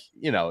like,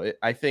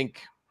 I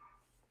think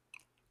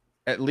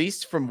at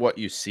least from what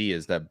you see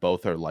is that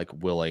both are like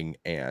willing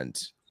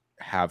and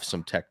have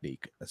some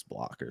technique as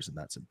blockers, and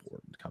that's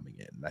important coming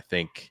in. And I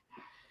think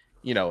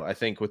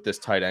with this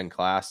tight end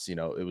class, it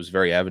was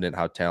very evident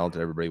how talented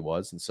everybody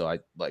was. And so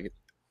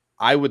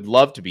I would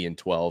love to be in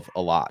 12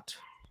 a lot,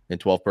 in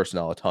 12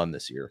 personnel a ton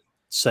this year.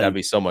 Same. That'd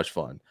be so much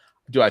fun.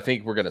 Do I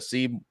think we're going to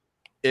see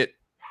it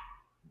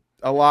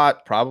a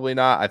lot? Probably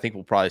not. I think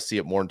we'll probably see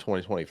it more in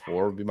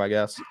 2024 would be my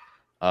guess,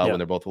 when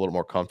they're both a little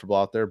more comfortable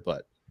out there.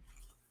 But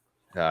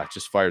it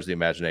just fires the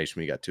imagination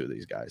when you got two of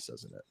these guys,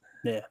 doesn't it?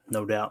 Yeah,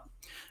 no doubt.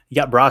 You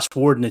got Bryce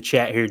Ward in the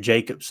chat here.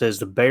 Jacob says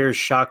the Bears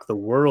shocked the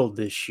world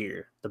this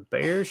year. The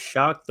Bears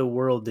shocked the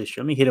world this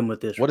year. Let me hit him with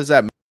this. What does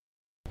that mean?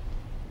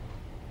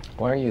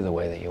 Why are you the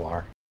way that you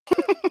are?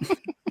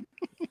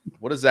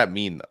 What does that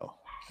mean, though?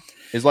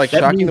 Is like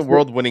shocking the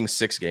world winning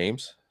 6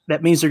 games?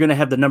 That means they're going to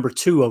have the number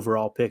 2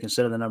 overall pick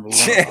instead of the number 1.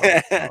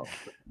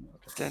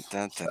 Dun,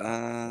 dun,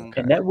 dun.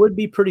 And that would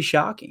be pretty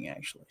shocking,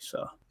 actually.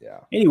 So,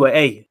 Anyway,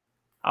 hey,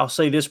 I'll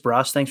say this,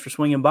 Bryce. Thanks for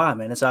swinging by,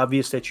 man. It's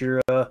obvious that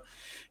your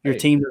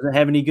team doesn't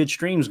have any good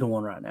streams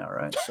going right now,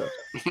 right? So,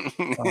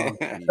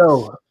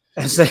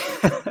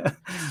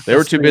 they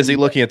were too busy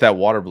looking at that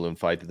water balloon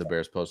fight that the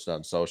Bears posted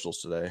on socials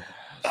today.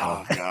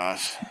 Oh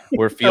gosh,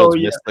 where Fields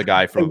missed the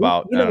guy from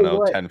about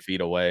 10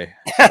 feet away.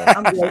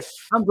 So.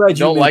 I'm glad you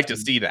don't like to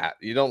see that.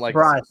 You don't like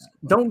Bryce.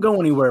 Don't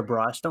go anywhere,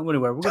 Bryce. Don't go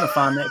anywhere. We're gonna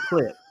find that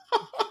clip.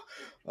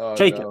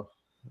 Jacob, no.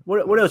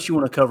 What else you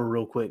want to cover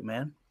real quick,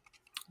 man?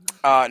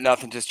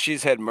 Nothing. Just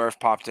Cheesehead Murph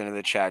popped into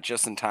the chat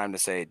just in time to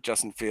say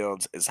Justin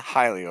Fields is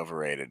highly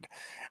overrated.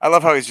 I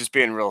love how he's just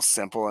being real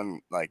simple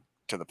and like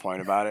to the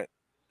point about it.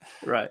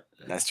 Right.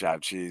 Nice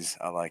job, Cheese.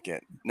 I like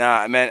it.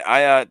 Nah, man,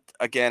 I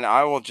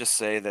will just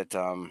say that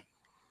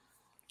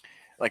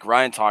like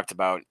Ryan talked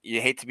about, you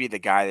hate to be the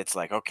guy that's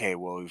like, okay,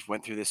 well, we've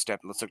went through this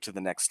step, let's look to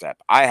the next step.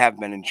 I have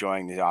been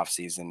enjoying the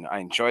offseason. I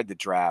enjoyed the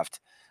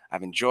draft.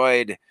 I've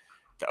enjoyed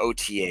the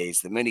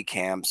OTAs, the mini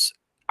camps.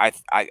 I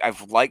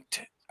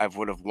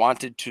would have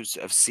wanted to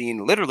have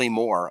seen literally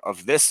more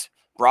of this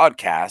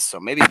broadcast. So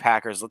maybe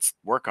Packers, let's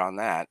work on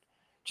that.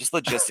 Just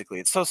logistically,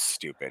 it's so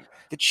stupid.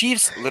 The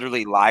Chiefs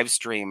literally live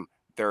stream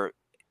their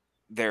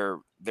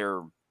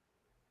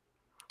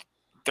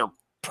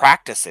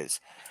practices,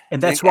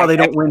 and that's why they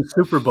don't win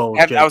Super Bowls.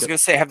 I was going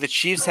to say, have the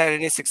Chiefs had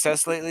any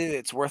success lately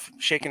that's worth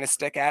shaking a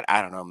stick at?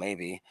 I don't know,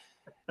 maybe.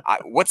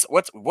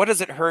 what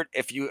does it hurt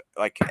if you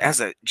like as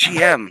a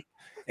GM,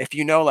 if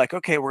you know like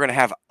okay, we're gonna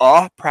have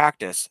a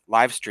practice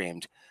live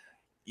streamed,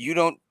 you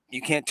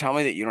can't tell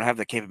me that you don't have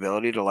the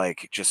capability to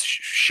like just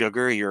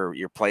sugar your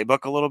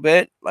playbook a little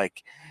bit,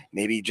 like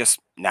maybe just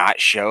not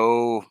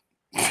show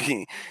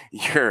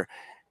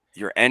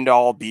your end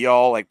all be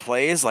all like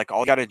plays, like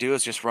all you got to do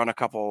is just run a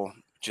couple,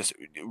 just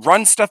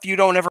run stuff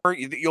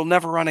you'll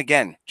never run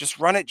again. Just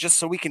run it just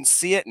so we can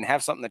see it and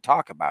have something to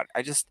talk about.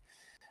 I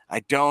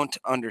don't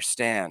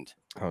understand.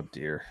 Oh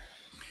dear.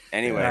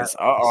 Anyways,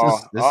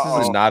 this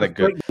is not a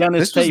good.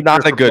 This was tape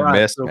not here a for good Bryce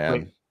miss, real man.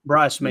 quick.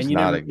 Bryce, man, This you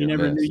is not never a good knew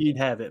miss. you'd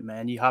have it,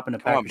 man. You hop in the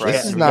Come on, Packers Bryce.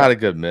 chat. This is not a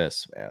good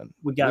miss, man.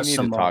 We got need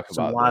some to talk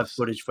about live this.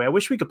 footage for you. I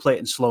wish we could play it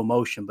in slow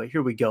motion, but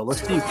here we go.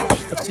 Let's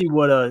see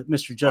what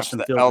Mr. Justin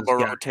the Fields elbow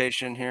has got.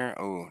 rotation here.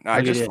 Oh, no,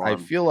 I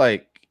feel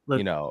like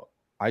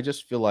I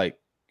just feel like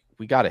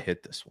we got to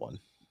hit this one.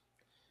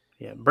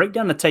 Yeah, break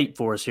down the tape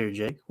for us here,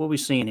 Jake. What are we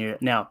seeing here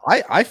now?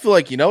 I feel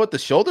like the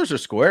shoulders are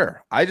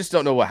square. I just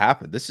don't know what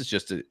happened. This is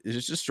just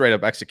it's just straight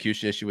up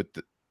execution issue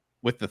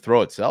with the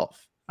throw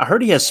itself. I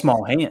heard he has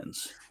small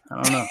hands.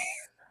 I don't know.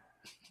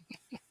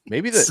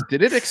 Maybe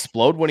did it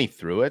explode when he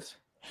threw it?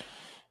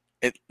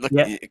 It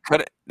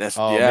could.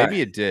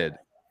 Maybe it did.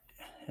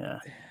 Yeah,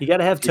 you got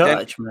to have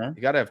touch, man.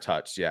 You got to have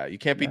touch. Yeah, you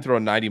can't be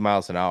throwing 90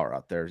 miles an hour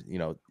out there.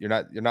 You're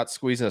not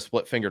squeezing a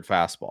split fingered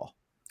fastball.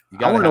 You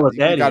got to know what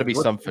that is. Got to be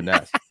some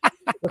finesse.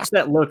 What's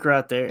that look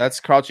right there? That's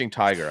Crouching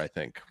Tiger, I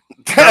think.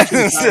 I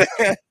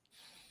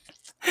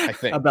think. I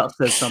about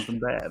said something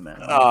bad,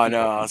 man. Oh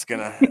no,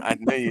 I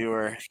knew you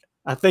were.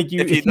 I think you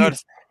were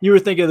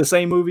thinking of the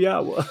same movie I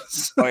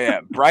was. Oh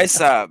yeah, Bryce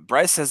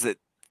says that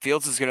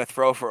Fields is going to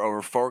throw for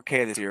over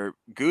 4K this year.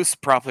 Goose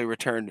promptly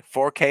returned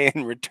 4K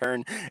in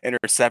return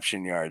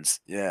interception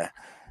yards. Yeah,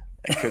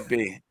 it could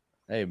be.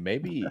 Hey,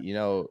 maybe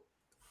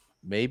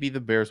maybe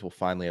the Bears will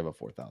finally have a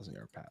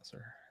 4,000-yard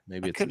passer.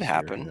 Maybe it could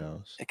happen. Who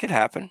knows? It could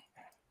happen.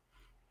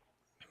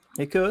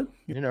 It could.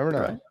 You never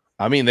know. Right.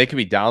 I mean, they could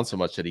be down so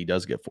much that he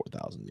does get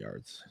 4,000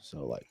 yards.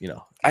 So, like,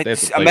 I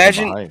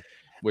imagine, behind,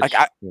 which,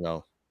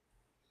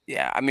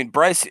 Yeah, I mean,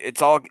 Bryce,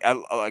 it's all,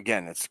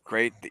 again, it's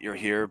great that you're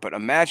here, but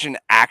imagine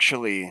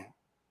actually,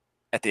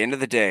 at the end of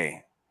the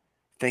day,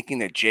 thinking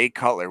that Jay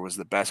Cutler was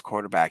the best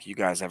quarterback you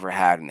guys ever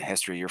had in the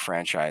history of your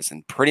franchise.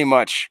 And pretty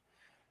much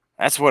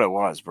that's what it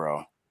was,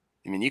 bro.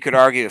 I mean, you could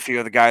argue a few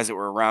of the guys that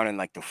were around in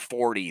like the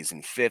 40s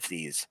and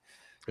 50s.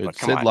 Dude,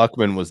 Sid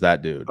Luckman was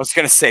that dude. I was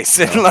going to say,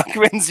 Sid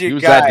Luckman's your guy. He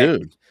was that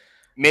dude.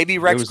 Maybe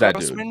Rex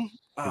Grossman? He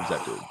was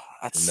that dude.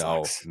 That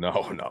sucks. No.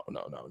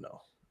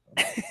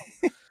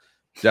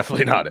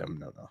 Definitely not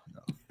him. No.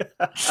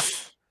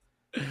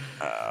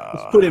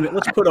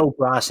 Let's put old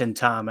Bryce in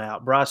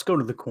timeout. Bryce, go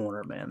to the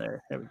corner, man.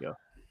 There we go.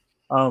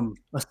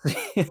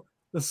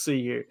 Let's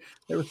see here.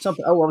 There was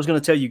something. Oh, I was going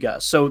to tell you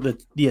guys. So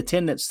the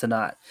attendance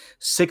tonight,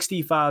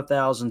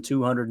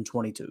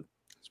 65,222.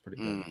 That's pretty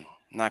good.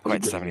 Not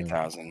quite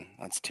 70,000.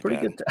 That's too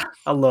bad. Good.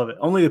 I love it.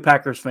 Only the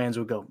Packers fans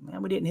would go,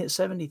 man, we didn't hit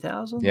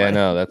 70,000. Yeah,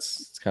 no,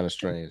 it's kind of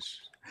strange.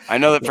 I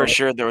know that for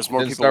sure. There was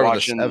more people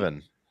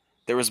watching.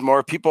 There was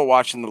more people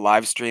watching the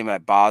live stream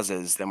at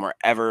Boz's than were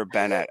ever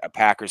been at a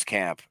Packers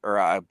camp or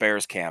a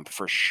Bears camp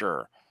for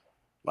sure.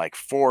 Like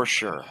for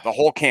sure, the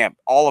whole camp,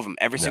 all of them,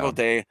 every single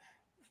day,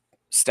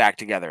 stacked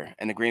together,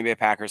 and the Green Bay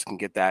Packers can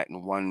get that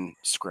in one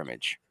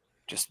scrimmage.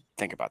 Just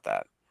think about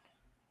that.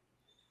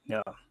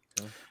 Yeah.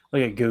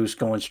 Look at Goose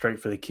going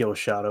straight for the kill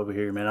shot over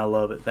here, man. I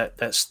love it.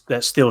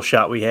 That still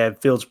shot we have.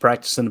 Fields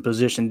practicing the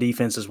position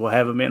defenses will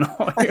have him in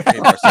all here. Hey,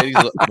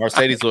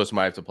 Mercedes Lewis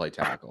might have to play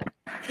tackle.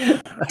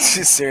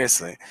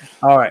 Seriously.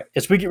 All right.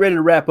 As we get ready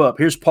to wrap up,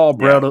 here's Paul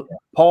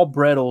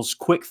Brettle's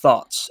quick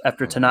thoughts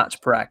after tonight's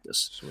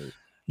practice. Sweet.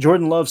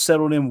 Jordan Love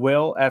settled in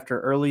well after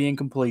early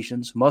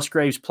incompletions.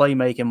 Musgrave's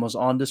playmaking was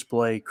on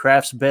display.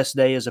 Kraft's best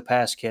day as a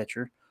pass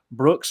catcher.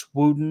 Brooks,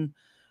 Wooden,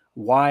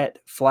 Wyatt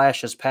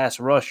flash as pass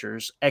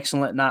rushers.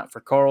 Excellent night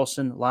for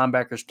Carlson.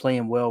 Linebackers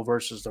playing well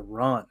versus the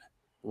run.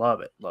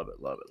 Love it.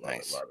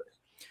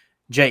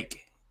 Jake,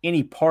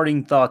 any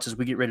parting thoughts as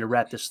we get ready to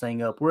wrap this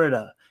thing up? We're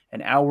at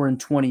an hour and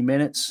 20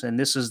 minutes, and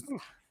this is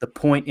the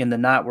point in the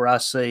night where I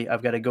say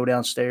I've got to go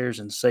downstairs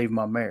and save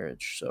my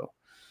marriage. So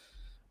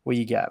what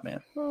you got,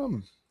 man?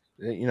 1,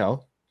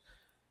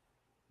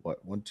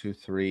 2,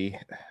 3,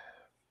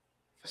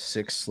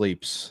 6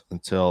 sleeps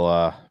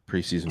until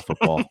preseason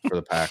football for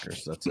the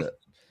Packers. That's it.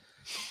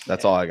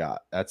 That's all I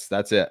got. That's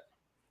it.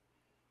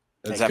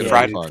 Is that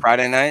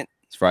Friday night?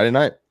 It's Friday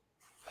night.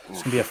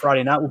 It's going to be a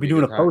Friday night. We'll be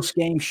doing a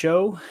post-game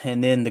show,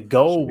 and then the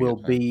goal will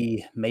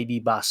be maybe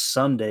by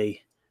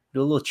Sunday,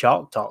 do a little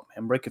chalk talk,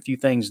 man. Break a few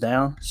things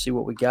down, see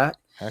what we got.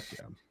 Heck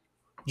yeah.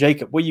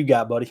 Jacob, what you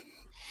got, buddy?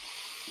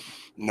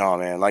 No,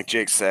 man. Like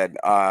Jake said,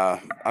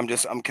 I'm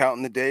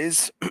counting the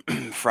days.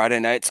 Friday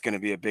night's going to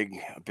be a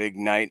big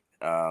night.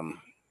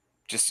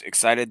 Just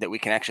excited that we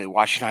can actually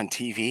watch it on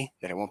TV,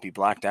 that it won't be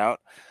blacked out.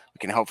 We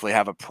can hopefully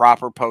have a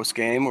proper post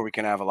game where we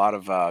can have a lot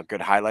of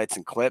good highlights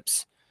and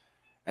clips.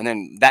 And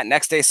then that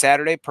next day,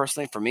 Saturday,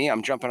 personally for me,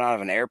 I'm jumping out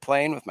of an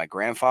airplane with my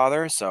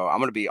grandfather. So I'm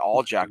going to be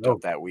all jacked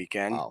up that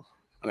weekend. Wow.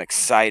 I'm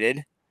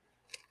excited.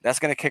 That's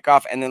going to kick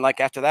off. And then like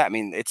after that, I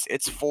mean,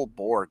 it's full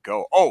bore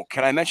go. Oh,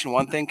 can I mention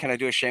one thing? Can I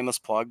do a shameless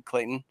plug,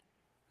 Clayton?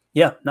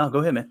 Yeah, no, go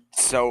ahead, man.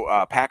 So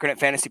Packernet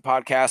Fantasy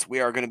Podcast, we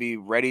are going to be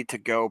ready to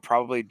go,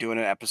 probably doing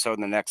an episode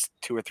in the next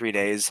 2 or 3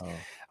 days.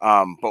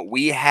 But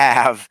we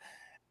have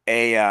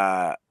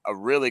a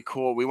really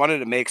cool, we wanted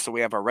to make, so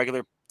we have our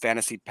regular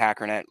fantasy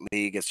Packernet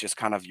league. It's just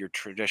kind of your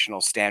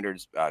traditional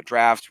standards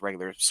draft,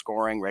 regular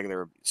scoring,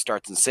 regular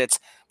starts and sits.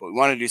 But we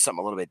wanted to do something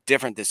a little bit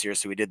different this year.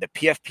 So we did the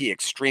PFP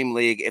Extreme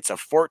League. It's a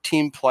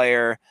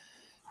 14-player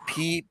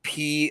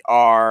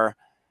PPR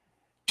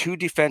 2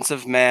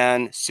 defensive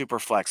man super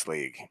flex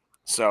league.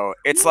 So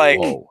it's like,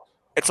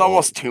 it's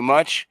almost too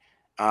much.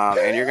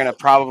 And you're going to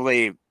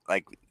probably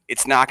like,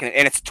 it's not going to,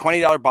 and it's a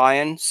 $20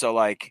 buy-in. So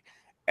like,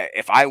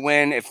 if I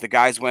win, if the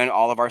guys win,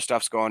 all of our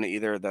stuff's going to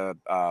either the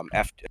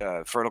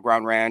Fertile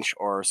Ground Ranch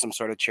or some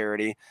sort of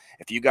charity.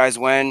 If you guys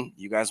win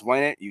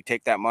it. You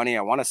take that money.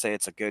 I want to say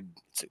it's a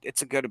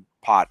good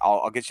pot.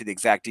 I'll get you the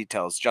exact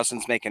details.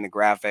 Justin's making a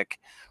graphic.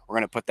 We're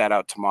going to put that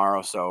out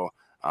tomorrow. So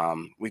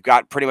we've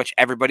got pretty much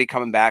everybody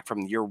coming back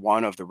from year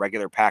 1 of the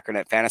regular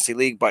Packernet Fantasy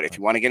League. But if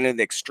you want to get into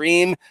the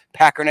Extreme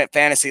Packernet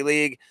Fantasy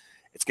League,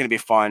 it's going to be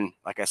fun.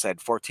 Like I said,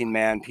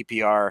 14-man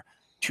PPR,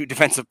 2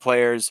 defensive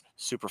players,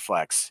 super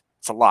flex.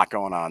 It's a lot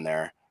going on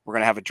there. We're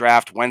going to have a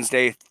draft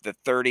Wednesday, the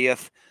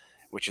 30th,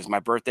 which is my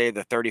birthday.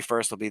 The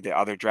 31st will be the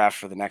other draft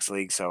for the next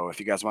league. So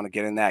if you guys want to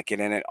get in that, get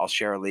in it. I'll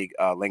share a league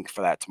link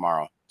for that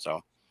tomorrow.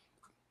 So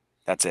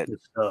that's it.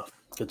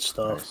 Good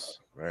stuff. Nice.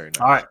 Very nice.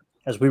 All right.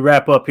 As we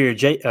wrap up here,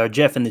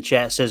 Jeff in the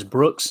chat says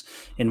Brooks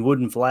and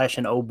Wooden Flash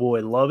and oh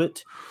boy, love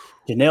it.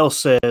 Janelle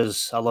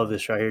says, I love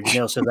this right here.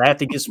 Janelle says, I have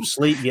to get some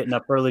sleep, getting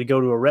up early to go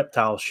to a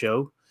reptile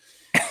show.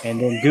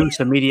 And then Goose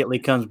immediately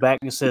comes back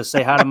and says,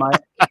 say hi to my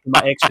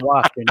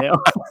ex-wife,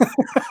 Janelle.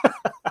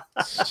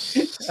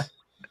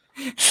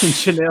 And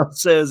Janelle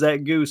says,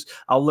 that Goose,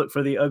 I'll look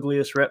for the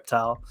ugliest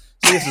reptile.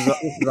 So this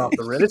is off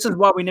the rip. This is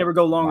why we never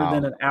go longer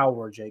than an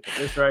hour, Jacob.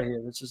 This right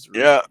here. This is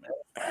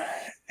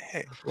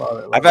Hey,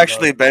 I've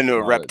actually been to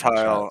a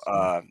reptile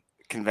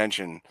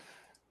convention.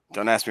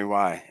 Don't ask me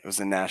why. It was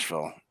in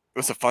Nashville. It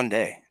was a fun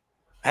day.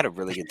 I had a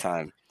really good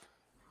time.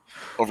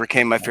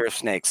 Overcame my fear of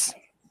snakes.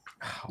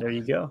 There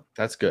you go.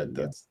 That's good.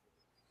 That's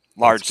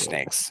large good.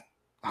 Snakes.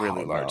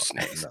 Really large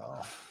snakes.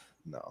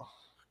 No.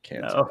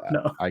 Can't do that.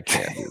 No. I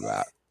can't do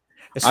that.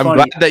 I'm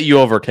glad that you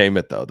overcame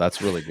it, though.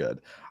 That's really good.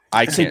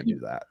 I can't do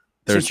that.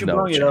 There's since you no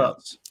brought chance. it up,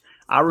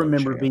 I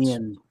remember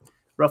being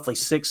roughly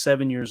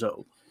 6-7 years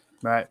old,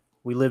 right?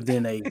 We lived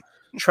in a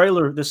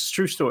trailer. This is a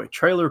true story.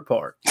 Trailer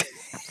park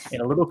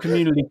in a little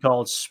community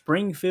called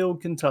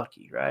Springfield,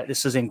 Kentucky, right?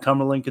 This is in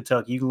Cumberland,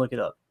 Kentucky. You can look it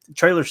up. The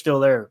trailer's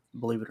still there,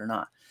 believe it or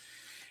not.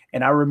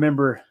 And I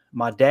remember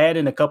my dad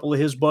and a couple of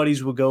his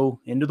buddies would go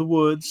into the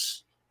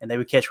woods and they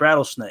would catch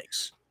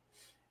rattlesnakes.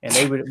 And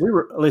we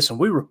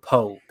were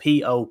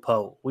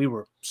P-O. We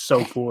were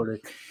so poor.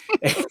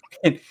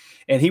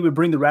 And he would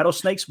bring the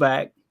rattlesnakes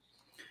back,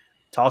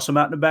 toss them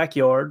out in the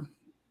backyard.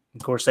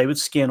 Of course, they would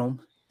skin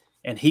them.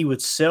 And he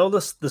would sell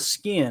the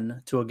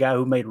skin to a guy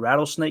who made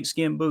rattlesnake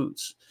skin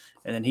boots.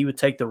 And then he would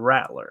take the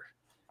rattler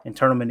and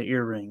turn them into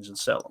earrings and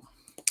sell them.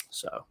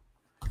 So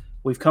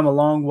we've come a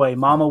long way.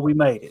 Mama, we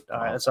made it.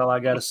 All right, that's all I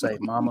got to say.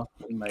 Mama,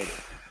 we made it.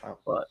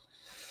 But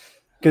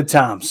good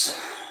times.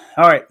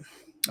 All right.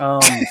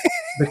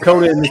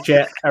 Dakota in the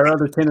chat, our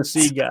other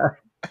Tennessee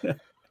guy.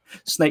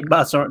 Snake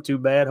bites aren't too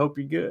bad. Hope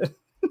you're good.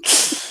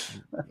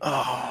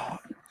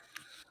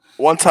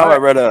 One time I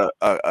read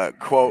a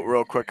quote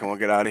real quick and we'll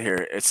get out of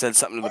here. It said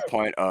something to the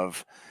point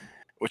of,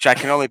 which I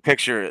can only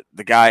picture,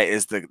 the guy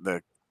is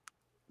the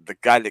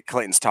guy that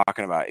Clayton's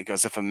talking about. He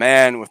goes, if a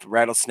man with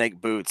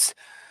rattlesnake boots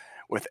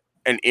with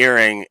an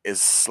earring is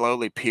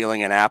slowly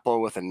peeling an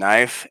apple with a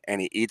knife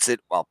and he eats it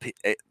while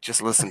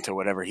just listen to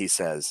whatever he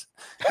says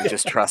and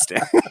just trust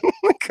him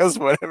because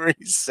whatever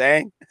he's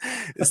saying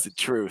is the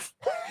truth.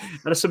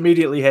 I just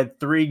immediately had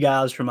 3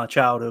 guys from my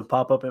childhood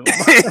pop up in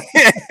my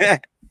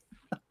mind.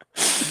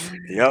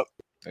 Yep.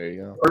 There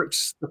you go.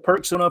 The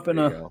perks went up in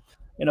a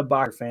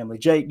Bacher family.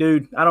 Jake,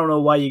 dude, I don't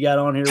know why you got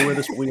on here with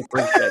us, but we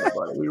appreciate it,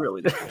 buddy. We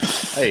really do.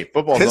 Hey,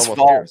 football's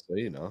almost here, so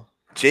you know.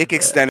 Jake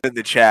extended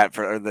the chat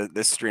for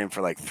this stream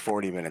for like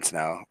 40 minutes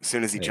now. As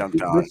soon as he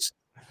jumped on.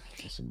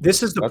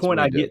 This is the point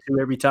I get to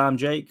every time,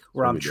 Jake,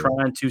 where I'm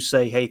trying to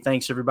say, hey,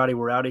 thanks, everybody.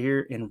 We're out of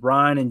here. And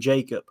Ryan and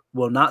Jacob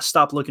will not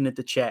stop looking at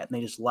the chat, and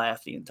they just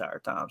laugh the entire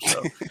time.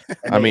 So,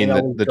 I mean,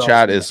 the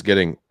chat is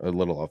getting a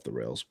little off the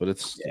rails, but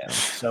it's –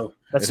 So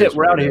that's it.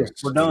 We're out of here.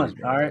 We're done.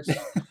 All right.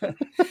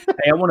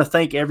 Hey, I want to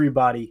thank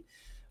everybody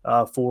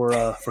for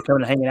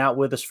coming and hanging out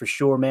with us for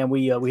sure, man.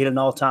 We hit an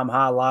all-time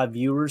high live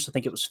viewers. I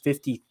think it was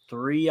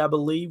 53, I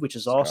believe, which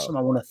is awesome.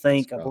 I want to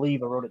thank – I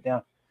believe I wrote it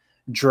down.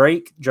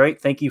 Drake,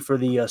 thank you for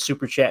the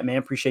super chat, man.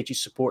 Appreciate you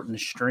supporting the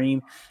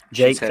stream.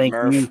 Jake, thank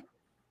you.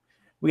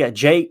 We got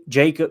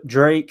Jacob,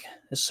 Drake.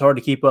 This is hard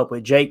to keep up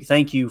with. Jake,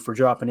 thank you for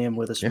dropping in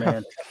with us,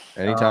 man.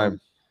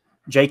 Anytime.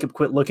 Jacob,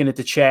 quit looking at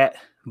the chat,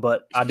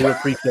 but I do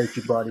appreciate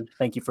you, buddy.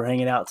 Thank you for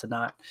hanging out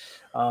tonight.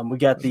 We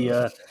got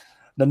the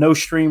no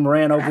stream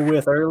ran over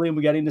with early, and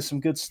we got into some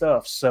good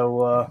stuff.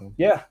 So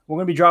yeah, we're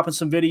gonna be dropping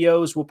some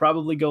videos. We'll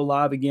probably go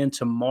live again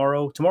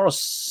tomorrow. Tomorrow's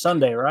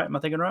Sunday, right? Am I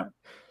thinking right?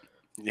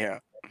 Yeah.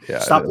 Yeah.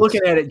 Stop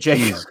looking at it,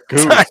 Jake.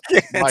 Goose.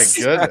 My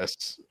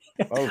goodness.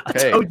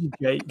 Okay. I told you,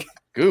 Jake.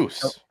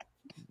 Goose.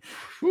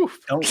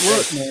 Don't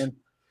look, man.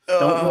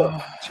 Don't look.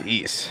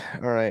 Jeez.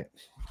 All right.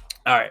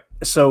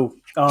 So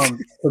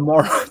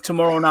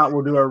tomorrow night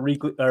we'll do our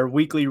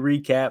weekly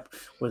recap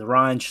with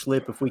Ryan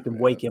Schlip if we can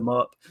wake him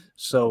up.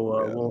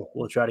 So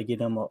we'll try to get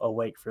him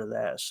awake for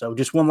that. So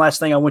just one last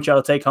thing I want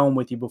y'all to take home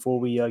with you before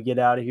we get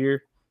out of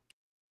here.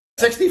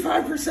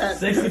 65%.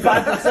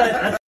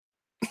 65%.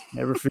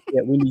 Never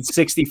forget, we need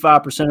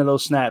 65% of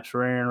those snaps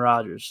for Aaron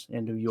Rodgers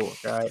in New York.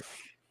 All right.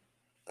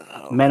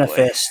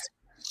 Manifest,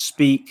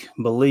 speak,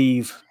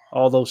 believe,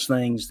 all those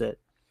things that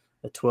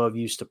the 12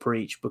 used to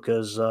preach,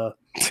 because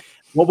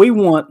what we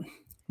want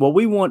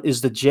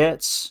is the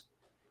Jets.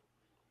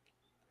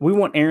 We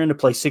want Aaron to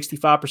play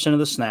 65% of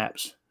the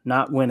snaps,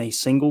 not win a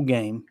single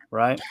game,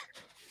 right?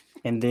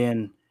 And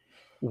then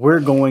we're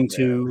going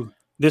to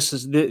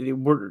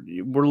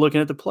we're looking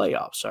at the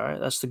playoffs, all right?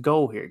 That's the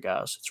goal here,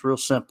 guys. It's real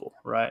simple,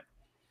 right?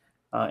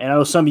 And I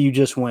know some of you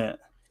just went.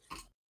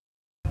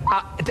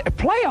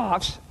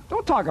 Playoffs?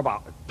 Don't talk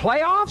about it.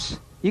 Playoffs?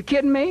 You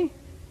kidding me?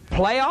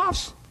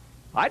 Playoffs?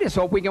 I just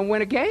hope we can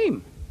win a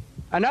game.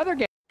 Another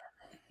game.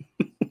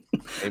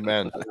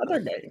 Amen. Another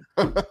game.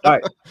 All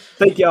right.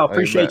 Thank y'all.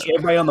 Appreciate you.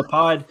 Everybody on the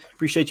pod.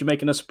 Appreciate you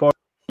making us a part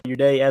of your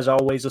day. As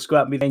always, let's go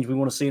out and be the things we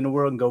want to see in the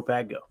world, and go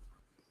Pack Go.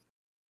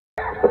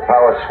 The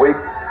power sweep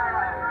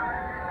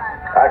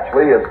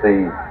actually is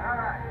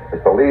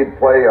the lead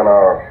play in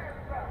our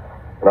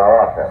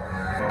offense.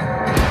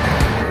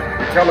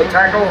 Tell the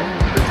tackle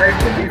to take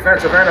the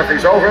defensive end if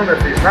he's over him. If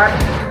he's not,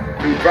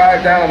 to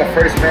drive down on the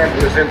first man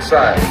who is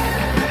inside.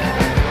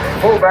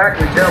 Fullback,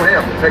 we tell him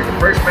to take the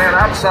first man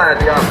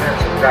outside the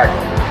offensive tackle.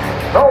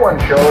 No one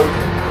shows.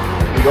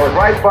 He goes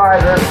right by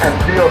them and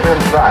fields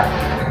inside.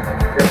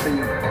 If the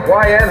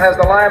YN has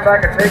the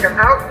linebacker taken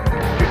out,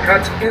 he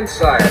cuts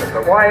inside. If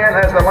the YN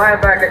has the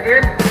linebacker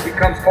in, he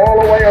comes all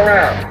the way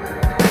around.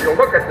 If you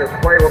look at this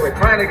play, what we're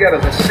trying to get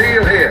is a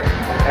seal here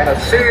and a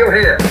seal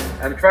here,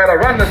 and try to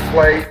run this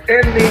play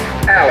in the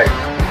alley.